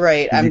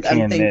 Right. I'm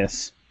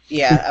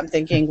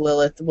thinking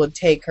Lilith would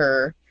take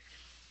her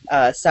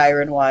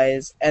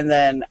siren-wise, and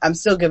then I'm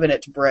still giving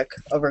it to Brick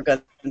over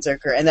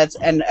Gunzerker,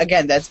 and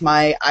again,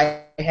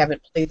 I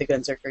haven't played the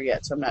Gunzerker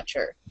yet, so I'm not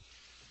sure.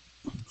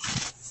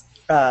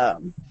 I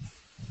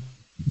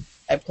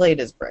played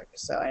as Brick,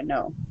 so I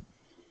know.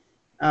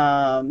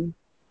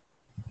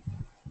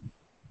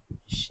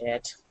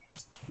 Shit.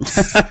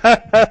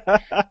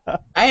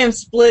 I am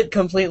split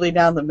completely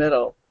down the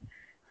middle.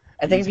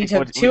 I think if you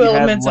took two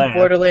elements of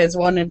Borderlands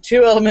 1 and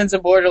two elements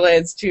of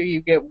Borderlands 2,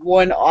 you get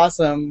one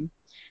awesome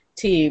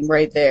team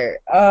right there.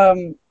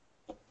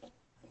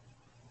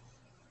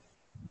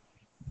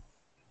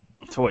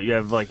 So what you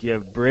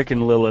have Brick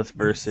and Lilith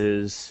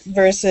versus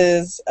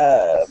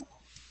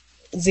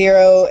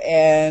Zero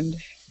and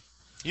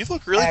you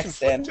look really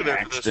Axton. conflicted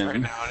over this right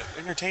now, and it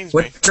entertains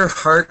What me. does your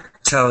heart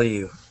tell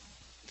you?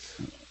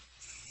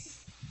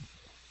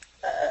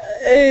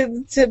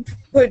 To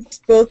put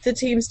both the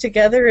teams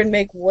together and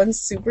make one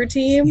super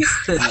team.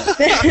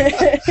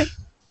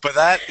 But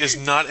that is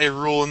not a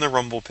rule in the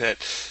Rumble Pit.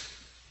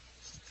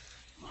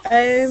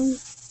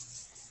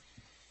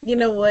 You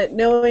know what,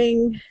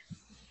 knowing...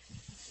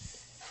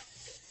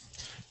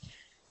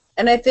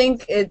 And I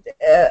think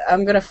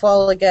I'm going to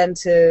fall again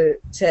to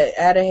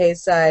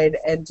Adahe's side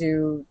and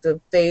do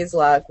the phase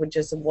lock, would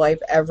just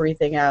wipe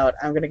everything out.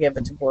 I'm going to give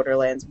it to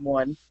Borderlands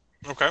 1.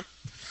 Okay.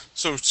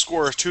 So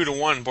score is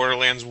 2-1.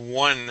 Borderlands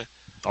 1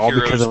 all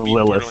heroes because of beat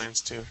Lilith.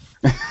 Borderlands 2.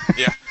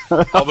 Yeah.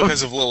 All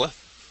because of Lilith.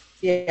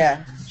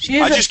 Yeah.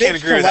 I just can't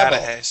agree with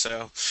Adahe,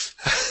 so...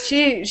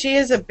 She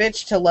is a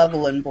bitch to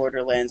level in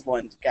Borderlands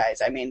 1,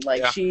 guys. I mean,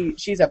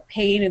 she's a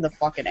pain in the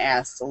fucking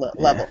ass to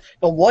level.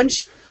 But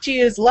once she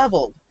is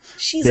leveled,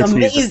 she's amazing.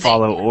 Needs to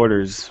follow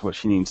orders, what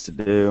she needs to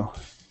do.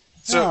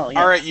 So,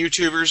 alright,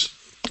 YouTubers,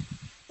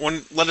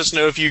 let us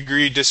know if you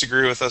agree,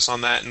 disagree with us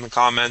on that in the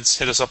comments.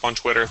 Hit us up on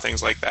Twitter,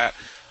 things like that.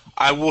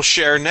 I will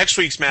share next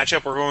week's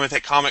matchup. We're going with a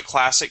Comic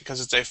Classic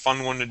because it's a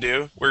fun one to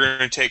do. We're going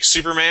to take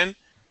Superman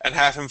and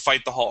have him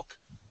fight the Hulk.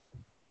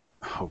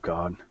 Oh,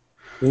 God.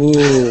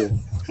 Ooh.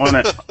 on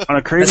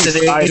a crazy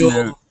side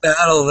note,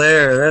 battle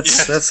there.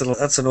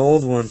 That's an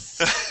old one.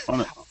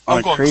 On I'm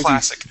a going crazy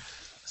classic.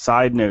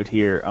 Side note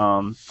here.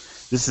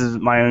 This is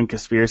my own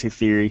conspiracy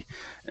theory.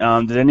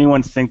 Did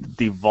anyone think that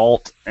the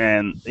vault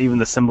and even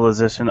the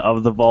symbolization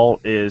of the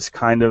vault is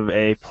kind of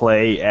a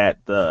play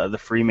at the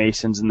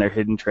Freemasons and their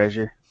hidden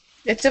treasure?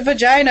 It's a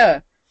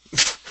vagina.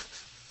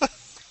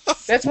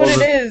 That's what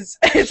it is.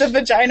 It's a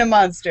vagina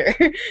monster.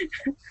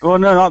 Well,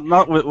 no,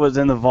 not what was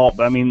in the vault,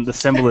 but I mean the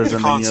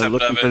symbolism and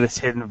looking for this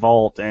hidden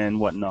vault and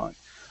whatnot.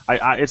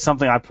 It's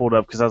something I pulled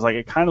up because I was like,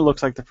 it kind of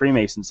looks like the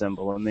Freemason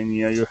symbol, and then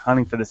you're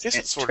hunting for this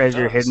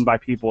treasure hidden by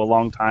people a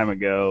long time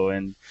ago,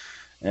 and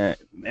it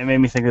made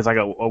me think it's like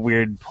a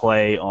weird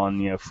play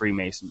on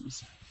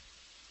Freemasons.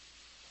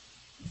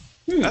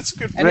 That's a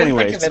good. I didn't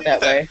think of it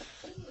that way.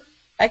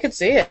 I could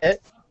see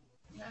it.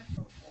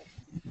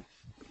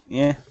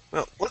 Yeah.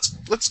 Well,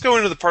 let's go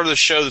into the part of the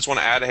show that's one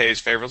of Adahe's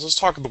favorites. Let's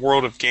talk the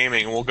world of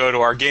gaming, and we'll go to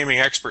our gaming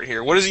expert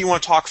here. What is it you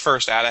want to talk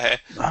first, Adahe?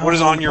 What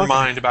is on your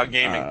mind about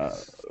gaming?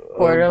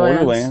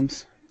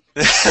 Borderlands.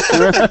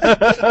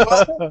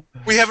 Well,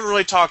 we haven't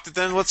really talked it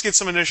then. Let's get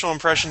some initial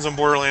impressions on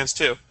Borderlands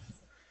 2.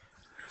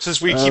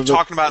 Since we keep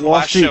talking about it in the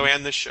last show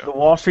and this show. The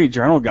Wall Street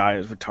Journal guy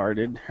is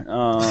retarded.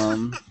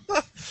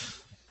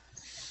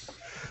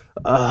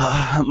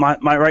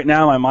 Right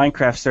now my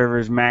Minecraft server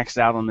is maxed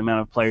out on the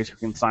amount of players who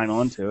can sign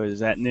on to it.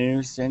 Is that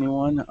news to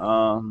anyone?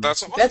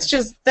 That's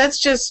just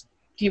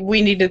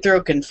we need to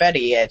throw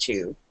confetti at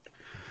you.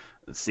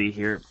 Let's see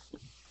here.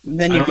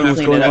 Then you can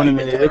clean it up.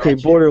 Okay,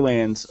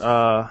 Borderlands.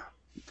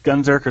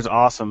 Gunzerker's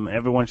awesome.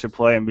 Everyone should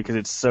play him because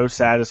it's so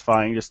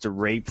satisfying just to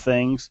rape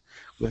things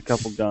with a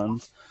couple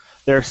guns.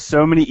 There are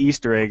so many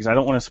Easter eggs. I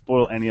don't want to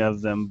spoil any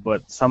of them,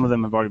 but some of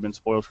them have already been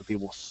spoiled for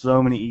people.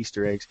 So many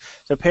Easter eggs.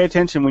 So pay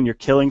attention when you're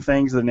killing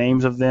things, the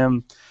names of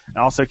them, and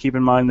also keep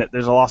in mind that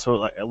there's also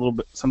like a little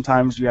bit.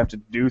 Sometimes you have to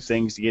do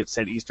things to get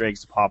said Easter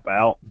eggs to pop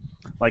out,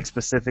 like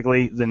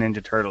specifically the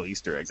Ninja Turtle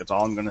Easter egg. That's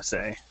all I'm going to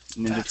say.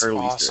 Ninja Turtle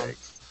awesome. Easter egg.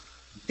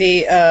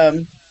 The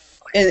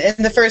in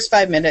the first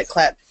 5-minute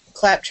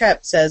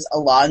Claptrap says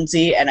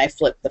Alonzi, and I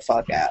flipped the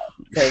fuck out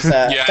because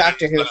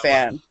Doctor Who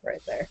fan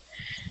right there.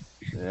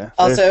 Yeah.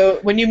 Also,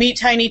 when you meet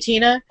Tiny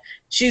Tina,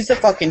 she's the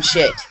fucking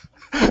shit.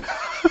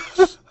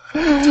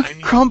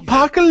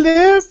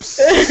 Crumpocalypse!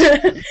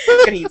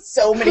 Gonna eat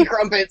so many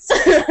crumpets.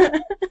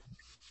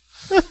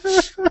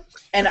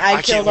 And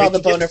I killed all the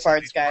boner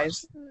farts,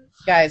 guys.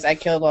 Guys, I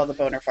killed all the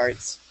boner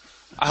farts.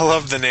 I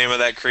love the name of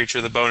that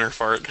creature, the boner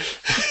fart.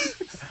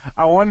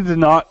 I wanted to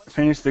not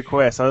finish the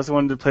quest. I just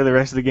wanted to play the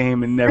rest of the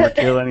game and never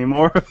kill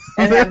anymore.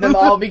 And have them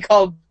all be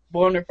called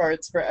boner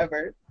farts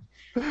forever.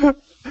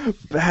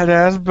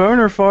 Badass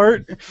boner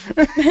fart.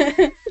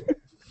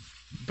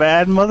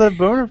 Bad mother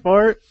boner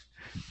fart.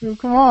 Oh,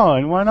 come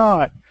on, why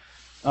not?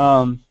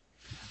 The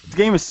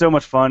game is so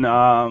much fun.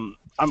 I'm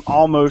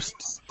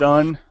almost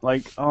done.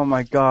 Like, oh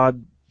my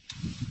god.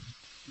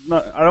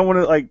 I don't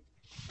want to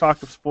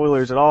talk of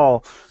spoilers at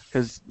all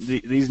because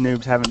these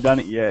noobs haven't done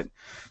it yet.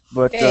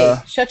 But hey,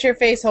 shut your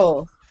face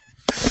hole.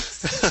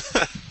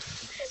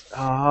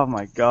 Oh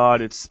my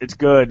god, it's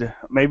good.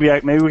 Maybe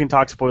we can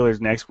talk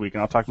spoilers next week,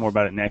 and I'll talk more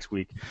about it next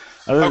week.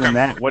 Other than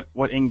that,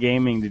 what in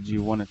gaming did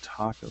you want to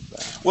talk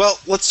about? Well,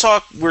 let's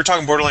talk. We were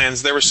talking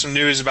Borderlands. There was some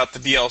news about the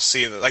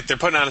DLC, that they're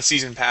putting out a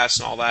season pass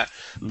and all that.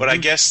 But I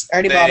guess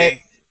already bought it.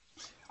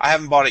 I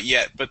haven't bought it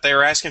yet, but they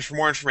were asking for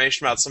more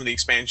information about some of the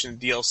expansion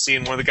DLC,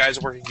 and one of the guys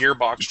that work at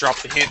Gearbox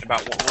dropped a hint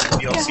about what one of the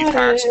DLC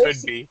packs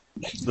could be.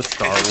 The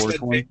Star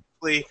Wars one.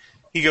 Basically,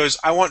 he goes,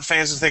 I want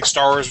fans to think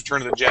Star Wars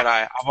Return of the Jedi.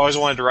 I've always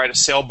wanted to ride a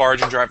sail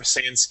barge and drive a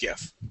sand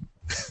skiff.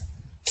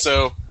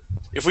 So,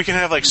 if we can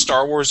have like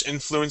Star Wars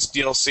influenced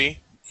DLC,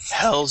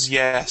 hells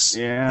yes.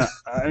 Yeah,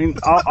 I mean,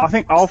 I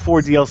think all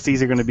 4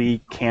 DLCs are going to be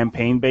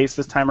campaign based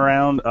this time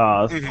around.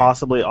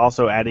 Possibly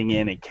also adding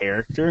in a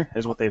character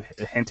is what they've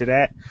hinted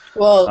at.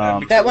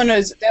 Well, that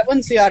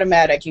one's the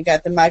automatic. You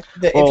got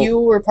if you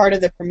were part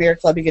of the Premier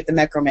Club, you get the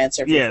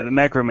Necromancer. The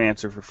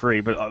Necromancer for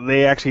free. But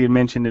they actually had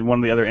mentioned in one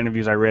of the other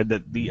interviews I read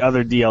that the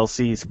other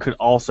DLCs could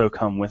also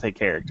come with a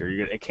character.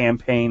 You get a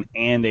campaign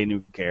and a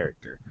new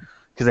character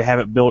because they have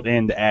it built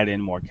in to add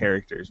in more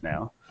characters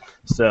now.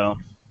 So.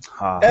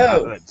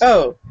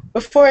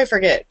 Before I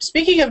forget,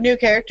 speaking of new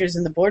characters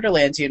in the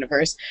Borderlands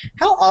universe,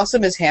 how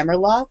awesome is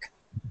Hammerlock?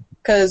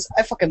 Because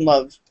I fucking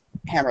love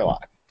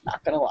Hammerlock,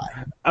 not gonna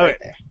lie.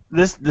 Okay,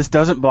 this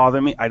doesn't bother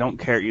me. I don't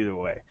care either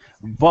way.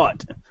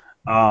 But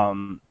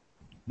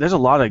there's a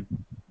lot of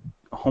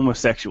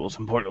homosexuals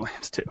in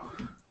Borderlands too.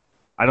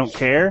 I don't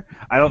care.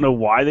 I don't know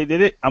why they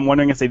did it. I'm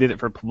wondering if they did it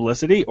for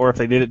publicity or if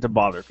they did it to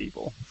bother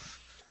people.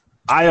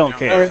 I don't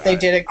care. Or if they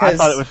did it because I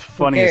thought it was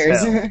funny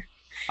as hell.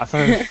 I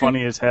thought it was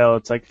funny as hell.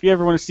 It's like, if you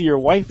ever want to see your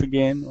wife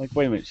again, like,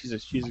 wait a minute,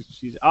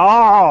 she's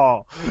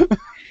oh!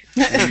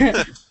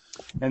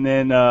 And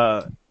then,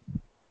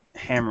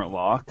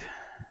 Hammerlock.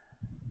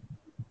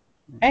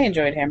 I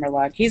enjoyed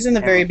Hammerlock. He's in the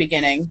very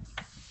beginning.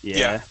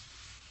 Yeah.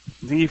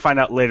 I think you find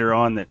out later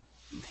on that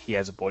he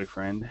has a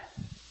boyfriend.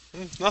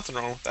 Nothing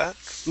wrong with that.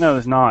 No,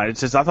 there's not. It's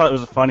just, I thought it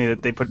was funny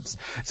that they put,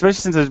 especially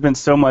since there's been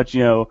so much,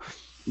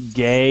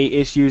 gay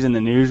issues in the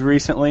news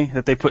recently,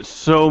 that they put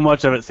so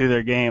much of it through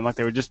their game, like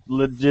they were just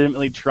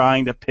legitimately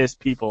trying to piss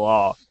people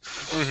off.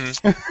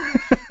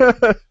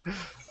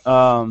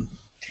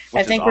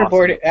 I think we're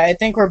bored. I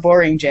think we're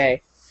boring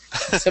Jay.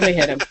 Somebody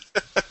hit him.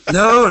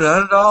 No,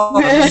 not at all.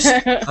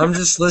 I'm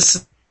just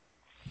listening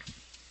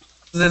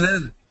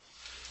in.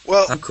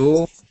 Well, I'm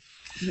cool.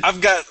 I've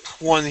got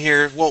one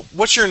here. Well,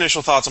 what's your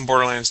initial thoughts on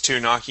Borderlands 2,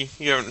 Naki?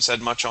 You haven't said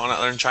much on it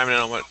other than chiming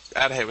in on what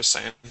Adahe was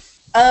saying.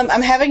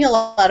 I'm having a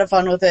lot of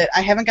fun with it.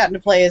 I haven't gotten to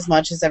play as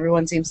much as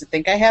everyone seems to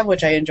think I have,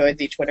 which I enjoyed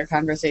the Twitter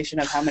conversation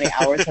of how many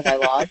hours have I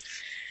logged.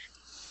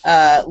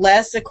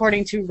 Last,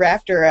 according to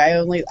Raptor,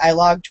 I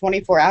logged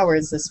 24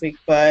 hours this week,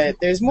 but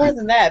there's more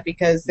than that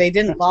because they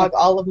didn't log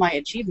all of my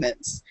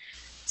achievements.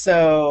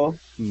 So,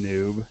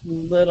 noob.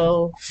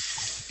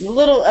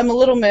 I'm a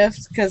little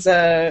miffed because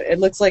it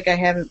looks like I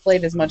haven't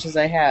played as much as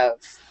I have.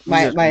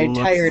 My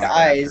tired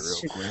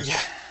eyes.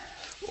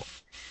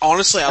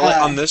 Honestly,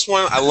 on this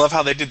one, I love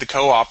how they did the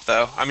co-op,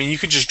 though. I mean, you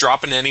could just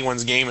drop into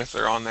anyone's game if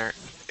they're on there.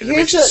 It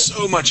makes it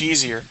so much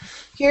easier.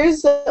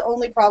 Here's the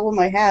only problem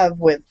I have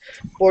with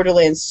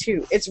Borderlands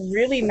 2. It's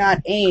really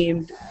not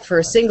aimed for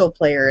a single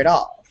player at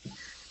all.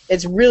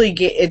 It's really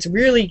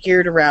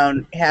geared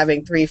around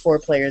having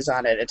 3-4 players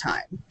on at a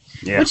time,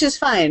 which is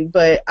fine.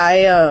 But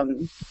I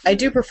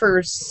do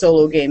prefer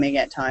solo gaming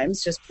at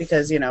times, just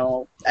because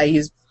I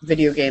use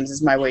video games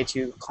as my way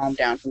to calm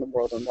down from the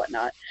world and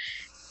whatnot.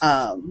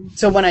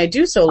 So when I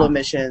do solo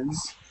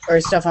missions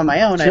or stuff on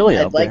my own,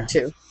 I'd like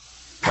to.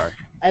 Sorry.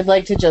 I'd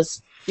like to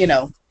just,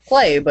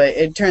 play, but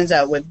it turns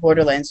out with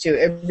Borderlands 2,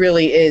 it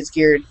really is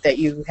geared that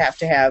you have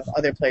to have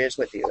other players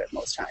with you at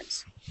most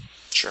times.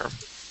 Sure.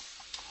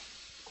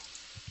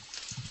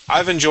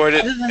 I've enjoyed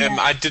it, and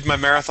I did my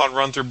marathon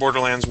run through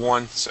Borderlands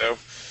 1, so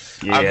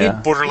I'm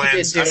getting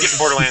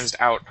Borderlands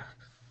out.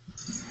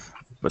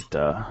 But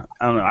I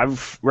don't know.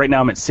 Right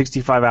now I'm at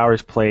 65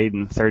 hours played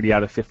and 30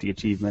 out of 50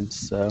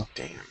 achievements. So,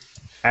 damn.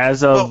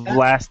 As of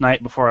last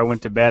night before I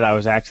went to bed, I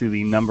was actually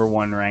the number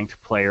 1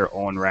 ranked player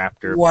on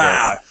Raptor. Wow. But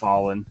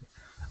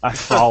I've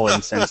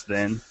fallen since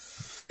then.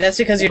 That's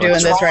because you're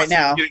doing this right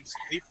now.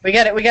 We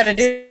got to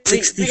end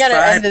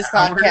this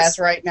podcast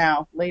right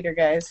now. Later,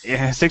 guys.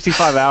 Yeah,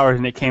 65 hours,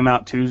 and it came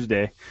out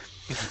Tuesday.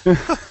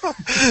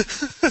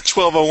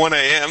 12:01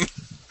 a.m.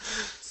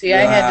 See,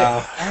 I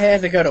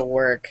had to go to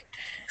work.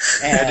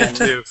 And I did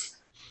too.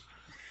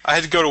 I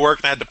had to go to work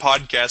and I had to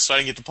podcast, so I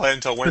didn't get to play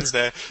until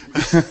Wednesday.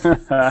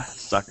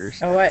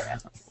 Suckers. Oh, what?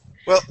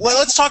 Well,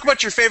 let's talk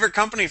about your favorite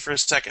company for a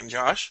second,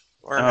 Josh.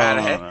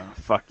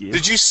 Fuck you.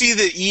 Did you see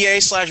that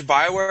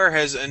EA/BioWare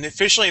has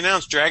officially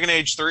announced Dragon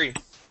Age 3?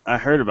 I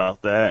heard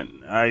about that.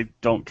 I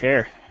don't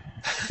care.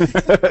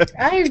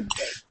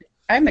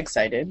 I'm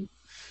excited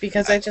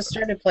because I just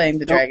started playing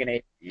the Dragon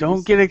Age.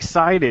 Don't get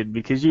excited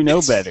because you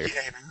know better.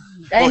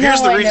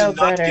 Here's the reason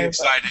not to get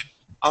excited.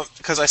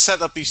 Because I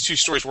set up these two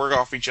stories work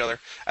off each other.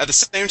 At the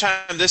same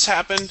time this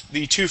happened,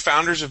 the two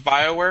founders of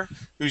BioWare,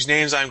 whose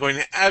names I'm going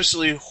to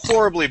absolutely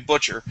horribly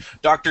butcher,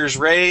 Drs.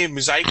 Ray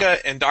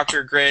Muzaika and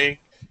Dr. Greg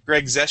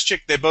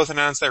Zeschik, they both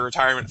announced their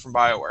retirement from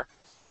BioWare.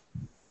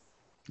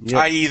 Yep.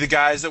 I.e. the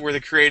guys that were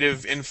the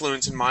creative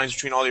influence and minds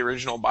between all the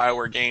original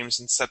BioWare games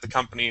and set the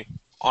company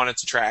on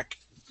its track.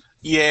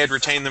 EA had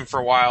retained them for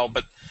a while,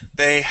 but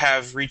they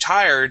have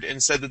retired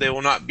and said that they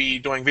will not be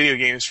doing video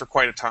games for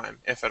quite a time,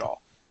 if at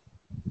all.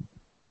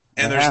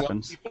 And there's a lot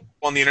of people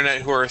on the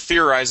internet who are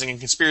theorizing and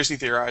conspiracy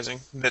theorizing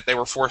that they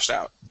were forced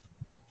out.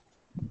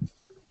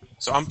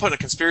 So I'm putting a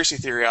conspiracy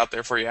theory out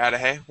there for you,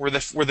 Adahay. Were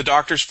the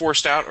doctors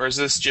forced out, or is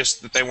this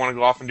just that they want to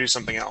go off and do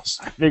something else?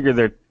 I figure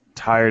they're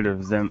tired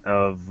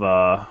of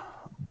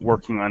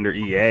working under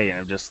EA and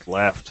have just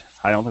left.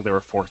 I don't think they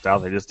were forced out.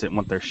 They just didn't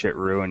want their shit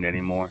ruined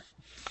anymore.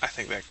 I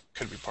think that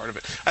could be part of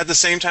it. At the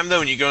same time, though,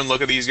 when you go and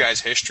look at these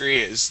guys'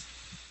 history, is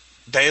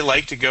they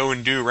like to go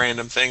and do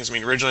random things. I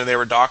mean, originally they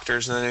were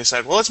doctors, and then they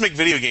said, well, let's make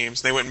video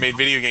games. And they went and made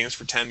video games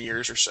for 10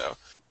 years or so.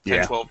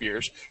 10, 12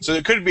 years. So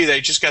it could be they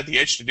just got the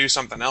itch to do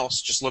something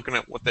else, just looking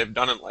at what they've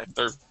done in life.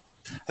 I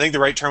think the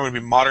right term would be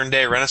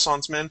modern-day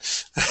Renaissance men,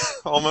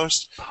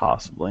 almost.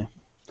 Possibly.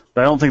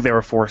 But I don't think they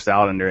were forced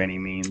out under any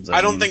means. I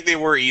don't think they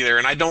were either,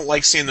 and I don't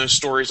like seeing those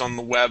stories on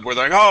the web where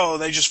they're like, oh,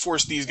 they just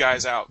forced these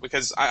guys out.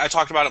 Because I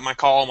talked about it in my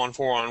column on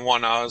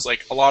 411. I was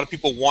like, a lot of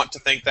people want to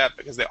think that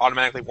because they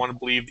automatically want to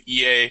believe that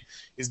EA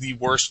is the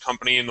worst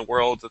company in the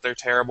world, that they're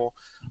terrible.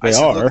 They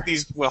are. Look at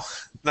these, well,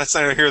 that's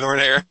neither here nor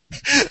there.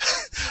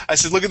 I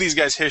said, look at these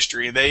guys'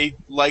 history. They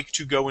like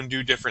to go and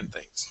do different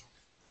things.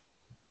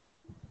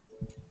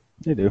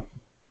 They do.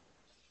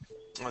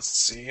 Let's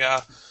see.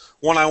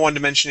 One I wanted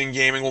to mention in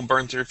gaming, we'll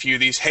burn through a few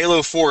of these.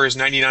 Halo 4 is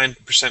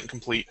 99%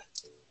 complete.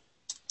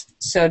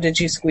 So did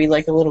you squeal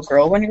like a little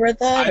girl when you read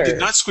that? I did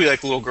not squeal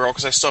like a little girl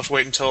because I still have to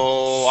wait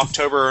until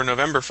October or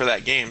November for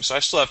that game, so I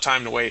still have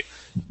time to wait.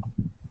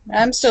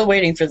 I'm still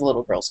waiting for the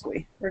little girl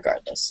squee,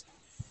 regardless.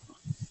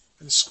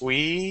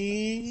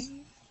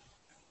 Squee?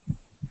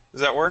 Does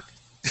that work?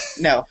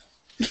 No.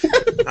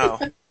 Oh.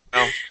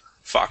 No.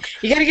 Fuck.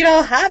 You gotta get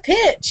all high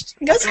pitched.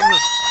 Go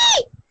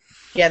squee!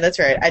 Yeah, that's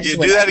right. I just You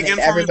went do that and again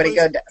made for everybody me,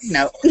 go down.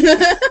 No.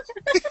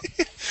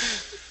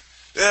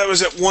 That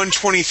was at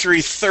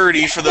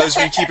 1:23:30 for those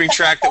of you keeping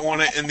track that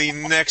want it in the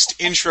next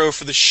intro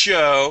for the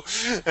show.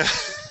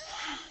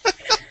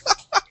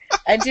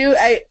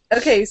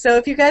 Okay, so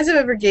if you guys have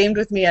ever gamed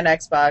with me on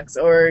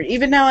Xbox, or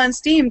even now on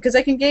Steam, because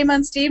I can game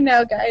on Steam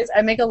now, guys,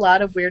 I make a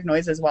lot of weird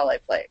noises while I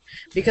play.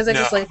 Because I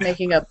just like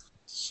making up...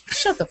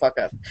 Shut the fuck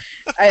up.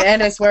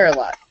 And I swear a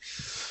lot.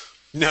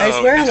 No. I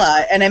swear a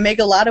lot, and I make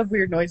a lot of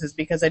weird noises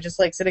because I just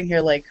like sitting here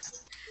like...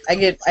 I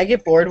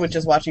get bored with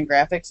just watching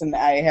graphics, and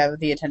I have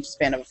the attention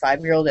span of a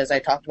 5-year-old, as I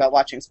talked about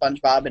watching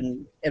SpongeBob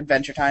and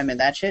Adventure Time and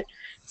that shit.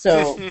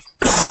 So,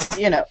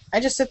 I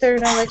just sit there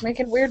and I like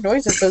making weird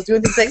noises, so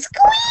doing these things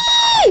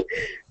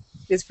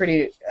is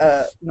pretty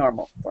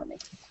normal for me.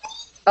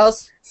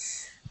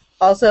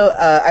 Also,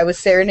 I was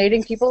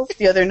serenading people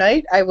the other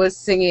night. I was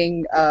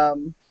singing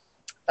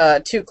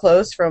Too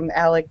Close from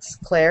Alex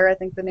Clare, I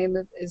think the name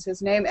is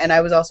his name, and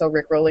I was also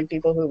rickrolling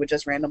people who would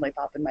just randomly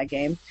pop in my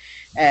game,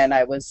 and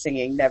I was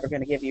singing Never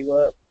Gonna Give You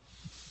Up.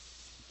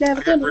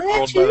 Never gonna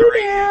let you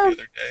down.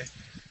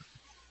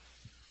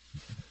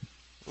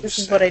 This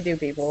is what I do,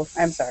 people.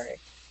 I'm sorry.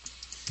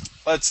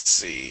 Let's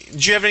see. Do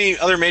you have any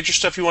other major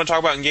stuff you want to talk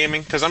about in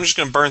gaming? Because I'm just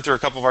going to burn through a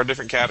couple of our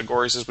different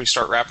categories as we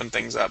start wrapping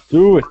things up.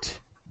 Do it.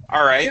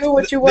 All right. Do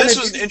what you want This to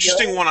was do, an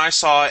interesting one I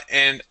saw,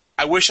 and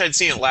I wish I'd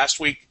seen it last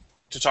week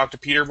to talk to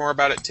Peter more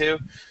about it too,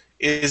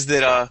 is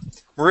that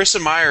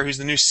Marissa Mayer, who's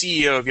the new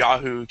CEO of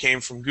Yahoo, who came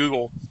from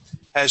Google,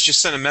 has just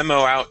sent a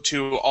memo out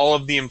to all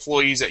of the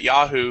employees at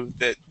Yahoo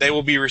that they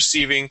will be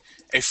receiving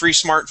a free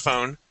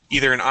smartphone,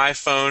 either an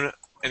iPhone,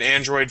 an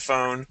Android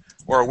phone,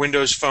 or a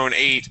Windows Phone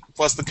 8,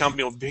 plus the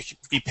company will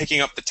be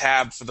picking up the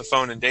tab for the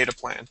phone and data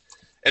plan.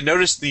 And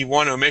notice the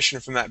one omission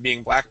from that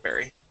being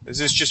BlackBerry. Is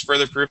this just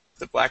further proof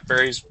that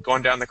BlackBerry's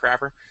going down the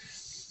crapper?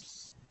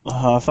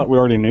 I thought we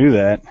already knew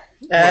that.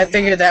 I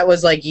figured that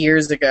was like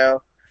years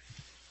ago.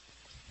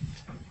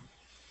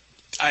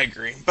 I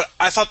agree. But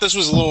I thought this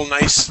was a little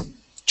nice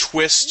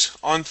twist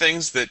on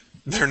things that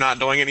they're not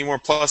doing anymore,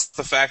 plus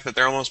the fact that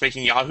they're almost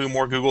making Yahoo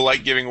more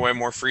Google-like, giving away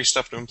more free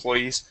stuff to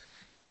employees.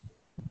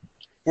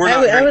 We're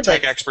not great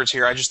tech experts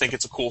here. I just think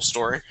it's a cool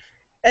story.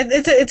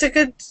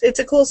 It's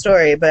a cool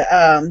story, but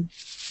oh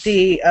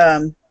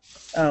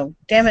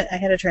damn it! I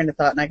had a train of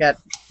thought and I got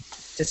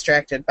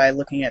distracted by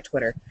looking at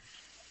Twitter.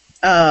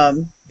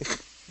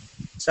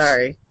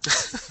 Sorry.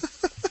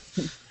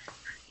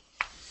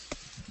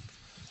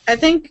 I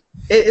think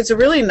it's a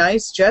really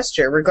nice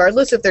gesture,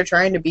 regardless if they're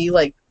trying to be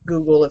like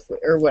Google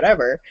or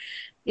whatever.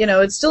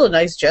 It's still a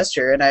nice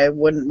gesture, and I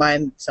wouldn't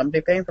mind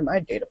somebody paying for my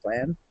data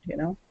plan.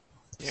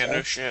 Yeah, so.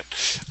 No shit.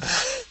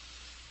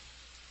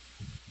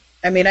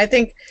 I mean, I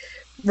think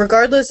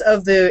regardless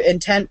of the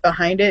intent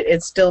behind it,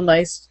 it's still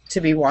nice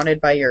to be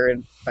wanted by your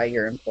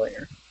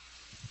employer.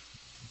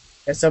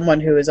 As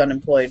someone who is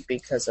unemployed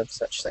because of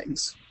such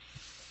things.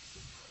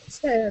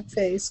 Sad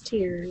face,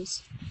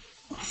 tears.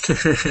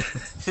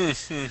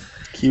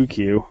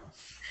 QQ.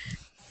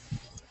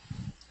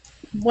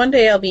 One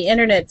day I'll be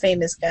internet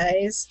famous,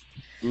 guys.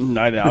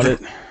 I doubt it.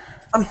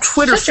 I'm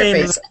Twitter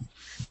famous.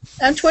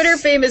 I'm Twitter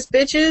famous,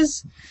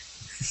 bitches.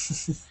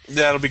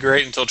 That'll be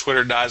great until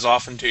Twitter dies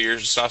off in 2 years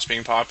and stops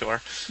being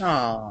popular.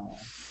 Aww.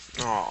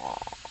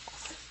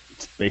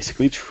 It's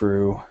basically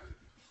true.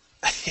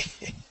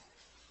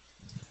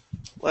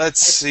 Let's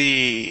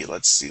see.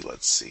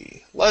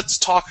 Let's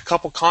talk a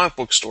couple comic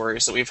book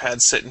stories that we've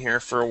had sitting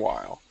here for a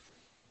while.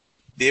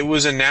 it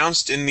was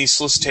announced in the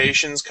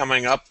solicitations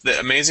coming up that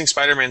Amazing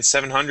Spider-Man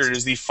 700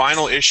 is the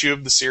final issue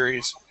of the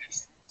series.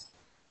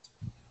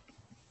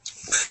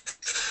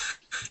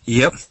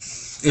 Yep.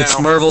 It's Now-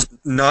 Marvel's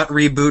not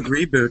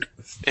reboot.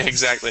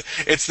 Exactly.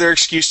 It's their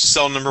excuse to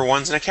sell number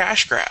ones in a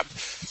cash grab,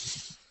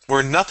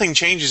 where nothing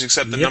changes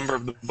except the number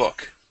of the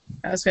book.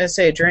 I was going to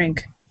say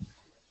drink.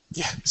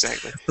 Yeah,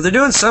 exactly. But they're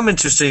doing some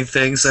interesting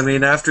things. I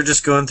mean, after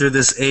just going through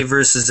this A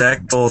versus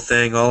X whole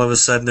thing, all of a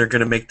sudden they're going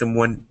to make them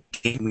one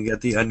team. We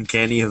got the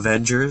Uncanny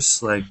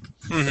Avengers. Like,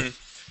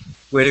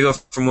 way to go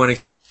from one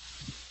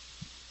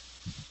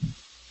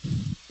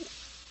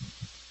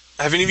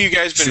Have any of you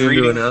guys been extreme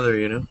reading? to another,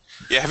 you know?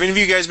 Yeah, have any of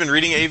you guys been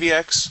reading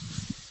AVX?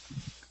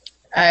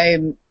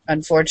 I'm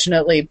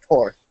unfortunately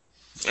poor.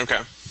 Okay.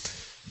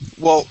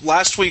 Well,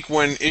 last week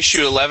when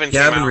issue 11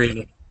 Yeah, I've came been out, reading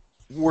it.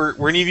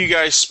 were any of you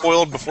guys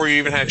spoiled before you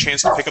even had a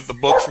chance to pick up the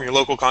book from your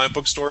local comic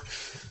book store?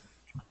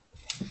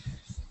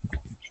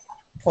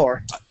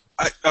 Poor.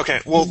 Okay,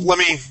 well, let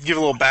me give a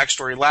little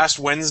backstory. Last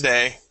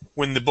Wednesday,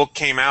 when the book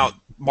came out,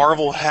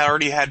 Marvel had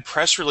already had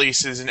press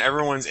releases in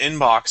everyone's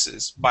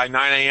inboxes by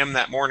 9 a.m.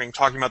 that morning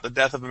talking about the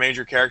death of a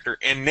major character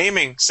and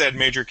naming said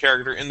major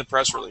character in the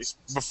press release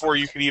before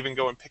you could even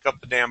go and pick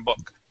up the damn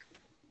book.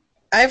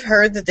 I've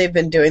heard that they've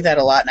been doing that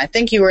a lot, and I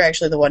think you were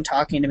actually the one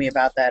talking to me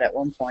about that at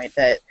one point,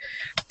 that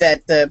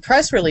the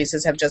press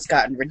releases have just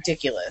gotten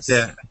ridiculous.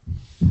 Yeah.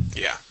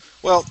 Yeah.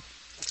 Well,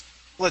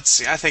 let's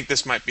see. I think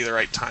this might be the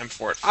right time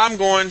for it. I'm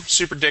going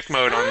super dick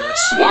mode on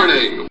this.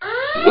 Warning!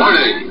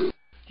 Warning!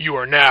 You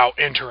are now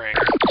entering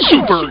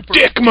Super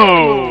Dick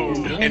Mode!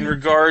 In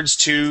regards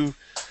to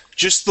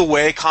just the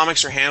way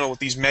comics are handled with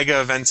these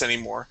mega events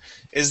anymore,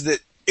 is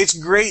that it's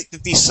great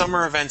that these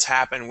summer events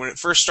happen. When it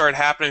first started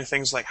happening,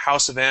 things like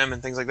House of M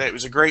and things like that, it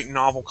was a great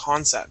novel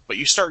concept. But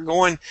you start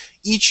going,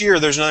 each year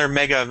there's another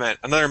mega event.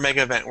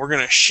 We're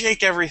going to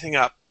shake everything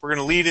up. We're going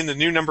to lead into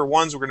new number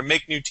ones. We're going to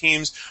make new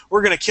teams.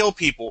 We're going to kill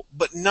people.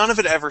 But none of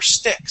it ever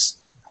sticks.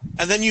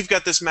 And then you've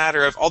got this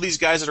matter of all these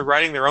guys that are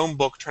writing their own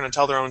book, trying to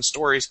tell their own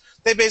stories.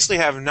 They basically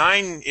have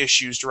 9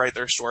 issues to write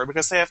their story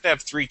because they have to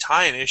have 3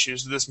 tie-in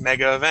issues to this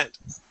mega event.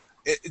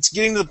 It's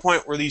getting to the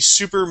point where these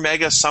super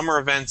mega summer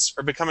events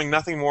are becoming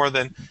nothing more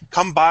than,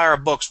 come buy our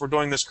books, we're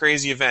doing this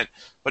crazy event.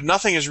 But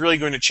nothing is really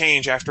going to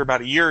change after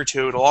about a year or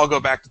two. It'll all go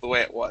back to the way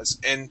it was.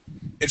 And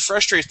it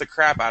frustrates the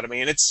crap out of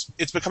me. And it's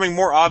becoming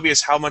more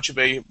obvious how much of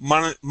a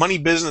money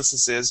business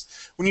this is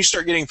when you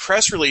start getting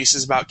press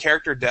releases about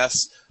character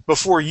deaths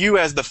before you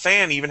as the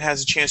fan even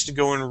has a chance to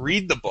go and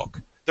read the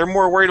book. They're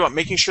more worried about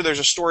making sure there's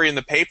a story in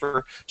the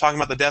paper talking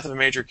about the death of a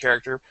major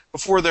character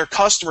before their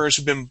customers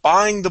who've been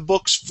buying the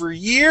books for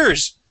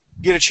years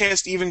get a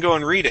chance to even go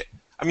and read it.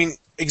 I mean,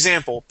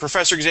 example,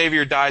 Professor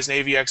Xavier dies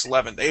in AVX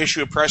 11. They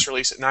issue a press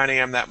release at 9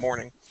 a.m. that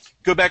morning.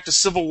 Go back to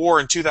Civil War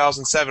in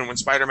 2007 when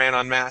Spider-Man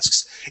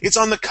unmasks. It's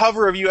on the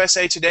cover of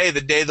USA Today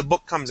the day the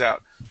book comes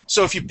out.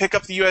 So if you pick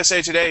up the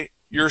USA Today,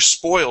 you're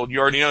spoiled. You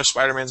already know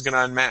Spider-Man's going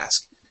to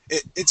unmask.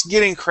 It's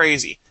getting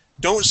crazy.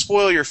 Don't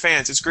spoil your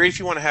fans. It's great if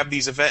you want to have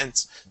these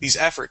events, these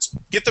efforts.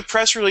 Get the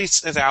press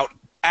releases out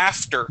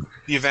after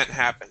the event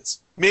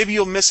happens. Maybe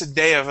you'll miss a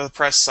day of a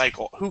press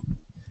cycle.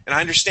 And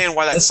I understand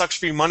why that sucks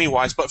for you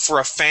money-wise, but for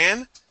a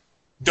fan,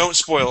 don't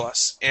spoil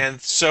us. And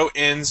so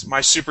ends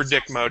my super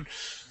dick mode.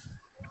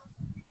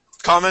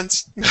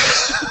 Comments?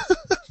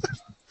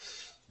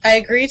 I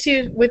agree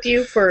with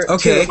you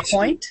to a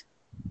point.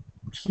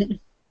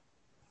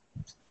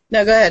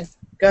 No, go ahead.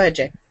 Go ahead,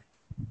 Jay.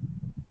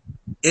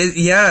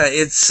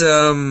 It's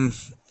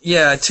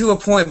to a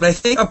point, but I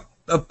think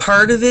a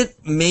part of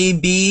it may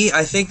be,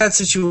 I think that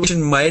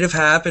situation might have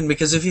happened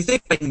because if you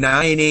think like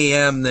 9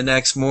 a.m. the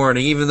next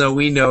morning, even though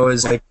we know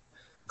as like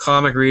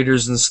comic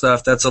readers and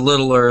stuff, that's a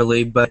little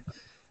early, but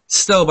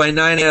still by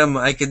 9 a.m.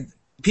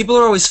 people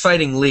are always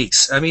fighting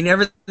leaks. I mean,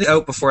 everything's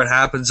out before it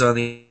happens on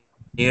the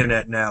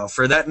internet now.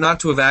 For that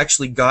not to have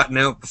actually gotten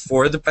out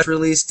before the press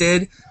release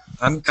did,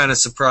 I'm kind of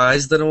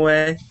surprised in a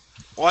way.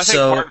 Well, I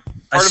think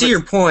I see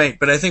your point,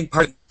 but I think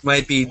part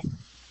might be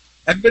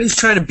everybody's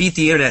trying to beat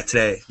the internet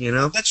today, you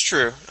know? That's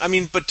true. I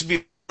mean, but to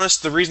be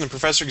honest, the reason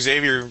Professor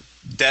Xavier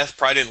death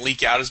probably didn't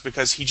leak out is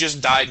because he just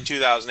died in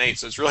 2008,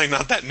 so it's really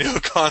not that new a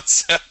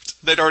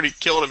concept. They'd already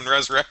killed him and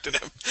resurrected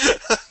him.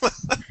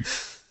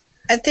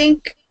 I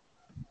think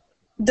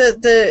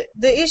the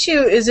issue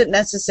isn't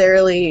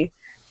necessarily,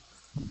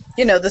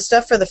 the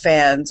stuff for the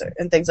fans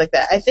and things like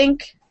that. I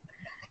think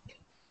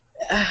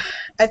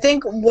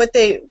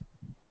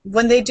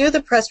when they do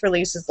the press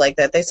releases like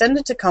that, they send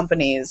it to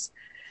companies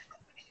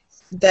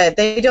that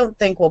they don't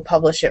think will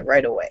publish it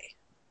right away.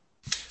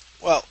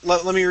 Well,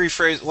 let me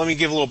rephrase. Let me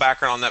give a little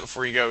background on that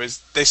before you go. Is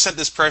they sent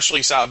this press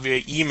release out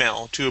via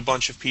email to a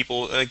bunch of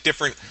people, like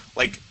different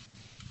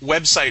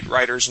website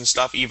writers and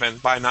stuff, even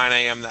by 9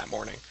 a.m. that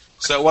morning.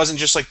 So it wasn't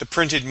just like the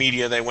printed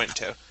media they went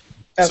to.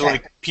 Okay. So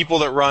people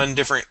that run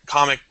different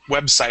comic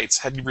websites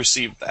had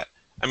received that.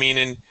 I mean,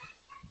 and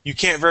you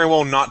can't very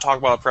well not talk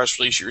about a press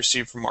release you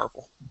received from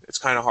Marvel. It's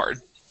kind of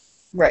hard.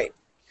 Right.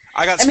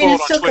 I got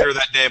spoiled on Twitter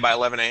that day by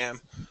 11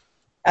 a.m.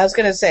 I was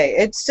going to say,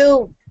 it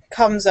still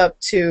comes up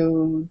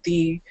to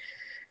the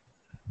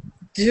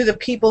to the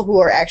people who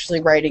are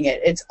actually writing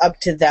it. It's up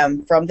to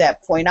them from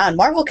that point on.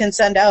 Marvel can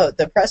send out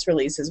the press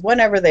releases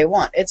whenever they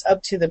want. It's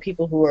up to the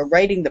people who are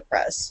writing the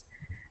press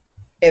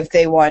if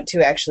they want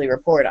to actually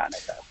report on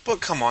it, though.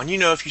 But come on,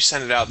 if you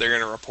send it out, they're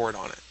going to report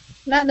on it.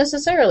 Not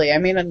necessarily. I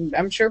mean,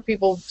 I'm sure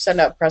people send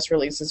out press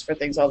releases for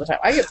things all the time.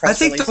 I get press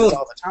releases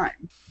all the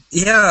time.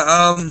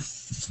 Yeah,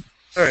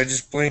 sorry, I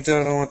just blanked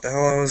out on what the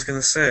hell I was going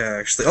to say,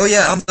 actually. Oh,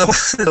 yeah,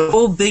 the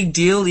whole big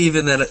deal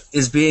even that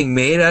is being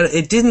made out of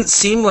it didn't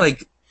seem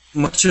like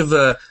much of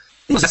a...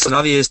 That's an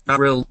obvious, not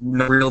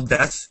real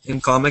death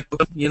in comic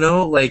book,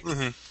 Like,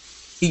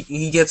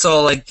 he gets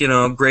all, like,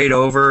 grayed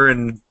over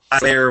and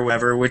or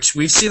whatever, which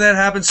we've seen that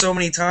happen so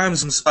many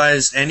times. I'm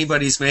surprised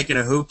anybody's making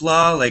a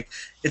hoopla. Like,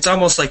 it's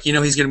almost like,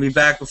 he's going to be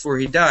back before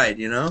he died,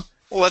 Well,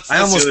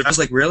 I was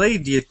like, really?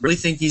 Do you really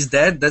think he's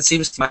dead? That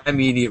seems my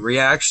immediate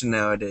reaction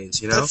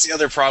nowadays, That's the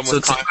other problem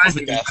with comic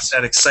book deaths.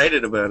 That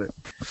excited about it.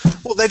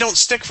 Well, they don't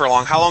stick for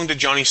long. How long did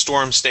Johnny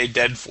Storm stay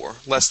dead for?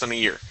 Less than a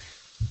year.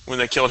 When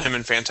they killed him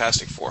in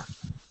Fantastic Four.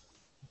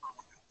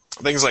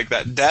 Things like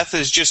that. Death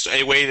is just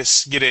a way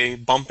to get a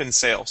bump in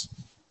sales.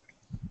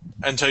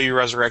 Until you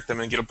resurrect them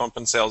and get a bump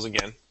in sales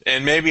again.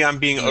 And maybe I'm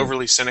being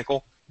overly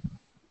cynical.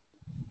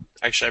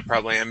 Actually, I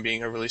probably am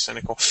being overly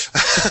cynical.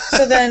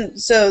 So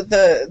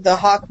the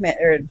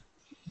Hawkman, or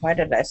why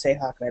did I say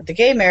Hawkman? The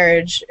gay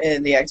marriage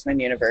in the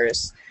X-Men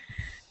universe,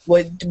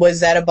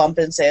 was that a bump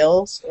in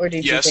sales, or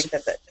did you think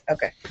that?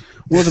 Okay.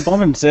 Well, the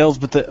bump in sales,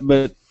 but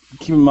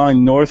keep in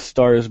mind, North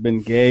Star has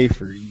been gay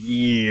for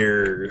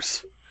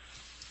years.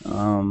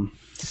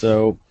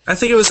 So I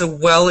think it was a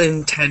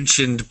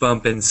well-intentioned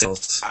bump in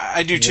sales.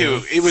 I do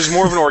too. It was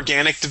more of an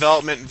organic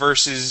development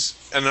versus,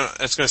 and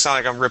it's going to sound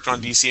like I'm ripping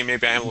on DC, and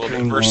maybe I am a little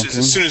bit, versus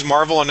as soon as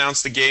Marvel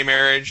announced the gay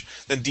marriage,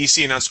 then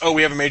DC announced,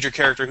 we have a major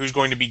character who's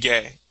going to be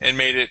gay, and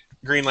made it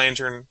Green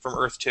Lantern from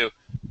Earth 2.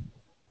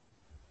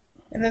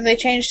 And then they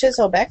changed his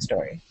whole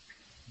backstory.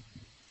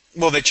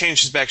 Well, they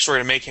changed his backstory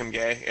to make him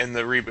gay in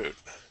the reboot.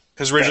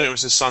 Because originally it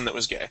was his son that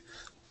was gay.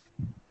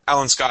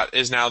 Alan Scott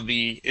is now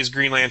is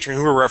Green Lantern,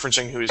 who we're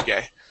referencing, who is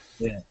gay.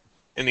 Yeah.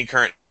 In the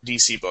current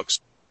DC books.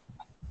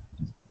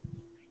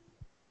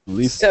 At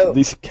least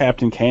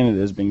Captain Canada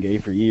has been gay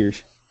for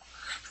years.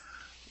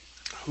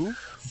 Who?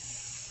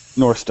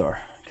 North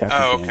Star.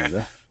 Captain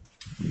Canada.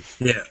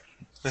 Yeah.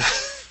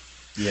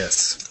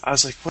 Yes. I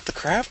was like, what the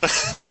crap?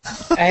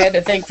 I had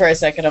to think for a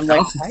second. I'm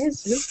like,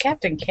 who's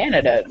Captain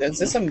Canada? Is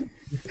this someone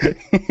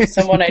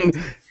I...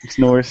 It's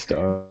North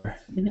Star. I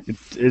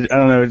don't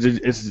know.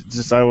 It's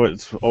just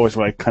always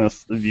what I kind of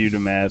viewed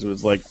him as. It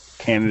was like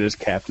Canada's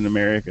Captain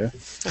America.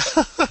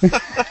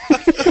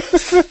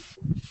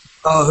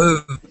 Oh,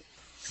 who?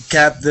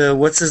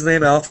 What's his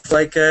name? Alpha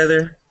Flight guy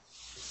there?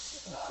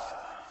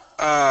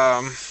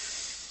 Oh,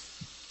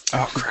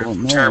 crap.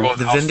 Terrible.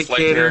 The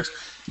Vindicator?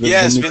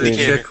 Yes,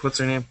 Vindicator. What's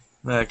her name?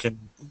 No,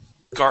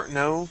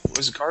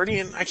 was it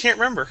Guardian? I can't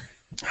remember.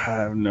 I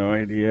have no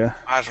idea.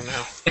 I don't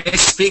know. Hey,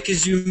 speak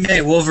as you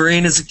may.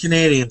 Wolverine is a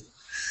Canadian.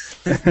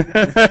 They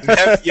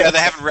haven't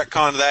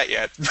retconned that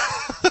yet.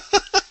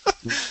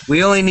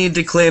 We only need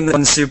to claim that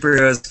one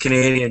superhero is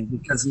Canadian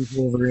because he's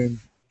Wolverine.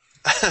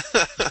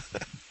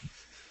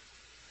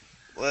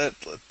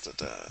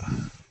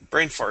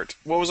 Brain fart.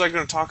 What was I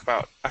going to talk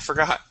about? I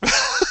forgot.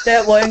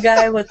 That one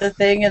guy with the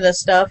thing and the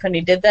stuff, and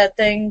he did that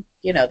thing.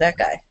 That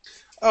guy.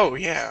 Oh,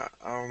 yeah.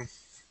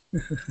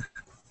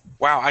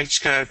 Wow, I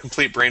just kind of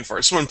complete brain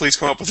fart. Someone please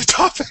come up with a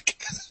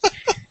topic.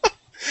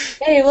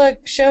 Hey,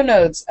 look, show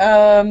notes.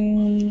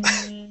 Hey,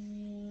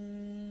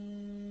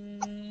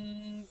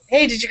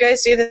 did you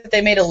guys see that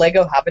they made a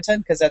Lego Hobbiton?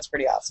 Because that's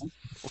pretty awesome.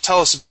 Well,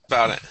 tell us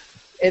about it.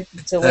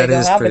 It's a Lego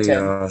Hobbiton. That is pretty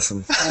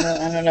awesome.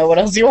 I don't know what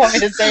else you want me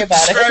to say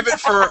about it. Describe it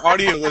for our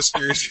audio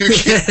listeners who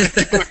can't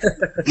do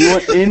it. You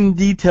want in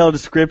detail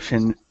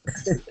description.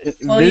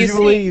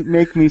 Visually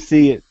make me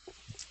see it.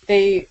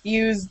 They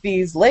used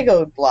these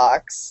Lego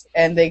blocks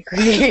and they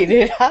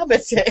created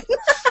Hobbiton.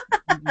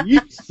 You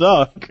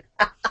suck.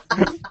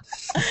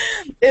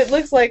 It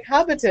looks like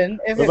Hobbiton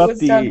if it was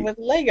done with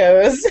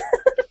Legos.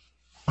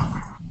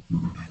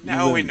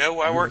 Now we know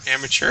why we're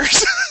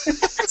amateurs.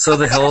 So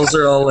the hills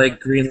are all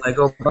like green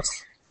Lego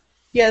blocks?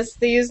 Yes,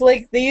 they use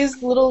the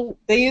little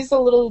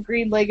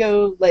green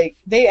Lego, like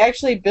they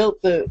actually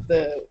built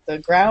the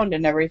ground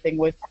and everything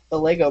with the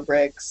Lego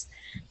bricks.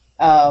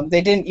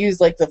 They didn't use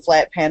like the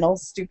flat panel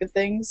stupid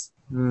things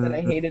that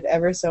I hated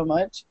ever so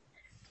much.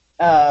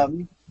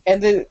 And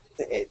the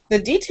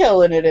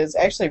detail in it is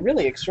actually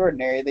really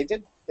extraordinary. They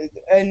do the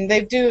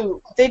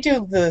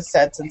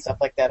sets and stuff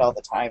like that all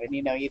the time, and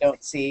you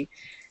don't see.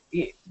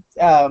 But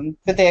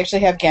they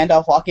actually have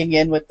Gandalf walking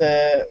in with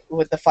the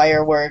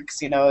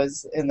fireworks,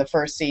 as in the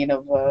first scene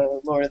of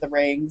Lord of the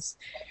Rings.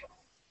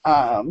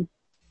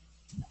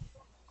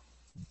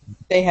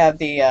 They have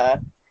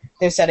they're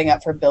setting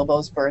up for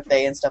Bilbo's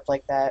birthday and stuff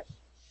like that.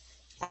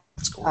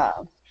 That's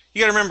cool. You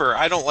gotta remember,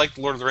 I don't like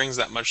Lord of the Rings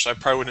that much, so I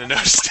probably wouldn't have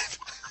noticed it.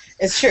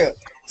 It's true.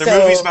 The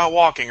movie's about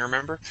walking,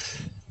 remember?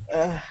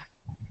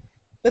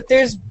 But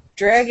there's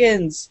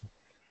dragons.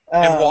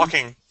 And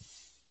walking.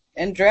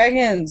 And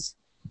dragons.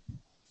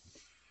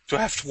 Do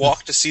I have to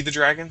walk to see the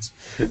dragons?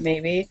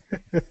 Maybe.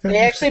 They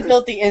actually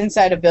built the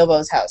inside of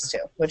Bilbo's house,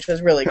 too, which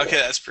was really cool. Okay,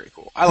 that's pretty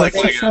cool. I like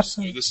Legos,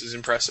 so this is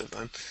impressive,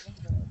 then.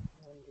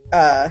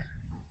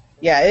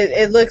 Yeah,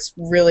 it looks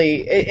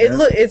really...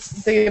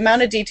 It's the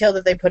amount of detail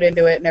that they put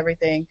into it and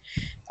everything.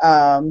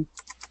 I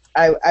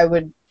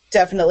would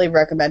definitely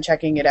recommend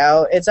checking it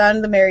out. It's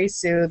on the Mary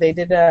Sue. They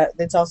did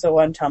it's also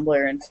on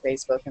Tumblr and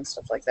Facebook and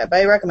stuff like that.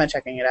 But I recommend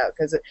checking it out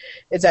because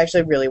it's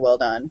actually really well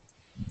done.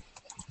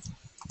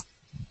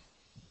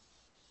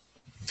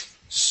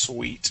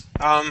 Sweet.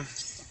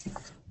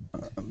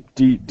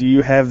 Do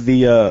you have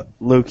the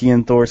Loki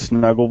and Thor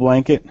snuggle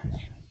blanket?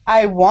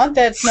 I want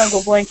that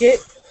snuggle blanket.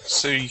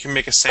 So you can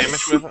make a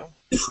sandwich with them?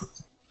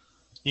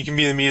 You can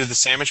be the meat of the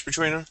sandwich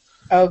between them?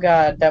 Oh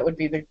god, that would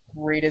be the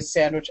greatest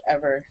sandwich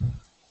ever.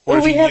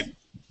 Never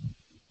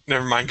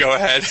mind, go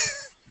ahead.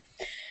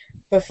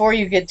 Before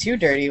you get too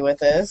dirty with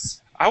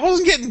this. I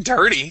wasn't getting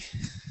dirty.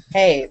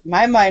 Hey,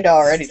 my mind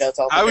already does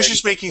all the I was dirty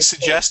just making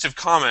suggestive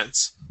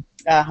comments.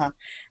 Uh-huh.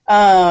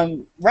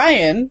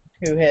 Ryan,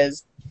 who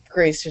has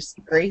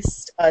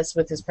graced us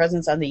with his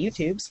presence on the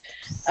YouTubes,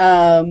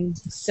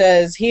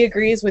 says he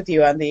agrees with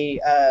you on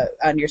the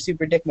on your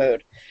super dick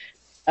mode.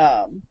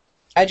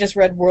 I just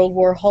read World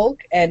War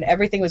Hulk, and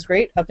everything was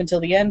great up until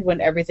the end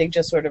when everything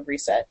just sort of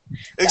reset.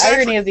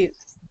 Exactly.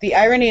 The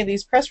irony of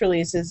these press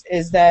releases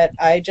is that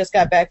I just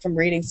got back from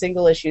reading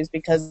single issues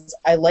because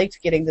I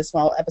liked getting the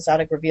small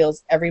episodic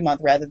reveals every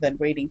month rather than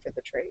waiting for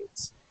the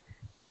trades.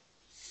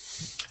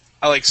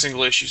 I like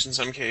single issues in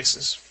some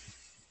cases.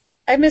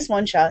 I miss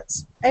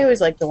one-shots. I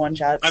always like the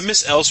one-shots. I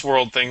miss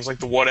Elseworld things, like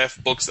the What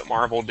If books that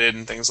Marvel did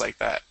and things like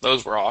that.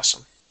 Those were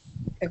awesome.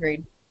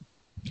 Agreed.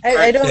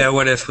 I don't. Yeah,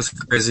 What If was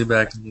crazy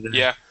back in the day.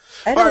 Yeah.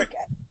 I don't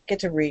get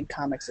to read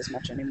comics as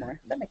much anymore.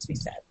 That makes me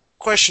sad.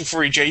 Question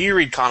for you, Jay. You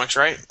read comics,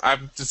 right?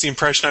 That's the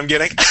impression I'm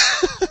getting.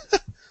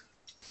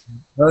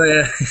 Oh,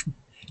 yeah.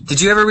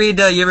 Did you ever read,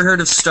 you ever heard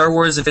of Star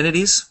Wars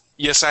Infinities?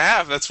 Yes, I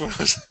have.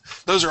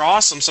 Those are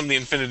awesome, some of the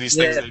Infinities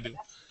things they do.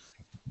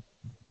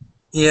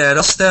 Yeah, it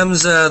all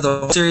stems, the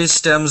whole series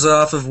stems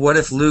off of what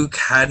if Luke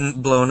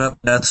hadn't blown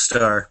up Death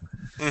Star.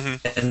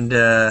 Mm-hmm.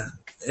 And,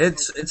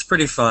 it's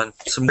pretty fun.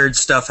 Some weird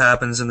stuff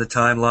happens in the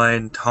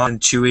timeline. Han and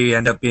Chewie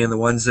end up being the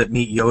ones that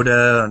meet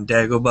Yoda on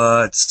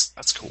Dagobah.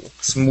 That's cool.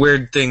 Some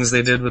weird things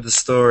they did with the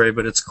story,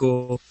 but it's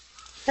cool.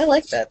 I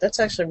like that. That's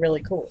actually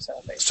really cool.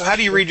 So how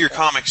do you read your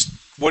comics?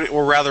 What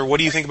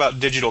do you think about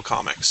digital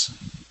comics?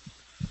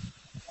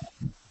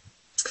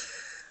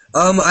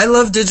 I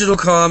love digital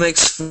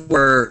comics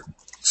for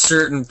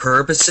certain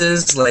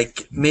purposes,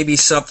 like maybe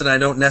something I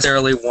don't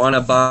necessarily want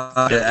to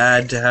buy to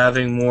add to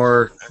having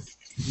more,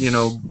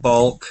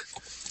 bulk.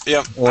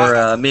 Yeah.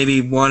 Or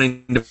maybe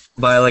wanting to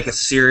buy like a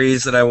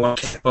series that I want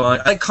to keep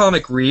on. I like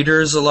comic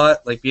readers a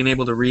lot. Like being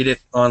able to read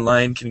it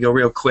online can go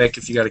real quick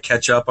if you got to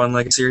catch up on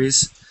like a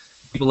series.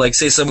 People like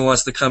say someone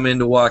wants to come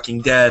into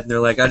Walking Dead and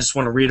they're like, I just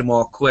want to read them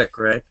all quick,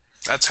 right?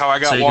 That's how I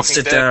got Walking Dead. So you Walking can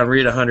sit Dead. down and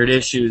read 100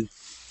 issues.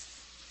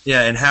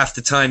 Yeah, and half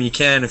the time you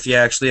can if you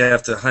actually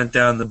have to hunt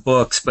down the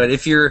books. But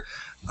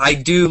I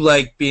do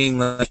like being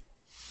like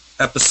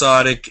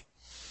episodic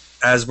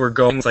as we're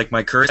going with like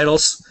my current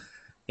titles.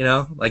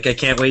 Like I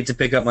can't wait to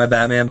pick up my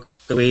Batman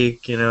the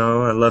week. I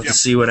love to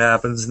see what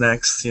happens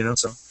next.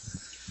 So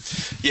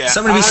yeah,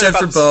 something to be said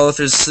for both.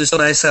 It's so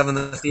nice having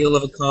the feel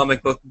of a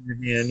comic book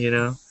in your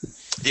hand.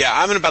 Yeah,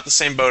 I'm in about the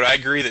same boat. I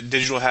agree that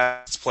digital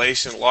has its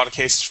place. In a lot of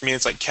cases, for me,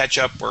 it's like catch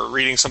up or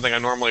reading something I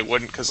normally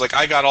wouldn't. Because like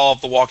I got all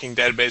of The Walking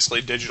Dead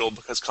basically digital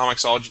because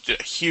Comixology did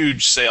a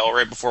huge sale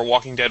right before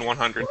Walking Dead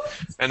 100,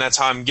 and that's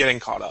how I'm getting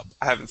caught up.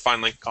 I haven't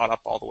finally caught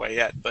up all the way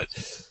yet, but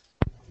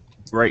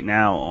right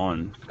now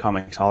on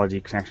Comixology,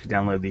 you can actually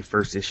download the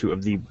first issue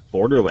of the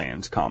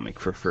Borderlands comic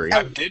for free.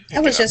 I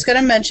was just going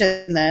to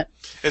mention that.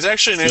 It's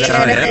actually an issue.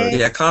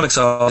 Yeah,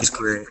 Comixology is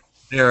great.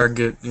 They are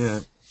good.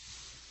 Yeah.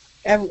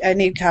 I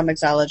need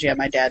Comixology on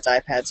my dad's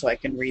iPad so I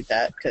can read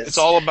that. Cause it's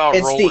all about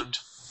Roland.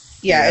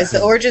 It's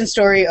the origin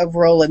story of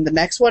Roland. The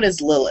next one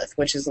is Lilith,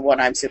 which is the one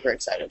I'm super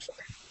excited for.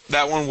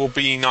 That one will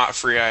be not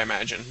free, I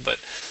imagine, but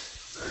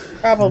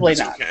probably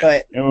not. Okay.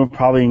 But it will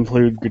probably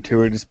include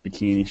gratuitous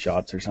bikini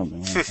shots or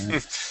something like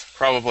that.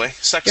 Probably.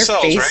 Sex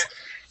sells, right?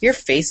 Your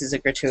face is a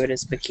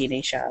gratuitous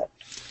bikini shot.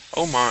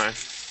 Oh my.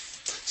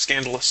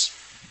 Scandalous.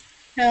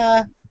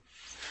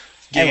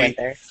 I went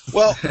there.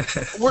 Well,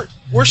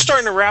 we're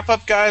starting to wrap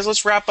up, guys.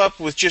 Let's wrap up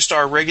with just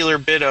our regular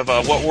bit of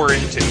what we're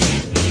into.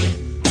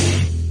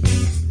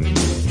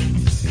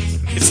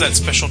 It's that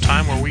special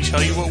time where we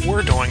tell you what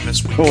we're doing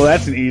this week. Cool,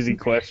 that's an easy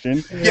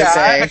question. Yeah,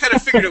 I kind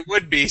of figured it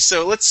would be.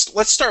 So let's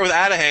start with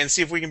Adahay and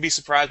see if we can be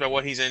surprised by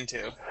what he's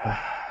into.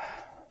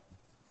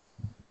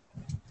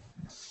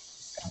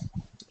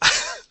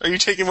 Are you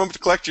taking a moment to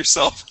collect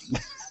yourself?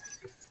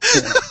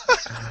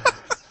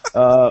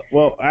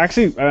 Well,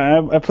 actually,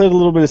 I played a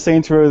little bit of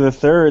Saints Row the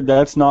Third.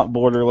 That's not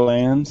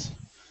Borderlands.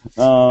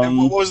 And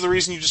what was the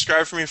reason you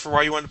described for me for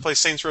why you wanted to play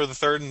Saints Row the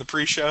Third in the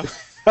pre-show?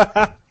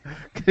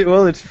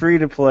 Well, it's free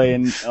to play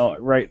and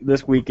right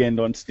this weekend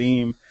on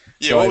Steam.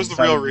 Yeah, So what I was the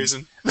real decided-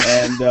 reason?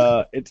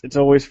 And it's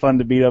always fun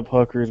to beat up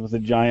hookers with a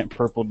giant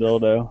purple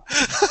dildo.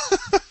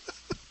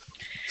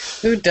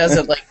 Who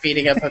doesn't like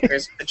beating up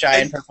hookers with a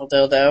giant purple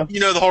dildo? You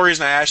know, the whole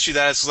reason I asked you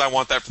that is because I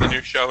want that for the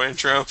new show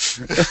intro.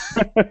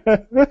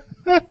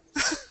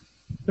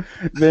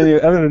 But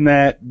anyway, other than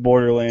that,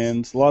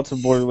 Borderlands. Lots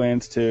of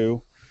Borderlands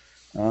 2.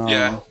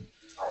 Yeah.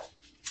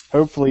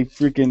 Hopefully,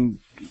 freaking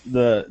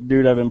the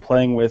dude I've been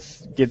playing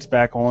with gets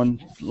back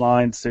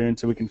online soon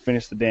so we can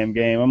finish the damn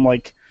game. I'm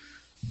like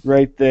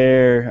right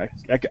there.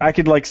 I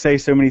could like say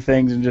so many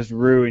things and just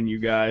ruin you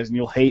guys, and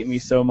you'll hate me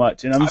so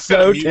much. And I'm I've got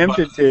a so mute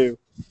tempted button. to.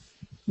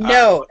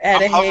 No,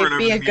 I'm hovering Adahay, over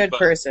be the a mute good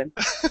button. person.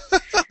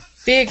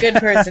 Be a good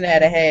person,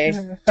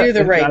 Adahay. Do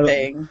the right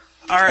thing.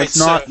 All right, It's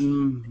not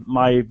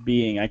my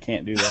being. I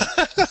can't do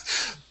that.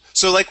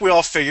 So like we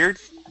all figured,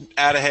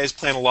 Adahay's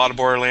playing a lot of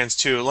Borderlands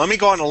 2. Let me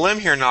go on a limb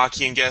here,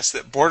 Naki, and guess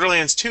that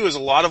Borderlands 2 is a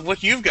lot of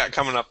what you've got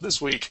coming up this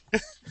week.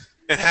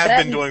 And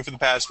have been doing for the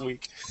past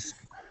week.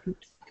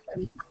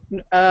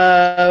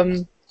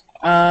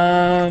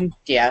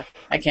 Yeah,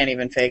 I can't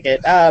even fake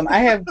it. I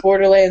have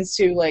Borderlands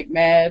 2 like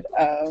mad.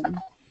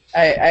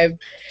 I've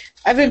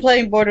been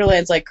playing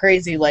Borderlands like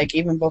crazy, like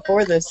even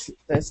before this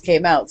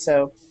came out.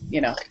 So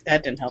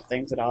that didn't help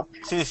things at all.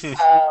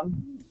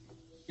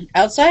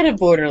 Outside of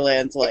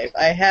Borderlands life,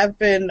 I have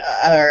been.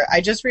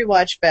 I just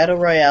rewatched Battle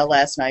Royale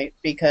last night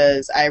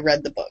because I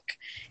read the book,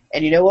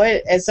 and you know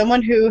what? As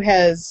someone who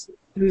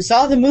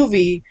saw the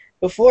movie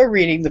before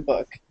reading the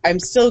book, I'm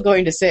still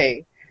going to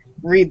say,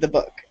 read the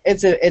book.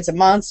 It's a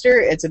monster.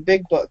 It's a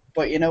big book,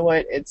 but you know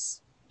what? It's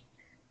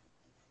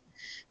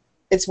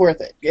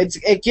worth it.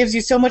 It gives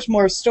you so much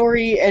more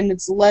story, and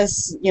it's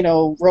less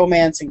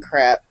romance and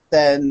crap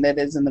than it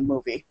is in the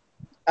movie.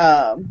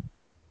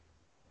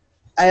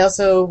 I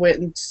also went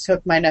and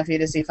took my nephew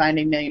to see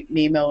Finding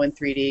Nemo in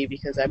 3D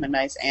because I'm a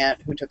nice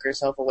aunt who took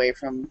herself away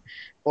from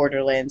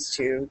Borderlands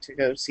 2 to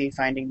go see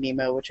Finding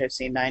Nemo, which I've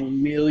seen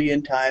 9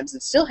 million times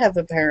and still have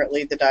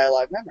apparently the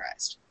dialogue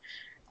memorized.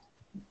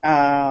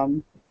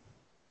 Other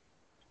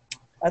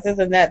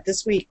than that,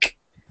 this week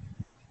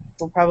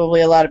will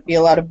probably be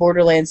a lot of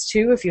Borderlands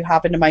 2. If you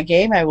hop into my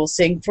game, I will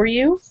sing for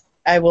you.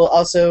 I will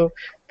also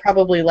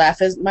probably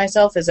laugh at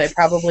myself as I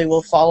probably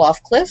will fall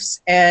off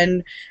cliffs.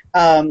 And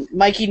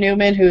Mikey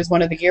Newman, who is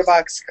one of the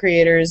Gearbox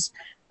creators,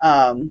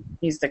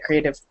 he's the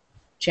creative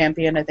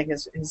champion, I think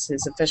is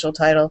his official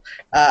title,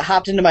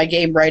 hopped into my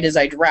game right as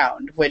I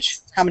drowned, which,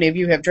 how many of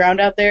you have drowned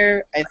out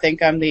there? I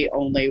think I'm the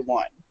only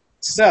one.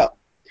 So,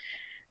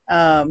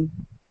 for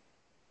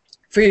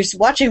you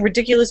watching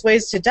Ridiculous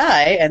Ways to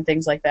Die and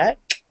things like that,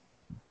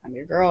 I'm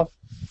your girl.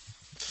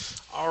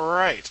 All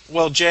right.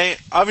 Well, Jay,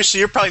 obviously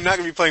you're probably not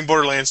going to be playing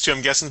Borderlands 2,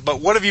 I'm guessing,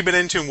 but what have you been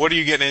into and what are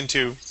you getting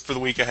into for the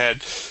week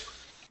ahead?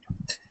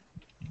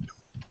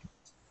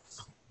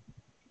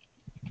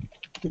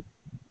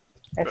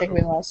 I think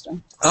we lost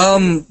him.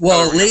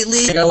 Well,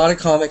 lately I got a lot of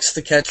comics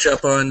to catch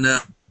up on,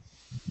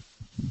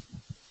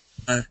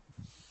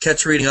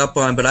 catch reading up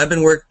on, but I've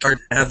been working hard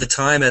to have the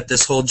time at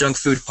this whole junk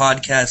food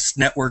podcast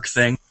network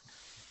thing.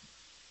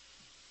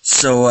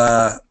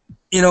 So,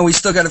 we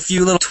still got a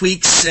few little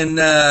tweaks and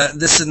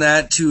this and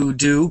that to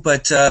do,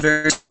 but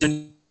very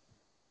soon.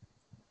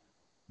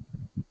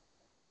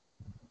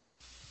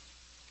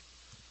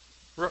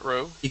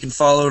 Ruh-roh. You can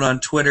follow it on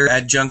Twitter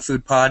at Junk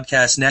Food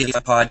Podcast,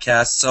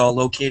 podcasts, all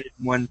located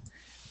in one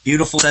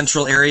beautiful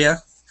central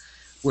area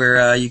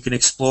where you can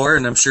explore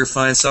and I'm sure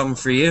find something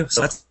for you.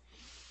 So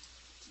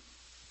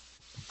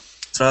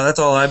that's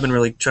all I've been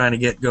really trying to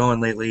get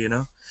going lately,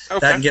 Okay.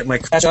 That and get my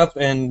catch up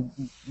and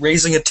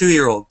raising a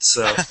 2-year-old.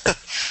 So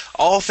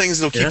all things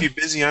that'll keep you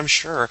busy, I'm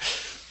sure.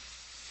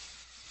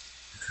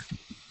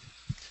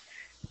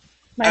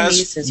 My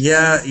niece is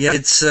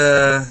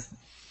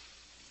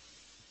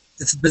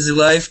it's a busy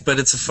life, but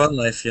it's a fun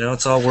life,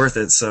 It's all worth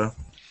it, so.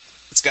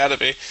 It's got to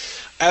be.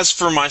 As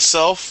for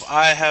myself,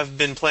 I have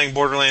been playing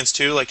Borderlands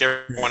 2 like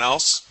everyone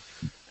else,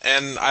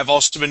 and I've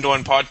also been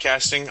doing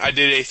podcasting. I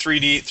did a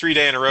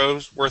 3-day in a row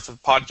worth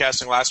of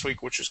podcasting last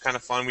week, which was kind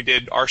of fun. We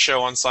did our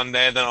show on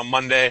Sunday, then on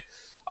Monday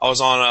I was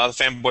on the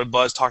Fanboy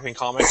Buzz talking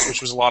comics,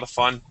 which was a lot of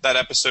fun. That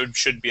episode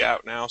should be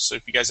out now, so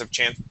if you guys have a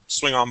chance,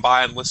 swing on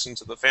by and listen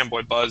to the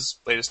Fanboy Buzz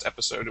latest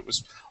episode. It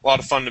was a lot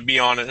of fun to be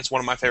on, and it's one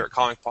of my favorite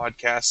comic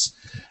podcasts.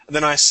 And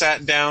then I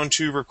sat down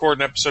to record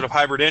an episode of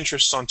Hybrid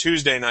Interests on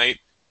Tuesday night,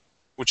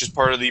 which is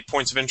part of the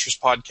Points of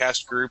Interest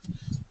podcast group.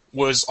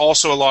 Was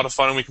also a lot of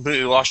fun, and we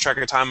completely lost track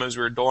of time as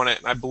we were doing it.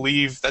 And I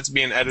believe that's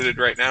being edited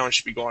right now and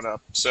should be going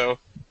up. So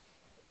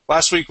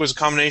last week was a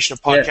combination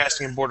of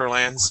podcasting and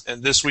Borderlands,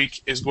 and this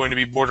week is going to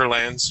be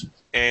Borderlands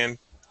and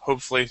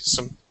hopefully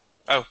some.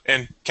 Oh,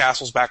 and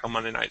Castle's back on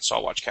Monday night, so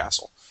I'll watch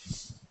Castle.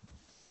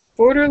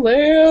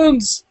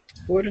 Borderlands.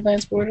 Oh,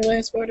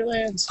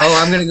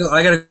 I'm gonna go.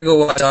 I gotta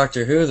go watch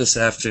Doctor Who this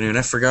afternoon.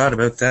 I forgot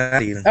about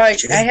that. Even. All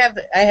right,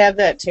 I have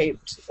that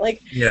taped.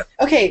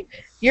 Okay,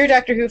 you're a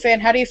Doctor Who fan.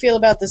 How do you feel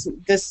about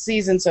this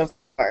season so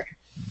far?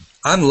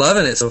 I'm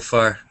loving it so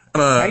far.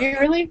 Are you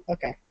really?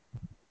 Okay.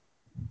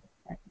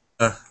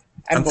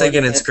 I'm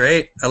thinking it's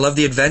great. I love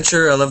the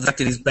adventure. I love the fact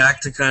that he's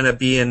back to kind of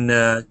being,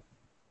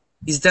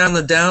 he's down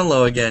the down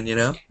low again, you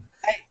know?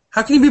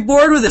 How can you be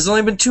bored with it? There's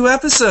only been 2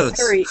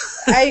 episodes.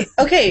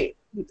 Okay.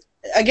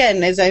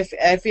 Again, as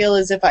I feel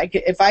as if I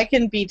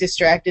can be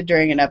distracted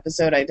during an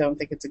episode, I don't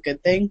think it's a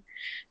good thing.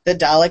 The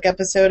Dalek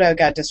episode, I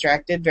got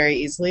distracted very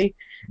easily.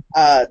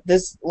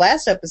 This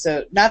last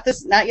episode, not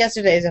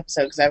yesterday's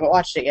episode because I haven't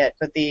watched it yet,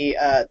 but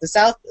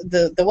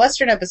the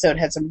Western episode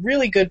had some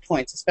really good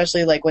points,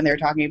 especially like when they were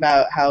talking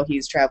about how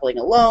he's traveling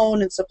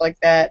alone and stuff like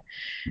that.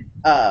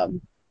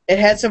 It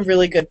had some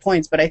really good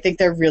points, but I think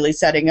they're really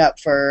setting up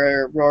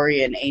for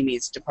Rory and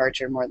Amy's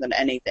departure more than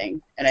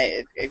anything, and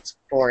it's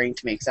boring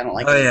to me because I don't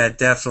like. Oh yeah,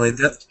 definitely.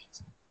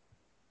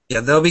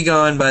 They'll be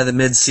gone by the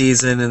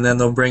mid-season, and then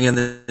they'll bring in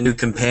the new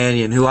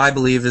companion, who I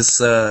believe is,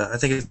 I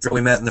think it's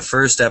we met in the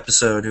first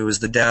episode, who was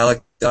the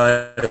Dalek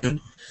guy.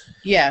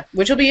 Yeah,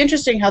 which will be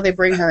interesting how they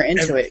bring her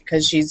into it,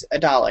 because she's a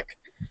Dalek.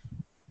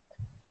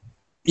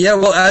 Yeah,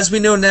 well, as we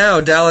know now,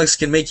 Daleks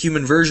can make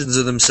human versions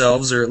of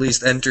themselves, or at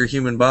least enter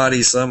human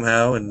bodies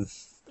somehow, and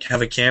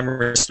have a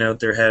camera out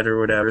their head or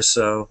whatever,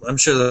 so I'm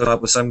sure they'll come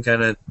up with some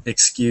kind of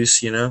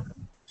excuse, you know?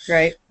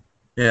 Right.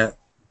 Yeah.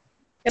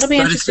 It'll be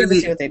interesting to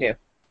see what they do.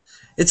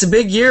 It's a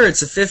big year.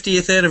 It's a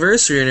 50th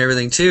anniversary and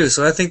everything, too,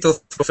 so I think they'll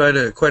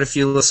find quite a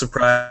few little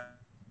surprises.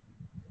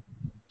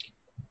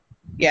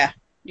 Yeah,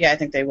 I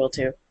think they will,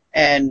 too.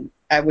 And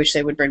I wish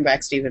they would bring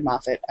back Stephen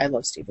Moffat. I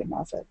love Stephen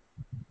Moffat.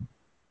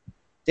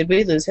 Did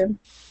we lose him?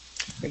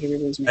 Or did we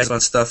lose me? Has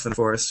on stuff in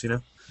for us, you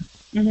know?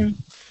 Mm-hmm.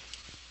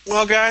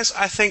 Well, guys,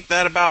 I think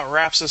that about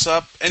wraps us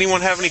up.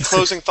 Anyone have any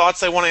closing thoughts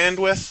they want to end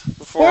with?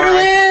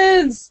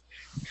 Borderlands!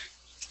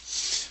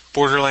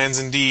 Borderlands,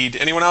 indeed.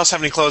 Anyone else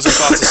have any closing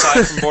thoughts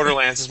aside from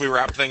Borderlands as we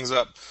wrap things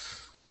up?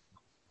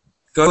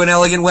 Go to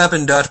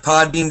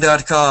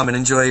anelegantweapon.podbean.com and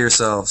enjoy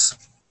yourselves.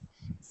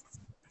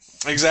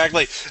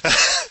 Exactly.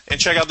 And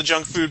check out the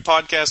Junk Food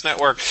Podcast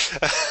Network.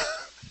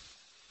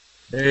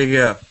 There you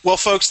go. Well,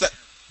 folks,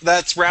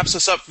 that wraps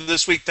us up for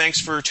this week.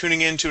 Thanks for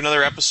tuning in to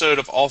another episode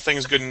of All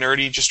Things Good and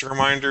Nerdy. Just a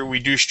reminder, we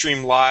do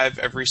stream live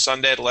every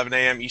Sunday at 11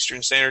 a.m.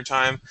 Eastern Standard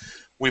Time.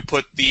 We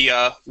put the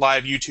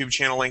live YouTube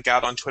channel link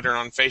out on Twitter and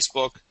on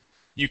Facebook.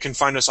 You can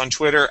find us on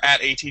Twitter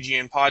at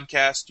ATGN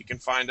Podcast. You can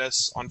find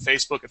us on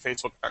Facebook at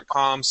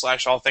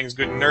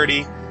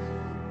facebook.com/allthingsgoodandnerdy.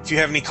 If you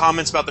have any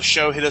comments about the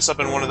show, hit us up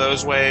in one of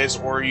those ways,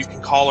 or you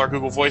can call our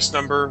Google Voice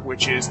number,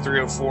 which is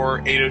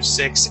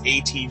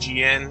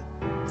 304-806-ATGN.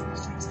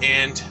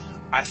 And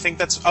I think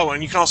that's... Oh,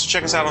 and you can also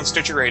check us out on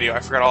Stitcher Radio. I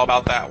forgot all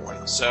about that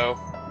one. So,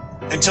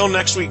 until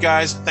next week,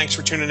 guys, thanks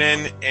for tuning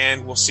in,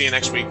 and we'll see you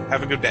next week.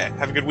 Have a good day.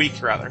 Have a good week,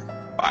 rather.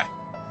 Bye.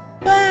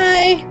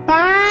 Bye.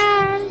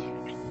 Bye.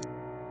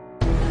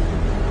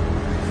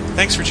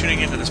 Thanks for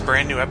tuning in to this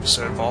brand new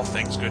episode of All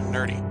Things Good and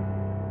Nerdy.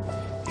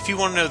 If you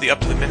want to know the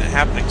up-to-the-minute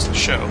happenings of the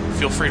show,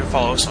 feel free to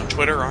follow us on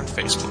Twitter or on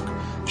Facebook.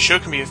 The show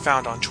can be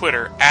found on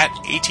Twitter at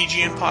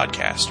ATGN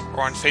Podcast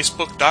or on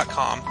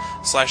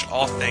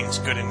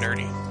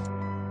Facebook.com/allthingsgoodandnerdy.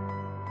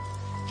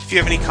 If you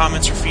have any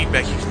comments or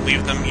feedback, you can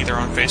leave them either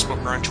on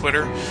Facebook or on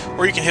Twitter,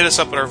 or you can hit us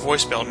up at our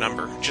voicemail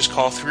number. Just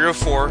call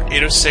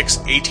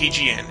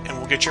 304-806-ATGN and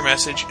we'll get your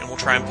message and we'll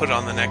try and put it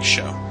on the next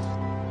show.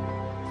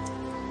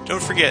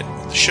 Don't forget,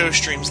 the show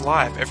streams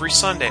live every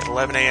Sunday at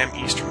 11 a.m.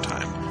 Eastern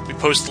Time. We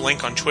post the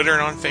link on Twitter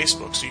and on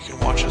Facebook so you can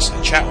watch us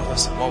and chat with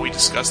us while we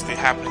discuss the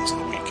happenings of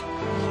the week.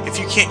 If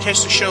you can't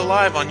catch the show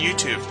live on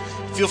YouTube,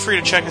 feel free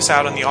to check us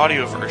out on the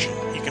audio version.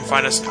 You can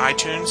find us on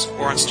iTunes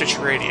or on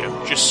Stitcher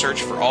Radio. Just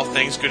search for All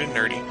Things Good and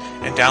Nerdy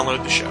and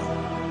download the show.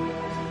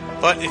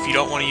 But if you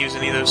don't want to use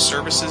any of those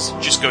services,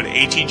 just go to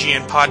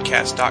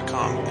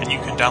atgnpodcast.com and you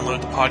can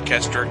download the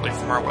podcast directly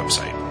from our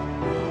website.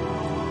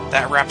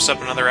 That wraps up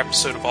another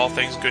episode of All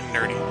Things Good and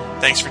Nerdy.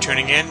 Thanks for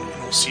tuning in,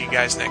 and we'll see you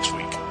guys next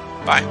week.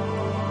 Bye.